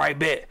 All right,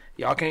 bet.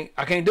 I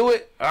can't do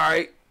it. All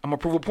right, I'm going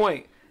to prove a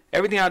point.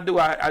 Everything I do,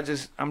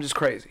 I'm just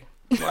crazy.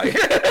 Like,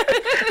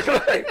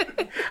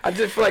 I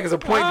just feel like it's a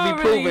point to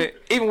be proven,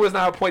 even when it's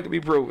not a point to be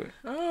proven.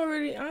 I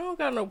don't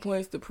got no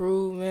points to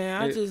prove,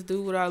 man. I just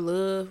do what I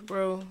love,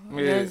 bro.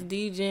 And that's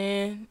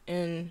DJing,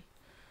 and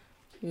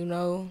you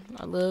know,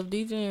 I love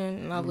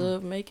DJing, and I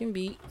love making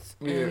beats,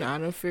 and I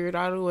done figured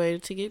out a way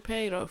to get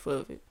paid off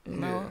of it. You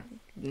know,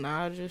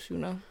 I just, you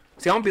know.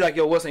 See, I'm gonna be like,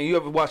 yo, what's you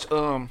ever watch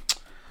what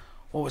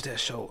was that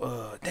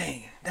show?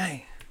 Dang,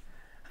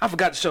 I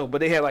forgot the show, but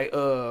they had like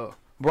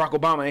Barack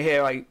Obama. They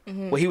had like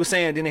what he was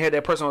saying. Then they had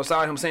that person on the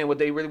side of him saying what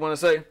they really want to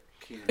say.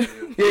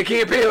 Yeah,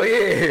 Ken Peele,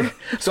 yeah.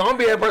 So I'm gonna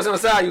be that person on the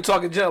side. You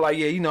talking junk like,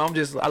 yeah, you know,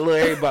 I love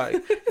everybody.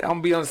 I'm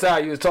gonna be on the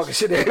side. You was talking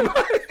shit to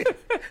everybody.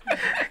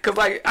 Cause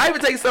like I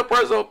even take stuff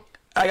personal.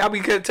 Like I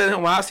be telling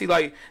him when I see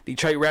like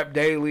Detroit Rap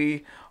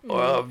Daily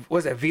or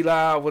what's that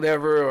V-Live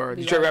whatever or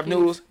Detroit Rap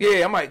News.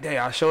 Yeah, I'm like, dang,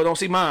 I sure don't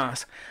see my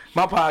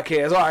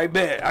podcast. All right,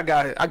 bet I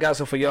got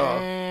some for y'all.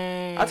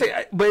 I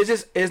take, but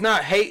it's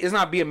not hate. It's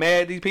not being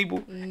mad at these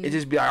people. It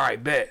just be like, all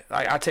right, bet.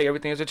 Like I take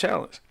everything as a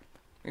challenge.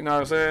 You know what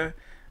I'm saying?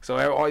 So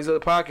all these other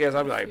podcasts,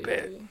 I be like,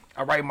 bet.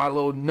 I write my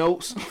little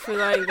notes. I feel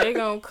like they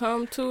gonna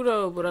come too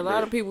though, but a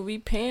lot of people be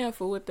paying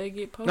for what they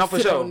get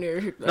posted on there.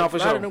 Like, no, for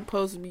sure. A lot of them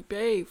supposed to be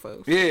paid,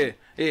 folks. Yeah,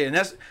 and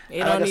that's it.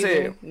 Don't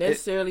even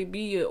necessarily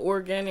be an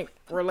organic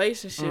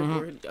relationship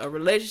or a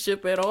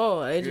relationship at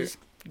all. They just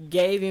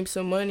gave him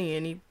some money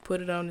and he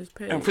put it on his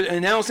page. And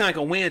that don't sound like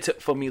a win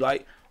for me.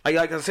 Like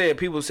I said,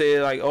 people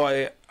said like, oh,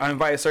 I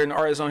invited certain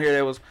artists on here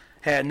that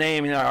had a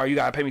name and you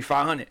gotta pay me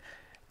 $500.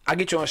 I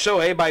get you on a show,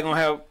 everybody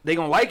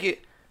gonna like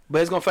it.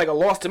 But it's gonna feel like a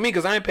loss to me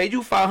because I ain't paid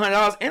you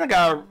 $500 and I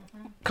gotta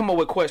come up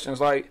with questions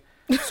like,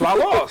 so I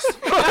lost.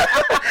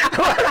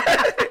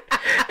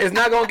 It's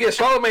not gonna get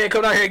Charlamagne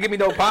come down here and give me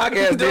no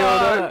podcast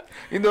deal.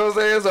 You know what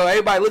I'm saying? So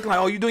everybody looking like,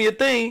 oh, you doing your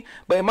thing,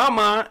 but in my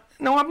mind,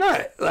 no, I'm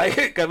not. Like,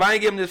 cause if I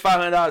ain't give him this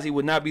 $500, he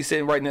would not be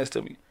sitting right next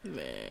to me.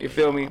 Man, you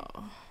feel me?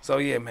 So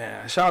yeah,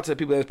 man. Shout out to the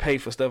people that pay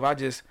for stuff.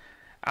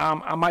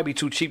 I might be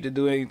too cheap to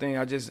do anything.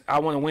 I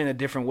want to win a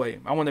different way.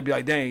 I want to be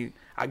like, dang,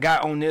 I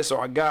got on this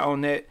or I got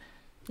on that.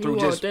 You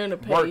want them to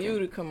pay you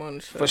to come on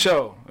the show. For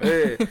sure.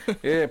 Yeah.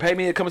 Yeah. Pay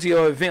me to come to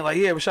your event. Like,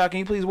 yeah, Rashad, can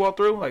you please walk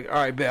through? Like, all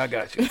right, bet, I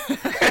got you.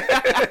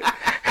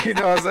 You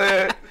know what I'm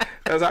saying?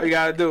 That's how you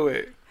got to do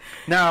it.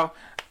 Now,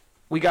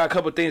 we got a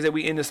couple of things that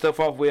we end this stuff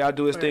off with. I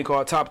do this thing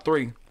called top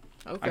 3.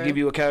 Okay. I give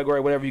you a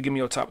category, whatever, you give me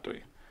your top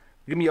 3.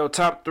 Give me your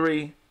top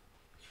 3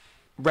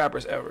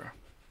 rappers ever.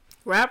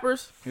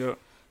 Rappers? Yep.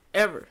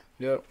 Ever?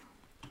 Yep.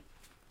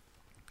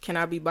 Can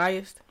I be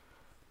biased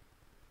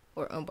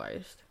or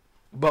unbiased?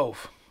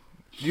 Both.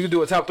 You can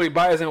do a top 3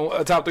 bias and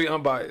a top 3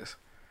 unbiased.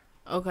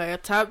 Okay, a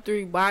top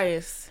 3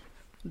 bias.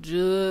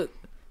 Jug,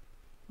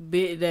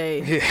 Big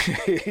Day,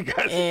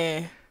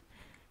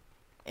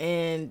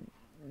 and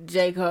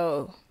J.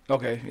 Cole.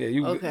 Okay, yeah,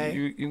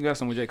 you got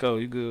some with J.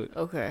 Cole. You good?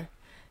 Okay,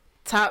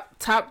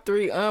 top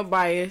 3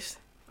 unbiased.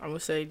 I'm gonna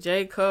say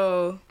J.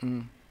 Cole.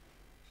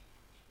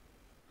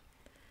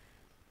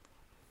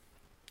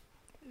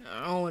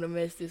 I don't want to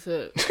mess this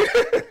up.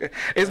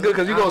 It's good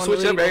because you gonna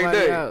switch up every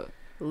day.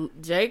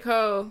 J.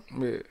 Cole.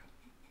 Yeah.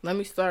 Let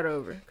me start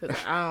over because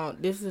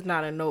this is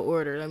not in no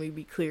order. Let me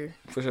be clear.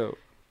 For sure.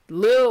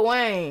 Lil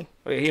Wayne.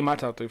 Oh, yeah, he in my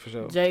top 3 for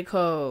sure. J.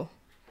 Cole.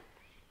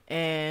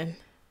 And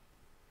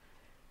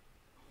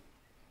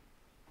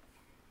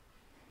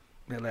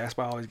that last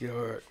spot always get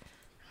hurt.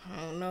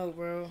 I don't know,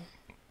 bro.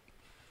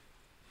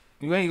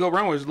 You ain't go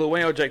wrong with Lil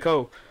Wayne or J.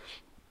 Cole.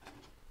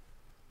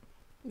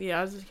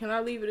 Yeah, can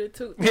I leave it at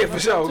 2? Yeah, for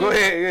sure. Go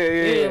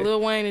ahead. Yeah,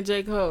 Lil Wayne and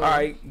J. Cole. All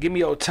right, give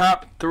me your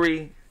top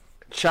 3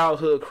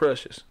 childhood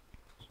crushes.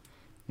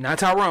 Not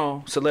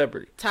Tyrone,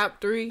 celebrity.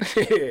 Top 3?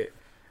 Yeah.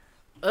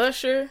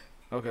 Usher.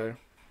 Okay.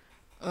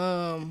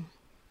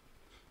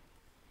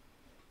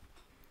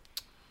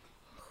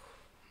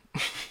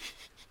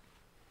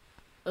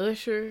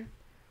 Usher,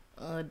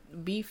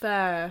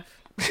 B5,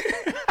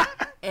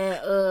 and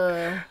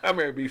I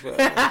remember B5.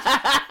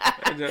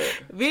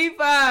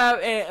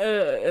 B5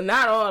 and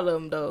not all of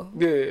them though.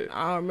 Yeah.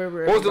 I don't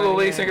remember. What was the little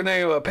lead singer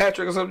name?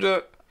 Patrick or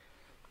something?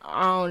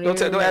 I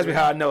don't ask me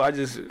how I know. I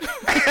just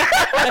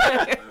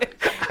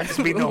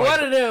be knowing.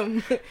 One of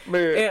them.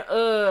 Man.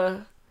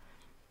 And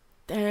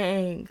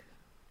dang.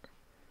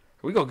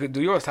 We gonna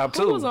do yours top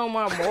 2. Who was on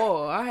my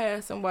wall? I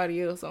had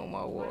somebody else on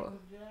my wall.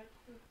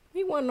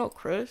 He wasn't no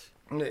crush.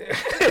 Yeah.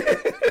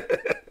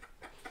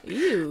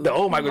 Ew. The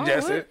old Michael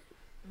Jackson.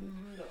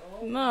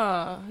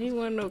 Nah, he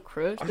wasn't no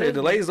crush. I said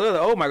the ladies love the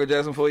old Michael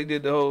Jackson before he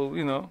did the whole,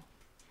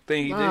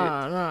 thing he did.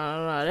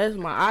 Nah. That's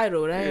my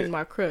idol. That ain't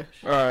my crush.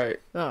 All right.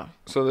 No.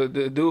 So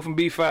the dude from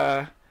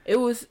B5. It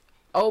was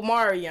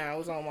Omarion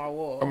was on my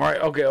wall.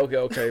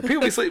 Okay.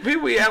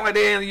 People be acting like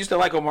they used to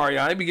like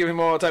Omarion. They be giving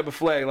him all type of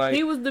flag. Like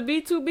he was the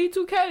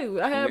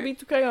B2K. I had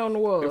B2K on the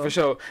wall. Yeah, for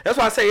sure. That's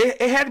why I say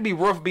it had to be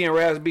rough being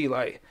Raz B.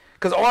 Like,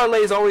 Cause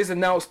RLA's always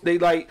announced they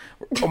like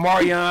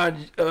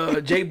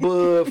Omarion, J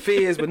Bud,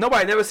 Fizz, but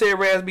nobody never said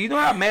Raspy. You know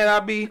how mad I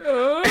be?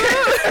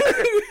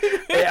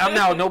 Hey, I'm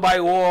now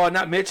nobody war,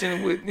 not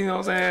mentioned with, you know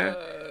what I'm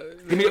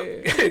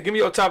saying? Give me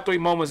your top 3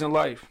 moments in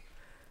life.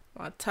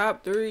 My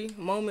top 3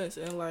 moments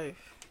in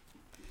life.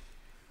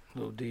 A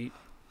little deep.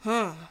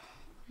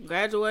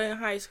 Graduating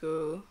high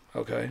school.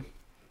 Okay.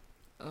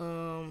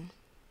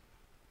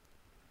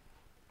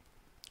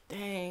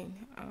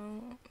 Dang.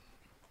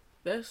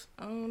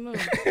 I don't know.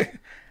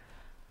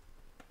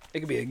 It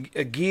could be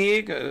a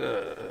gig.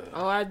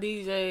 I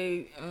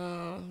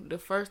DJ'd. The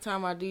first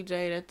time I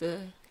DJ'd at the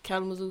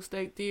Kalamazoo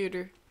State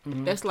Theater.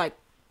 Mm-hmm. That's like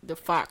the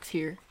Fox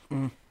here,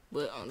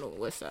 but on the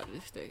west side of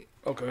the state.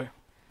 Okay.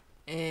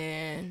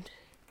 And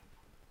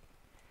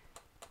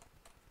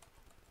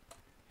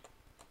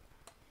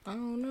I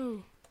don't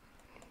know.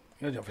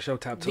 You're for sure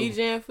top 2.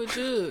 DJing for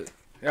Jug.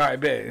 All right,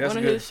 bet. That's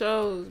One good. of his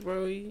shows,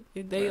 bro.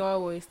 They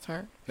always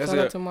turn. That's Shout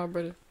good. out to my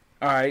brother.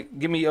 All right,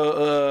 give me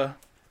your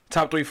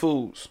top 3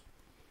 foods.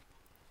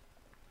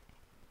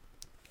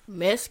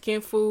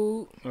 Mexican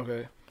food.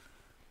 Okay.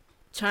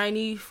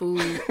 Chinese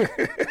food.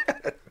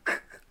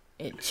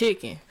 And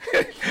chicken.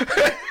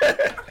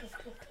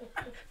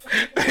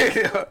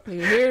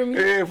 You hear me?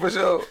 Yeah, for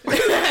sure.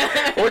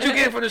 What you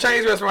get from the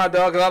Chinese restaurant,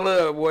 dog? Cause I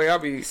love, boy. I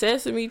be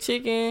sesame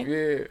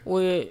chicken.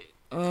 With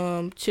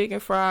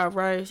chicken fried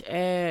rice.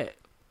 Add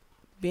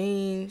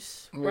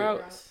beans,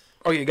 sprouts.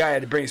 Oh, you gotta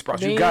add the bean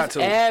sprouts. Beans, you got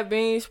to add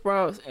bean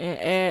sprouts and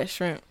add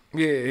shrimp.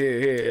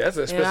 Yeah. That's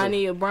a special. And I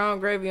need a brown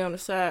gravy on the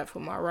side for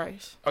my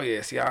rice. Oh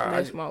yeah, see,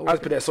 I just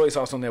put that soy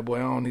sauce on there, boy. I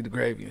don't need the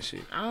gravy and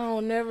shit. I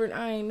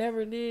ain't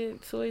never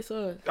did soy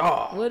sauce.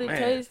 Oh, what it man.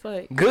 tastes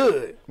like?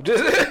 Good.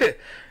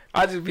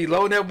 I just be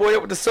loading that boy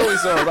up with the soy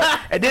sauce. Like,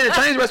 and then the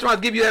Chinese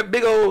restaurants give you that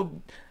big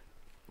old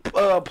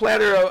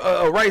platter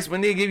of rice,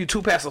 when they give you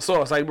 2 packs of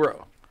sauce. Like,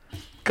 bro,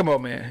 come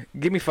on, man,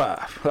 give me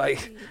 5.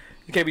 Like,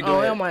 you can't be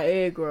doing that. Oh, and my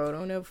egg roll.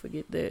 Don't ever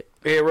forget that.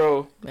 Egg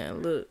roll.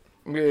 Man, look.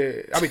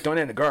 Yeah, I be throwing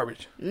that in the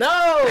garbage.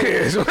 No.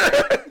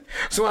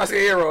 So when I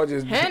say egg roll,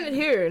 just hand it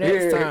here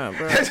next time,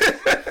 bro.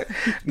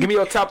 Give me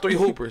your top 3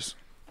 hoopers.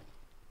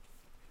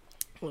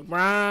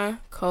 LeBron,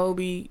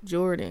 Kobe,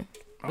 Jordan.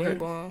 Okay. Bing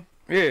bong.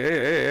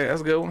 Yeah. That's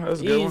a good one.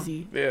 That's a good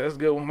Easy. one. Yeah, that's a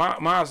good one.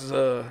 Mine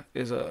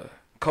is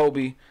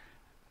Kobe,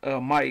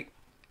 Mike,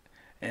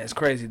 and it's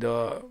crazy,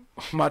 dog.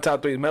 My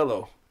top 3 is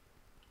Melo.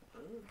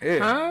 Yeah.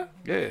 Huh?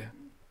 Yeah.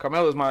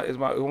 Carmelo is one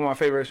of my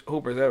favorite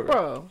hoopers ever.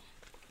 Bro.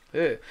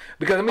 Yeah.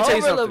 Because let me tell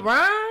you something.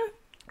 LeBron?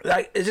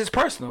 Like, it's just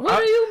personal.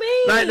 What do you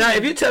mean? Now,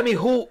 if you tell me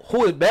who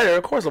is better,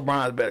 of course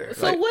LeBron is better.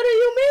 So like, what do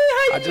you mean?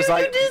 How I just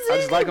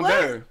like him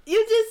better.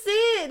 You just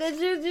said that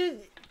you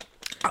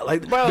I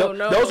like, bro.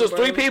 Those are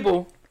 3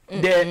 people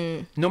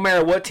that no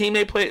matter what team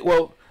they play.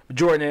 Well,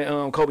 Jordan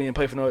and Kobe didn't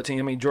play for another team.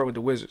 I mean, Jordan with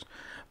the Wizards.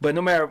 But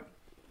no matter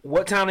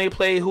what time they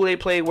play, who they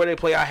play, where they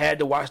play, I had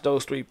to watch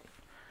those 3.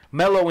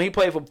 Melo, when he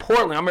played for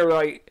Portland, I remember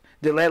like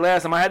the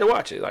last time I had to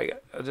watch it.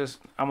 Like,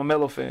 I'm a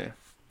Melo fan.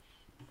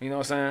 You know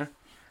what I'm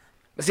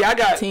saying? See, I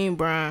got Team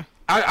Brian.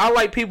 I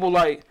like people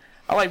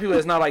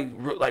that's not like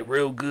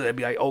real good. I'd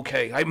be like,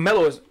 okay. Like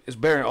Melo is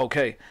better than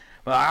okay.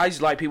 But I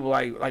just like people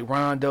like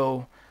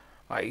Rondo,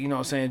 like, you know what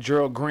I'm saying,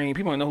 Gerald Green.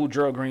 People don't know who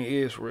Gerald Green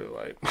is for real.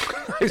 Like,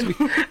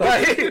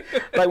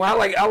 like when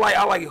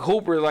I like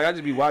Hooper, like I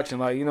just be watching,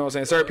 like, you know what I'm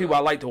saying. Certain people I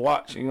like to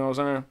watch. You know what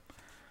I'm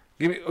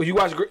saying. You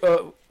watch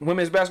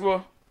women's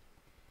basketball?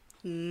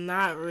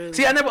 Not really.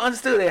 See, I never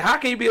understood that. How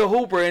can you be a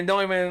hooper and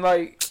don't even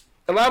like?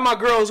 A lot of my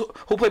girls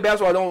who play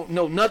basketball don't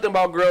know nothing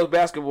about girls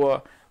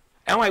basketball.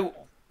 And I'm like,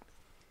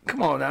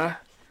 come on now.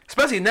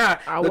 Especially now.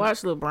 I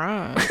watch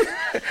LeBron.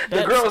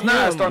 The girls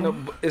now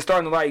is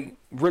starting to like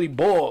really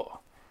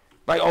ball.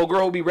 Like old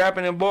girl who be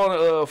rapping and balling,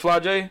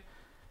 Flajay.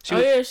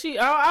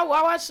 I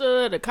watch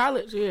the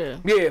college, yeah.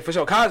 Yeah, for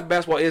sure. College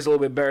basketball is a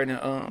little bit better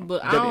than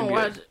but I don't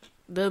watch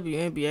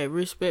WNBA.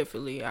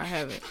 Respectfully, I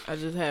haven't. I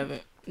just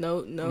haven't. No,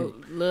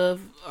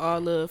 all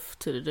love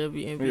to the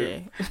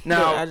WNBA. Yeah.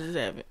 Now, I just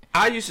haven't.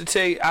 I used to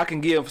say I can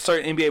give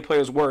certain NBA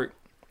players work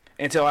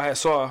until I had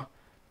saw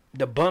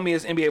the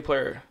bummiest NBA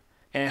player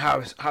and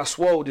how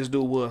swole this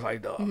dude was.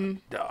 Like, dog,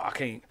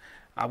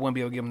 I wouldn't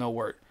be able to give him no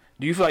work.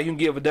 Do you feel like you can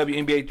give a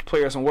WNBA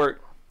player some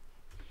work?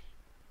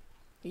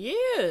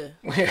 Yeah.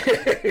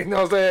 You know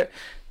what I'm saying?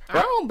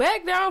 I don't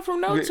back down from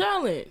no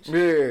challenge.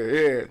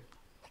 Yeah.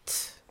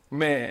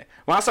 Man,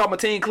 when I saw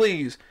Martine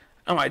Cleaves,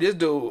 I'm like, this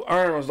dude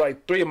was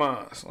like 3 of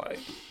mine.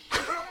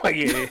 Like,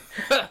 yeah,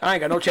 I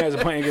ain't got no chance of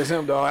playing against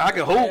him, dog. I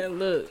can hoop. Man,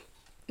 look.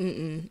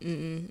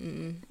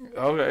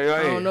 Okay,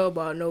 I don't know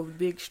about no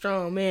big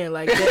strong man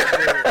like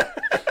that.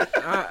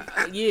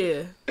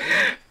 Yeah.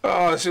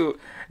 Oh shoot!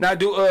 Now,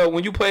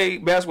 when you play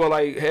basketball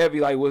like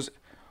heavy, like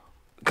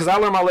because I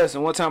learned my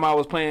lesson. One time I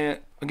was playing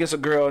against a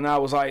girl and I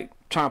was like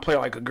trying to play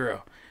like a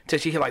girl till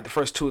she hit like the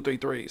first 2 or 3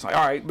 threes. Like,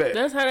 all right, bet.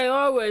 That's how they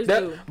always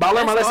do. But I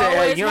learned my lesson at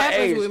a young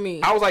age. With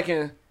me. I was like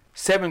in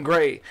 7th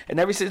grade, and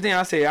ever since then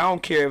I say I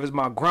don't care if it's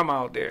my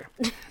grandma out there.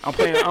 I'm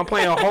playing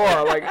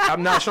hard. Like,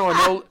 I'm not showing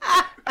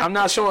I'm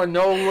not showing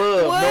no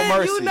love, What? no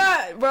mercy. You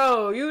not,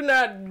 bro. You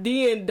not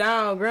D'ing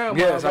down grandma.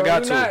 Yes, bro. I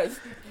got you to. Not,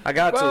 I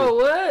got bro, to.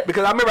 what?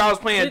 Because I remember I was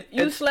playing.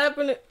 You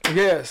slapping it?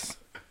 Yes.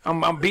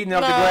 I'm beating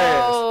up the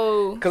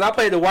glass. Because I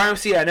played the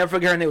YMCA. I never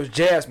forget her name was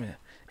Jasmine.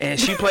 And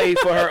she played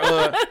for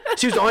her.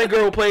 She was the only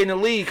girl who played in the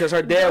league because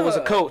her dad was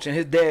a coach. And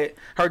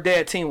her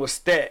dad team was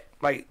stat.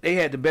 Like, they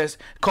had the best.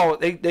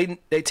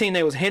 They team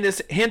name was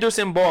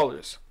Henderson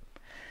Ballers.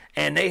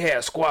 And they had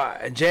a squad.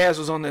 And Jazz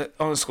was on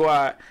the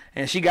squad.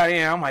 And she got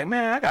in. I'm like,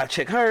 man, I got to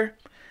check her.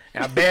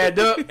 And I bagged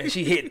up. And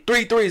she hit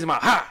 3 threes. I'm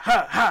like, ha,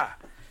 ha, ha.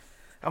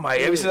 I'm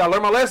like, ever since I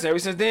learned my lesson, ever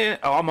since then,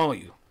 I'm on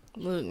you.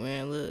 Look,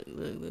 man, look.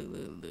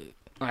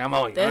 Like, I'm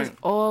on you. That's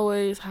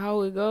always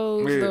how it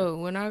goes, though.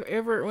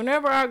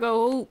 Whenever I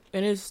go hoop,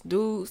 and it's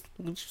dudes,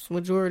 which is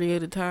majority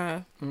of the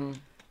time,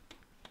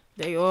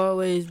 they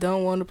always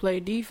don't want to play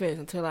defense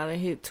until I done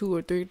hit 2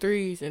 or 3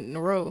 threes in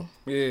a row.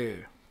 Yeah.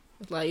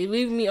 It's like, you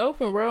leaving me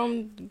open, bro.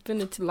 I'm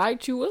finna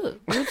light you up.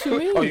 What you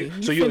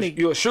mean? So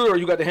you a shooter, or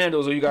you got the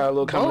handles, or you got a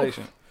little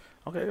combination?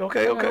 Okay.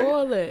 I got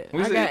all that.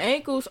 I got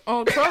ankles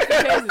on trophy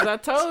cases. I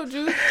told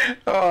you.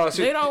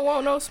 They don't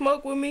want no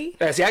smoke with me.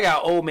 Yeah, see, I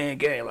got old man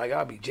game. Like,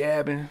 I'll be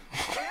jabbing.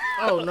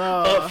 Oh, no.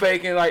 Up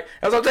faking. Like,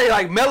 that's what I'm saying.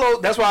 Like,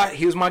 Melo, that's why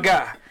he was my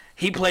guy.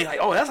 He played like,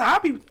 oh, that's how I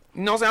be. You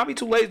know what I'm saying? I'll be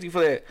too lazy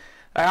for that.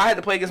 Like, I had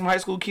to play against some high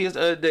school kids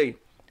the other day.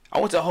 I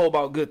went to a hole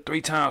about good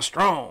 3 times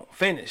strong.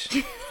 Finish.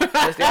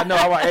 Next thing I know,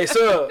 I was like, hey,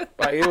 sub.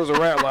 Like, it was a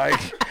wrap. Like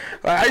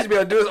I used to be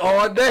able to do this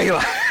all day.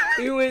 Like,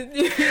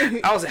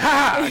 I was like,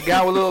 ha!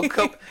 Guy with a little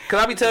cup.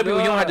 Because I be telling people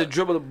you don't have to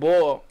dribble the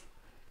ball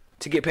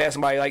to get past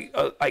somebody.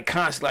 Like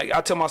constantly. Like,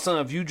 I tell my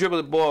son, if you dribble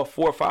the ball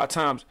 4 or 5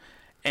 times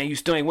and you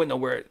still ain't went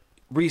nowhere,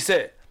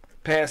 reset.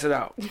 Pass it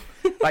out.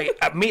 Like,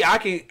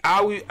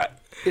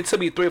 it took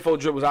me 3 or 4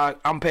 dribbles.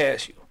 I'm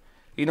past you.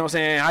 You know what I'm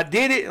saying? I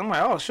did it. I'm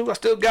like, oh, shoot, I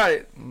still got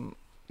it.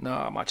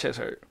 Nah, my chest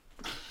hurt.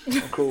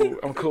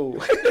 I'm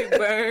cool.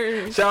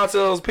 Shout out to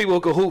those people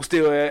who could hoop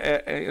still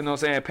at you know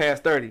what I'm saying,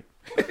 past 30.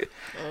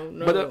 Oh,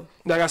 no. But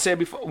like I said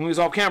before, when we was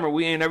off camera,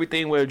 we end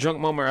everything with a drunk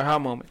moment or a high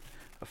moment.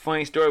 A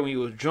funny story when you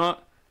was drunk,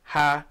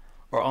 high,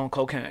 or on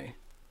cocaine.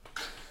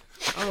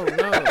 Oh,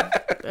 no.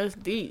 That's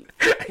deep.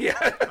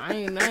 Yeah. I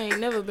ain't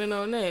never been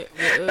on that.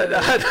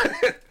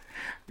 But,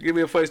 give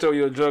me a funny story.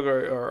 You was drunk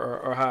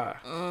or high.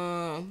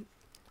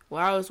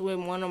 Well, I was with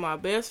one of my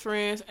best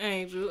friends,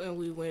 Angel, and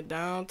we went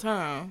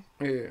downtown.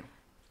 Yeah.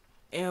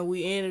 And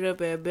we ended up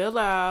at Belle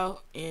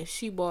Isle, and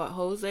she bought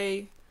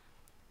Jose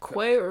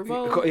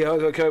Cuervo. Yeah,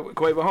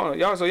 Cuervo. Hold on,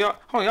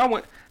 y'all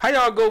went. How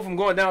y'all go from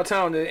going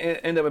downtown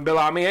to end up in Belle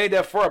Isle? I mean, ain't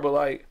that far, but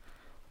like,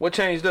 what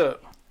changed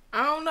up?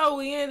 I don't know.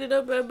 We ended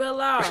up at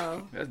Belle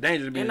Isle. That's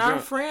dangerous to be and drunk.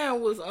 our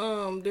friend was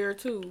there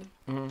too.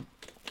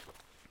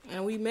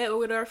 And we met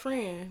with our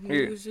friend.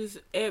 He was just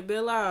at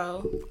Belle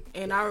Isle.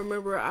 And I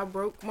remember I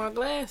broke my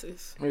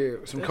glasses. Yeah,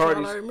 some That's Cardis.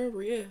 all I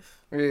remember, yes.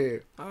 Yeah.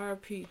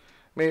 R.I.P.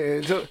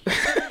 Man, so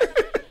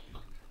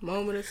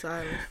moment of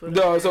silence. For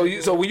no, so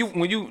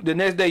when you the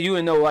next day you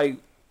didn't know like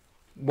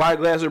why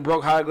glasses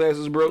broke, how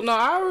glasses broke. No,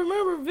 I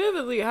remember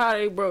vividly how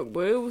they broke,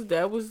 but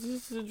that was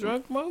just a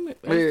drunk moment.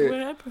 That's what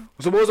happened.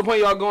 So what was the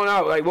point of y'all going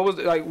out? Like, what was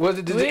it like? Was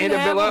it just the end of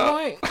Belle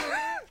Isle?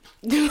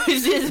 It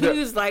was just we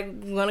was like,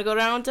 wanna go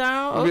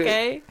downtown?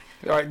 Okay.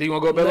 All right, do you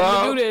wanna go to Belle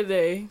Isle? Do that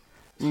day.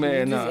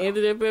 Man, we just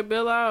ended up at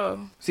Belle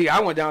Isle. See, I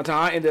went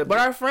downtown. I ended up. But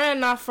our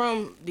friend not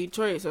from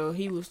Detroit, so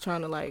he was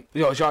trying to like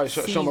show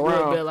him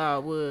around. What Belle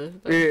Isle was.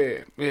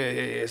 Like,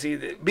 yeah. See,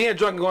 being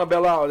drunk and going to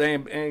Belle Isle, they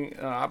ain't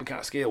I be kind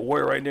of scared of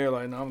water right there.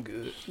 Like, no, I'm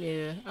good.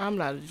 Yeah, I'm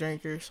not a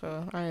drinker,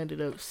 so I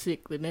ended up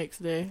sick the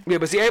next day. Yeah,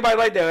 but see, everybody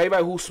like that.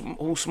 Everybody who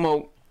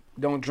smoke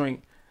don't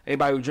drink.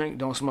 Everybody who drink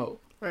don't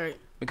smoke. Right.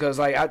 Because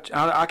like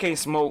I can't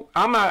smoke.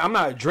 I'm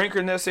not a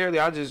drinker necessarily.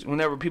 I just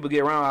whenever people get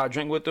around, I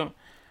drink with them.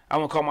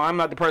 I'm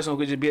not the person who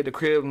could just be at the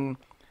crib and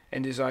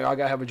just like I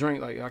gotta have a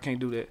drink. Like I can't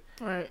do that.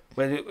 Right.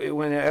 But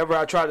whenever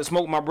I try to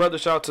smoke, my brother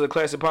shout out to the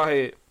classic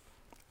pothead.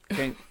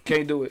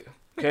 Can't do it.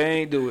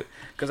 Can't do it.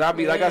 Cause I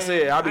be like I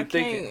said, I be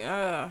thinking.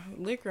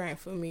 Liquor ain't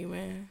for me,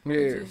 man. Yeah.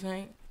 It just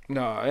ain't.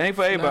 No, it ain't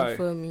for everybody. Not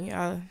for me.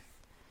 I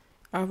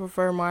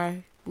prefer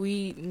my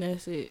weed and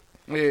that's it.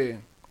 Yeah.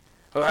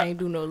 I ain't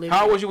do no liquor.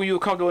 How was you when you were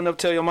comfortable enough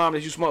to tell your mom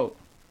that you smoke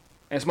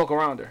and smoke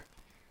around her?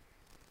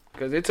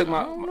 Cause it took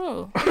I don't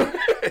know.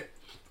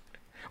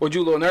 Was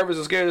you a little nervous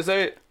or scared to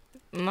say it?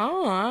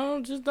 No,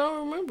 I just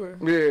don't remember.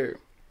 Yeah.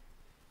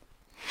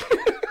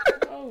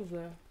 What was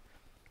that?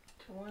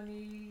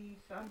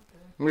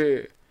 20-something.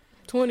 Yeah.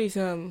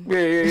 20-something.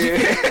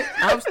 Yeah.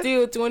 I'm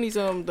still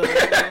 20-something though.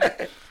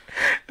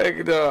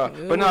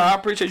 But no, I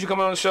appreciate you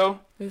coming on the show.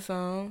 It's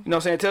on. You know what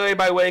I'm saying? Tell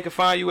everybody where they can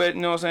find you at,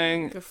 you know what I'm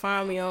saying? You can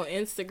find me on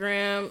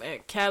Instagram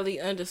at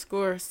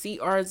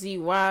Cali_CRZY.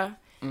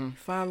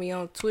 Find me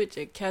on Twitch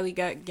at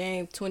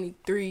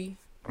CaliGotGame23.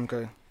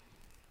 Okay.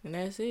 And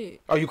that's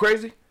it. Are you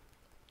crazy?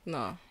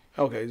 No.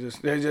 Okay,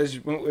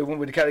 it went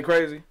with the Cali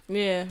crazy?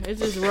 Yeah, it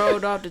just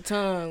rolled off the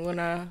tongue when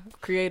I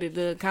created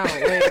the account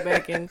way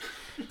back in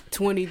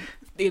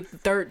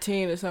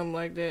 13 or something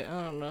like that.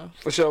 I don't know.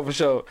 For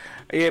sure.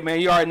 Yeah, man,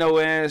 you already know,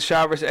 man.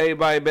 Shad vs.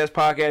 Everybody, best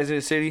podcast in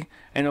the city.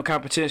 Ain't no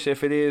competition.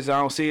 If it is, I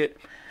don't see it.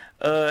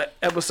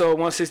 Episode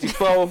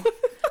 164.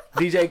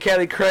 DJ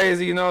Cali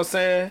crazy, you know what I'm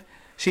saying?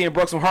 She ain't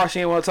broke some heart.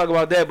 She ain't want to talk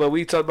about that, but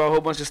we talked about a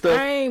whole bunch of stuff.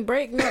 I ain't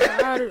break no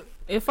heart.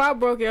 If I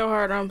broke your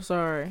heart, I'm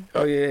sorry.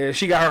 Oh, yeah. If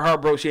she got her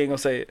heart broke, she ain't going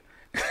to say it.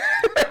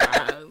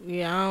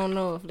 Yeah, I don't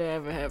know if that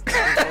ever happened.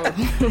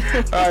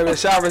 All right, man.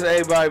 Shad vs.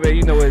 Everybody, man.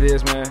 You know what it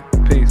is, man.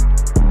 Peace.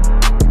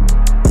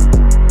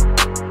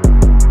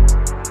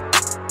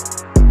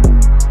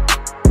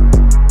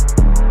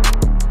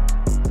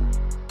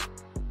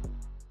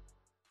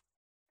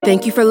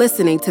 Thank you for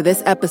listening to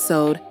this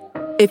episode.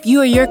 If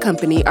you or your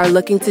company are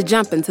looking to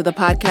jump into the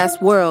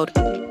podcast world,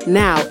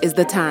 now is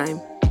the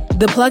time.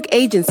 The Plug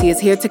Agency is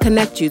here to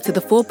connect you to the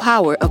full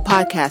power of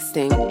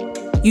podcasting.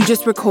 You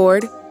just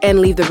record and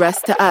leave the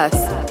rest to us.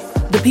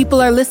 The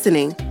people are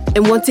listening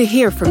and want to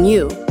hear from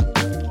you.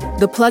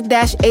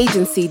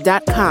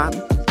 Theplug-agency.com.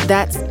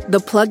 That's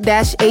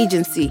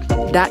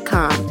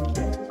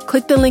theplug-agency.com.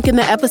 Click the link in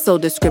the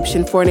episode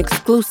description for an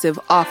exclusive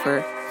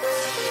offer.